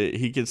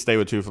he could stay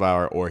with Two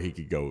Flower or he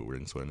could go with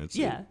Rincewind.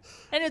 Yeah.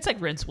 And it's like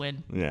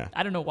Rincewind. Yeah.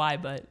 I don't know why,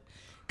 but...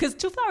 Because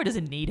Two Flower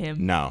doesn't need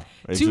him. No.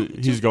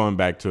 He's going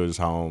back to his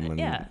home. And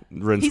Yeah.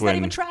 Rincewind, He's not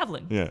even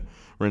traveling. Yeah.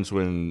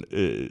 Rincewind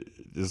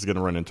is going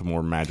to run into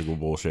more magical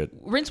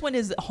bullshit. Rincewind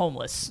is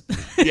homeless.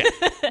 Yeah.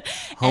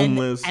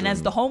 Homeless. And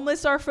as the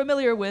homeless are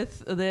familiar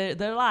with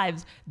their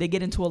lives, they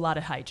get into a lot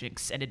of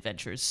hijinks and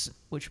adventures,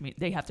 which means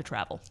they have to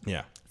travel.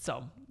 Yeah.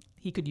 So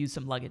he could use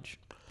some luggage.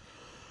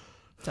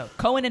 So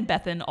Cohen and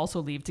Bethan also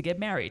leave to get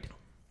married.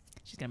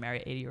 She's going to marry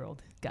an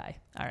 80-year-old guy.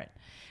 All right.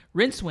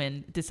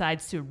 Rincewind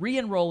decides to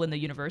re-enroll in the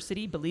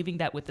university, believing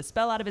that with the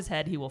spell out of his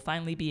head, he will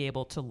finally be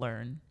able to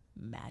learn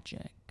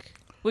magic.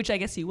 Which I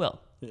guess he will.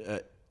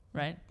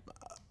 Right?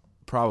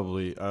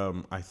 Probably.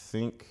 I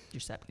think...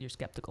 You're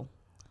skeptical.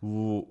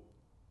 Well,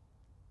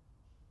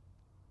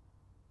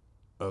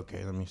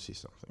 okay, let me see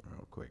something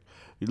real quick.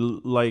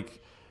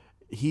 Like,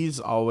 he's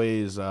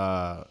always...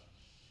 the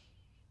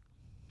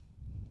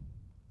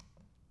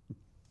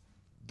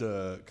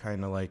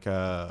kind of like...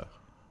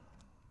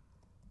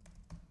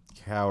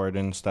 coward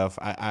and stuff.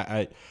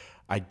 I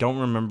don't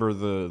remember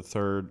the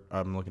third.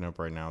 I'm looking up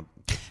right now.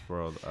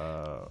 World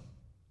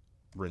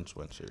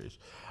Rincewind series.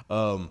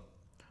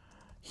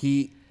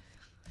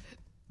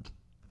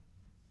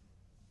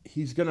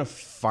 He's gonna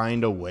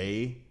find a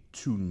way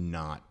to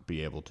not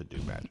be able to do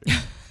magic.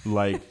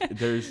 Like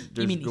there's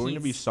going to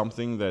be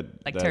something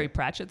that Terry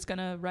Pratchett's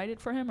gonna write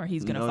it for him, or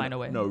he's gonna find a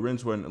way. No,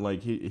 Rincewind,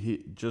 like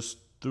he just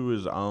through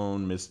his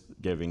own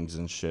misgivings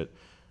and shit.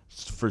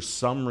 For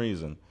some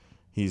reason,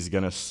 he's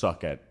gonna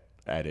suck at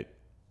it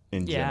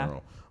in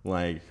general.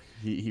 Like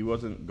he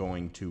wasn't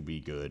going to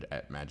be good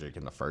at magic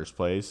in the first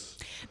place.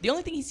 The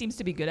only thing he seems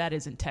to be good at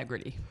is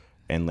integrity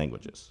and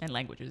languages.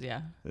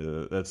 Yeah.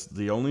 That's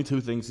the only 2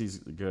 things he's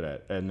good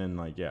at. And then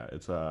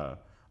it's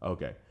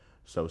okay.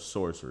 So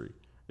sorcery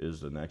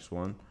is the next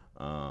one.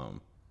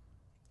 The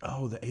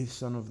 8th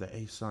son of the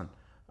 8th son.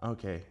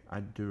 Okay,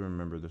 I do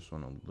remember this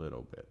one a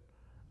little bit.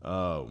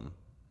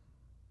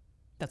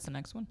 That's the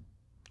next one.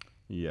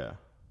 Yeah.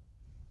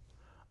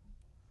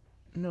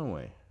 No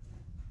way.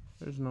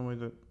 There's no way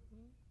that...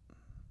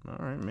 All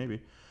right,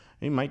 maybe.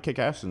 He might kick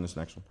ass in this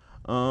next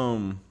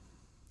one.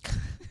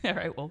 All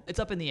right, well, it's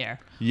up in the air.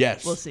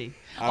 Yes. We'll see.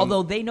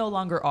 Although they no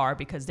longer are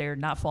because they're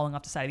not falling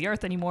off the side of the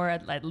earth anymore,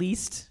 at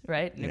least,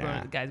 right? And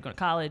the guy's going to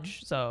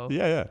college, so...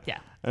 Yeah.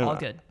 All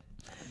good.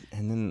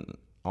 And then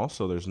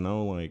also there's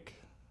no, like...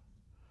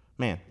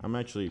 Man, I'm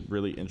actually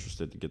really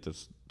interested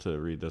to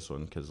read this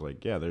one because,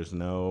 there's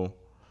no...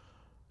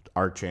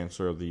 Art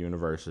chancellor of the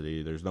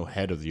university. There's no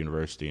head of the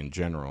university in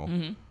general.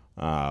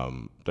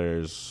 Mm-hmm.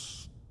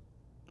 There's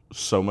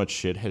so much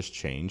shit has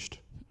changed.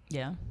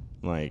 Yeah.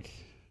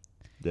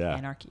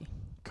 Anarchy.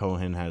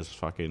 Cohen has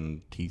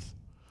fucking teeth.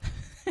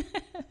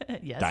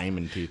 Yes.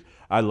 Diamond teeth.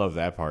 I love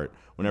that part.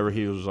 Whenever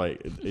he was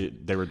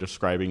they were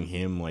describing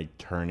him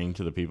turning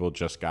to the people,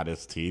 just got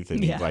his teeth,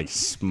 and he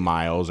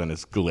smiles and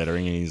it's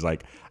glittering, and he's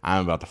like,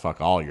 "I'm about to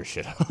fuck all your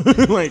shit up."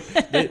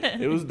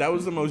 That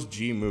was the most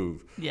G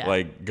move.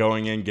 Yeah.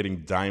 Going in, getting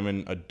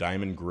a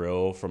diamond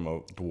grill from a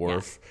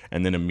dwarf,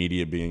 and then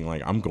immediate being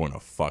like, "I'm going to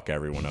fuck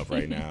everyone up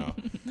right now.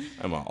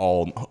 I'm a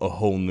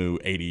whole new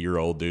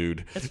 80-year-old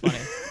dude." That's funny.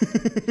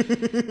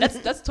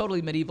 That's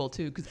totally medieval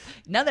too. Because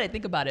now that I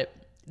think about it,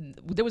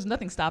 there was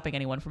nothing stopping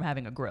anyone from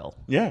having a grill.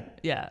 Yeah.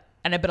 Yeah.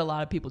 And I bet a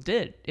lot of people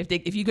did.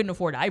 If you couldn't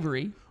afford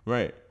ivory.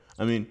 Right.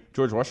 I mean,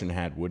 George Washington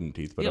had wooden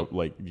teeth, but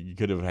you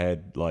could have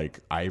had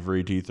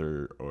ivory teeth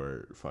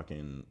or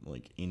fucking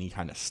any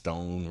kind of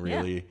stone,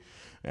 really.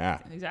 Yeah.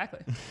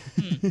 Exactly.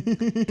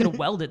 Could have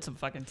welded some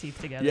fucking teeth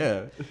together.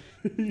 Yeah.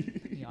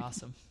 Be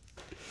awesome.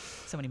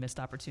 So many missed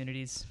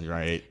opportunities.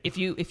 Right. If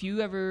you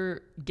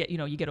ever get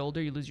you get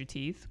older, you lose your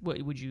teeth.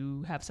 Would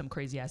you have some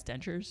crazy ass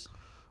dentures?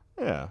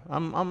 Yeah,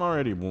 I'm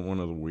already one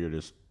of the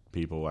weirdest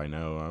people I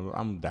know.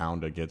 I'm down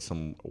to get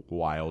some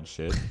wild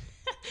shit.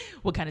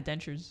 What kind of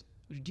dentures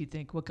do you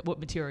think? What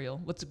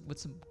material? What's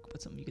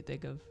something you could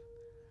think of?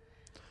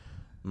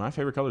 My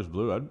favorite color is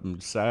blue.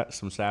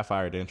 Some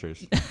sapphire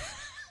dentures.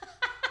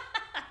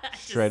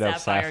 Straight up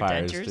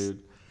sapphires, dentures.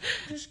 Dude.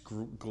 Just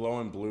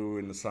glowing blue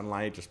in the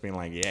sunlight, just being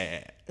like,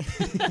 yeah.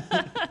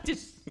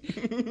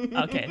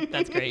 Okay,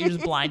 that's great. You're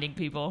just blinding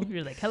people.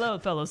 You're like, hello,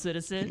 fellow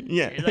citizen.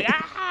 Yeah. You're like,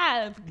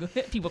 ah!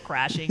 People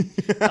crashing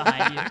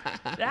behind you.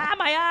 Ah,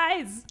 my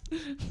eyes.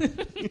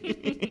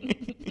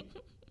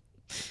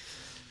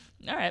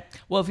 All right.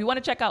 Well, if you want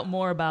to check out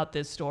more about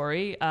this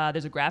story,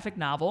 there's a graphic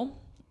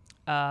novel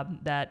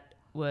that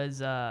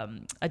was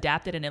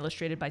adapted and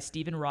illustrated by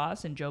Stephen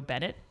Ross and Joe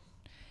Bennett.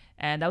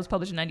 And that was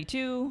published in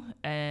 92.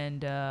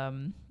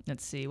 And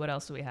let's see, what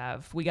else do we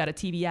have? We got a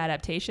TV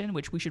adaptation,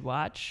 which we should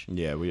watch.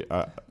 Yeah,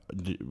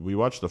 we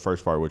watched the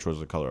first part, which was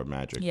The Color of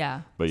Magic.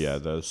 Yeah. But yeah,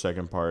 the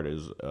second part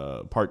is,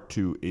 part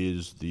 2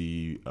 is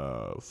the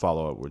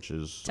follow-up, which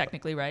is...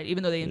 Technically, right?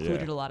 Even though they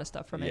included a lot of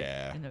stuff from it.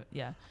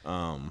 Yeah.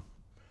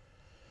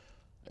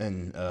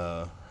 And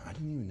I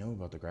didn't even know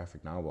about the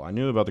graphic novel. I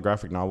knew about the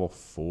graphic novel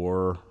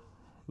for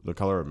The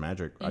Color of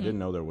Magic. I didn't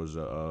know there was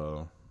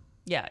a...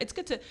 Yeah, it's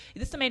good to...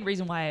 This is the main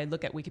reason why I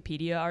look at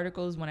Wikipedia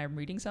articles when I'm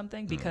reading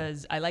something,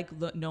 because I like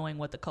knowing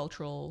what the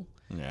cultural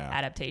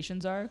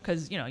adaptations are,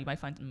 because, you might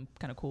find them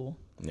kind of cool.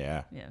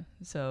 Yeah. Yeah,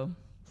 so...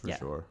 For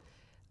sure.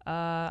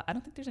 I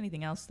don't think there's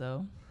anything else,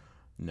 though.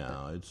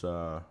 No, it's...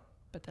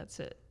 But that's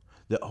it.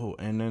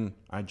 And then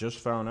I just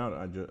found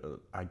out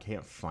I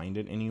can't find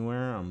it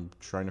anywhere. I'm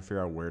trying to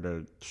figure out where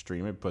to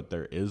stream it, but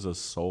there is a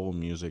soul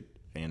music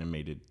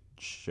animated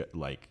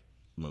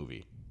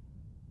movie.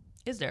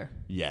 Is there?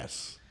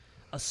 Yes.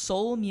 A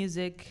soul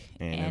music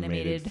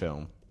animated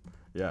film.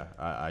 Yeah,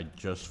 I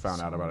just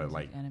found out about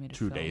it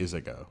 2 days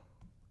ago.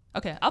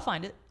 Okay, I'll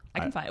find it.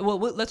 I can find it. Well,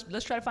 let's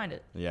try to find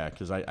it. Yeah,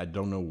 because I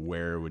don't know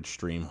where it would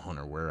stream on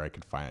or where I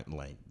could find it.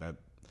 Like that,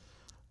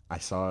 I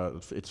saw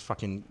it's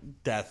fucking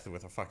death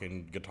with a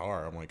fucking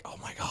guitar. I'm like, oh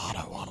my god,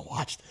 I want to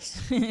watch this.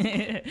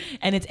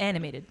 And it's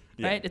animated,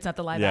 right? It's not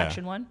the live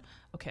action one.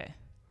 Okay.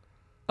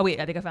 Oh wait,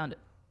 I think I found it.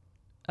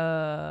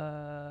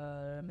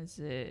 Let me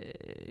see.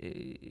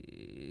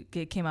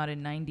 It came out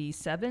in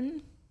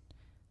 97.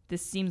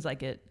 This seems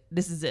like it.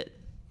 This is it.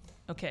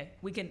 Okay,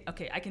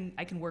 I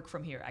can work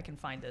from here. I can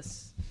find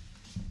this.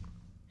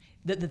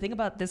 The thing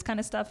about this kind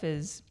of stuff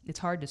is it's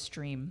hard to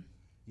stream.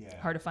 Yeah.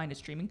 Hard to find it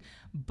streaming,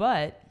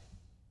 but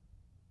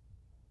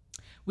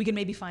we can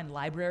maybe find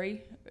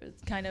library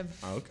kind of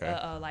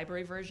a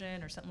library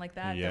version or something like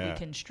that that we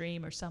can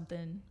stream or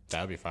something.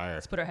 That'd be fire.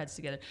 Let's put our heads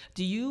together.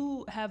 Do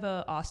you have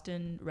a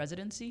Austin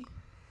residency?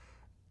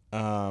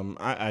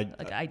 I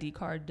like an ID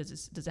card.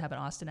 Does it have an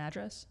Austin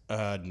address?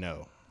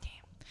 No.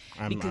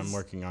 Damn. I'm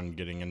working on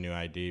getting a new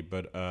ID,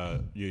 but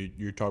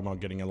you're talking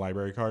about getting a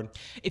library card?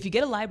 If you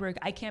get a library,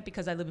 I can't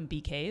because I live in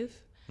Bee Cave.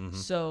 Mm-hmm.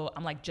 So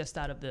I'm like just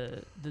out of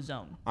the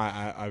zone.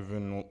 I've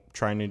been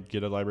trying to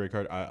get a library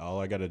card.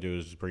 All I got to do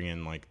is bring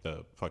in like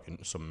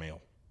some mail.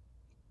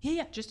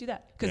 Yeah, just do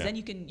that because then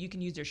you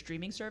can use their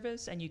streaming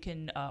service and you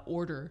can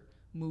order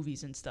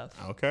movies and stuff.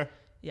 Okay.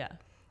 Yeah,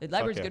 the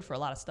library's good for a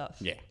lot of stuff.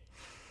 Yeah.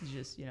 You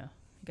just you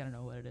gotta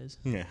know what it is.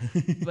 Yeah.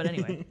 But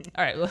anyway,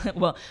 all right.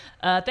 Well,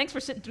 thanks for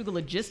sitting through the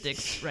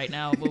logistics right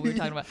now. What we were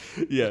talking about.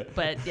 Yeah.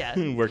 But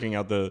yeah. Working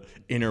out the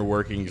inner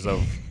workings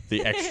of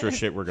the extra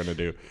shit we're gonna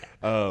do.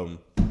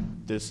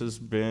 This has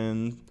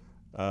been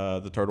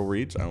the Turtle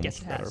Reads. I almost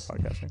forgot our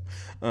podcast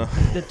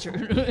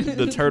name.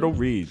 The Turtle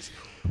Reads,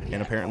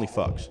 and apparently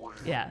fucks.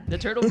 Yeah, the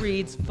turtle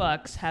reads,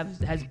 fucks,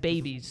 has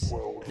babies.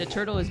 The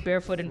turtle is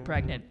barefoot and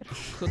pregnant,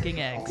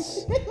 cooking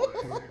eggs.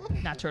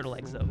 Not turtle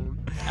eggs though.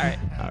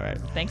 All right.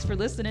 Thanks for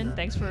listening.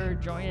 Thanks for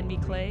joining me,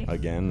 Clay.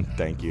 Again,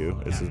 thank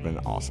you. This has been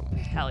awesome.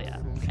 Hell yeah.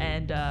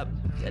 And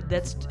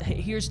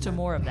here's to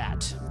more of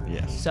that.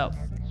 Yes. So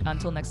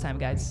until next time,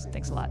 guys.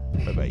 Thanks a lot.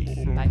 Bye-bye.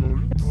 Bye.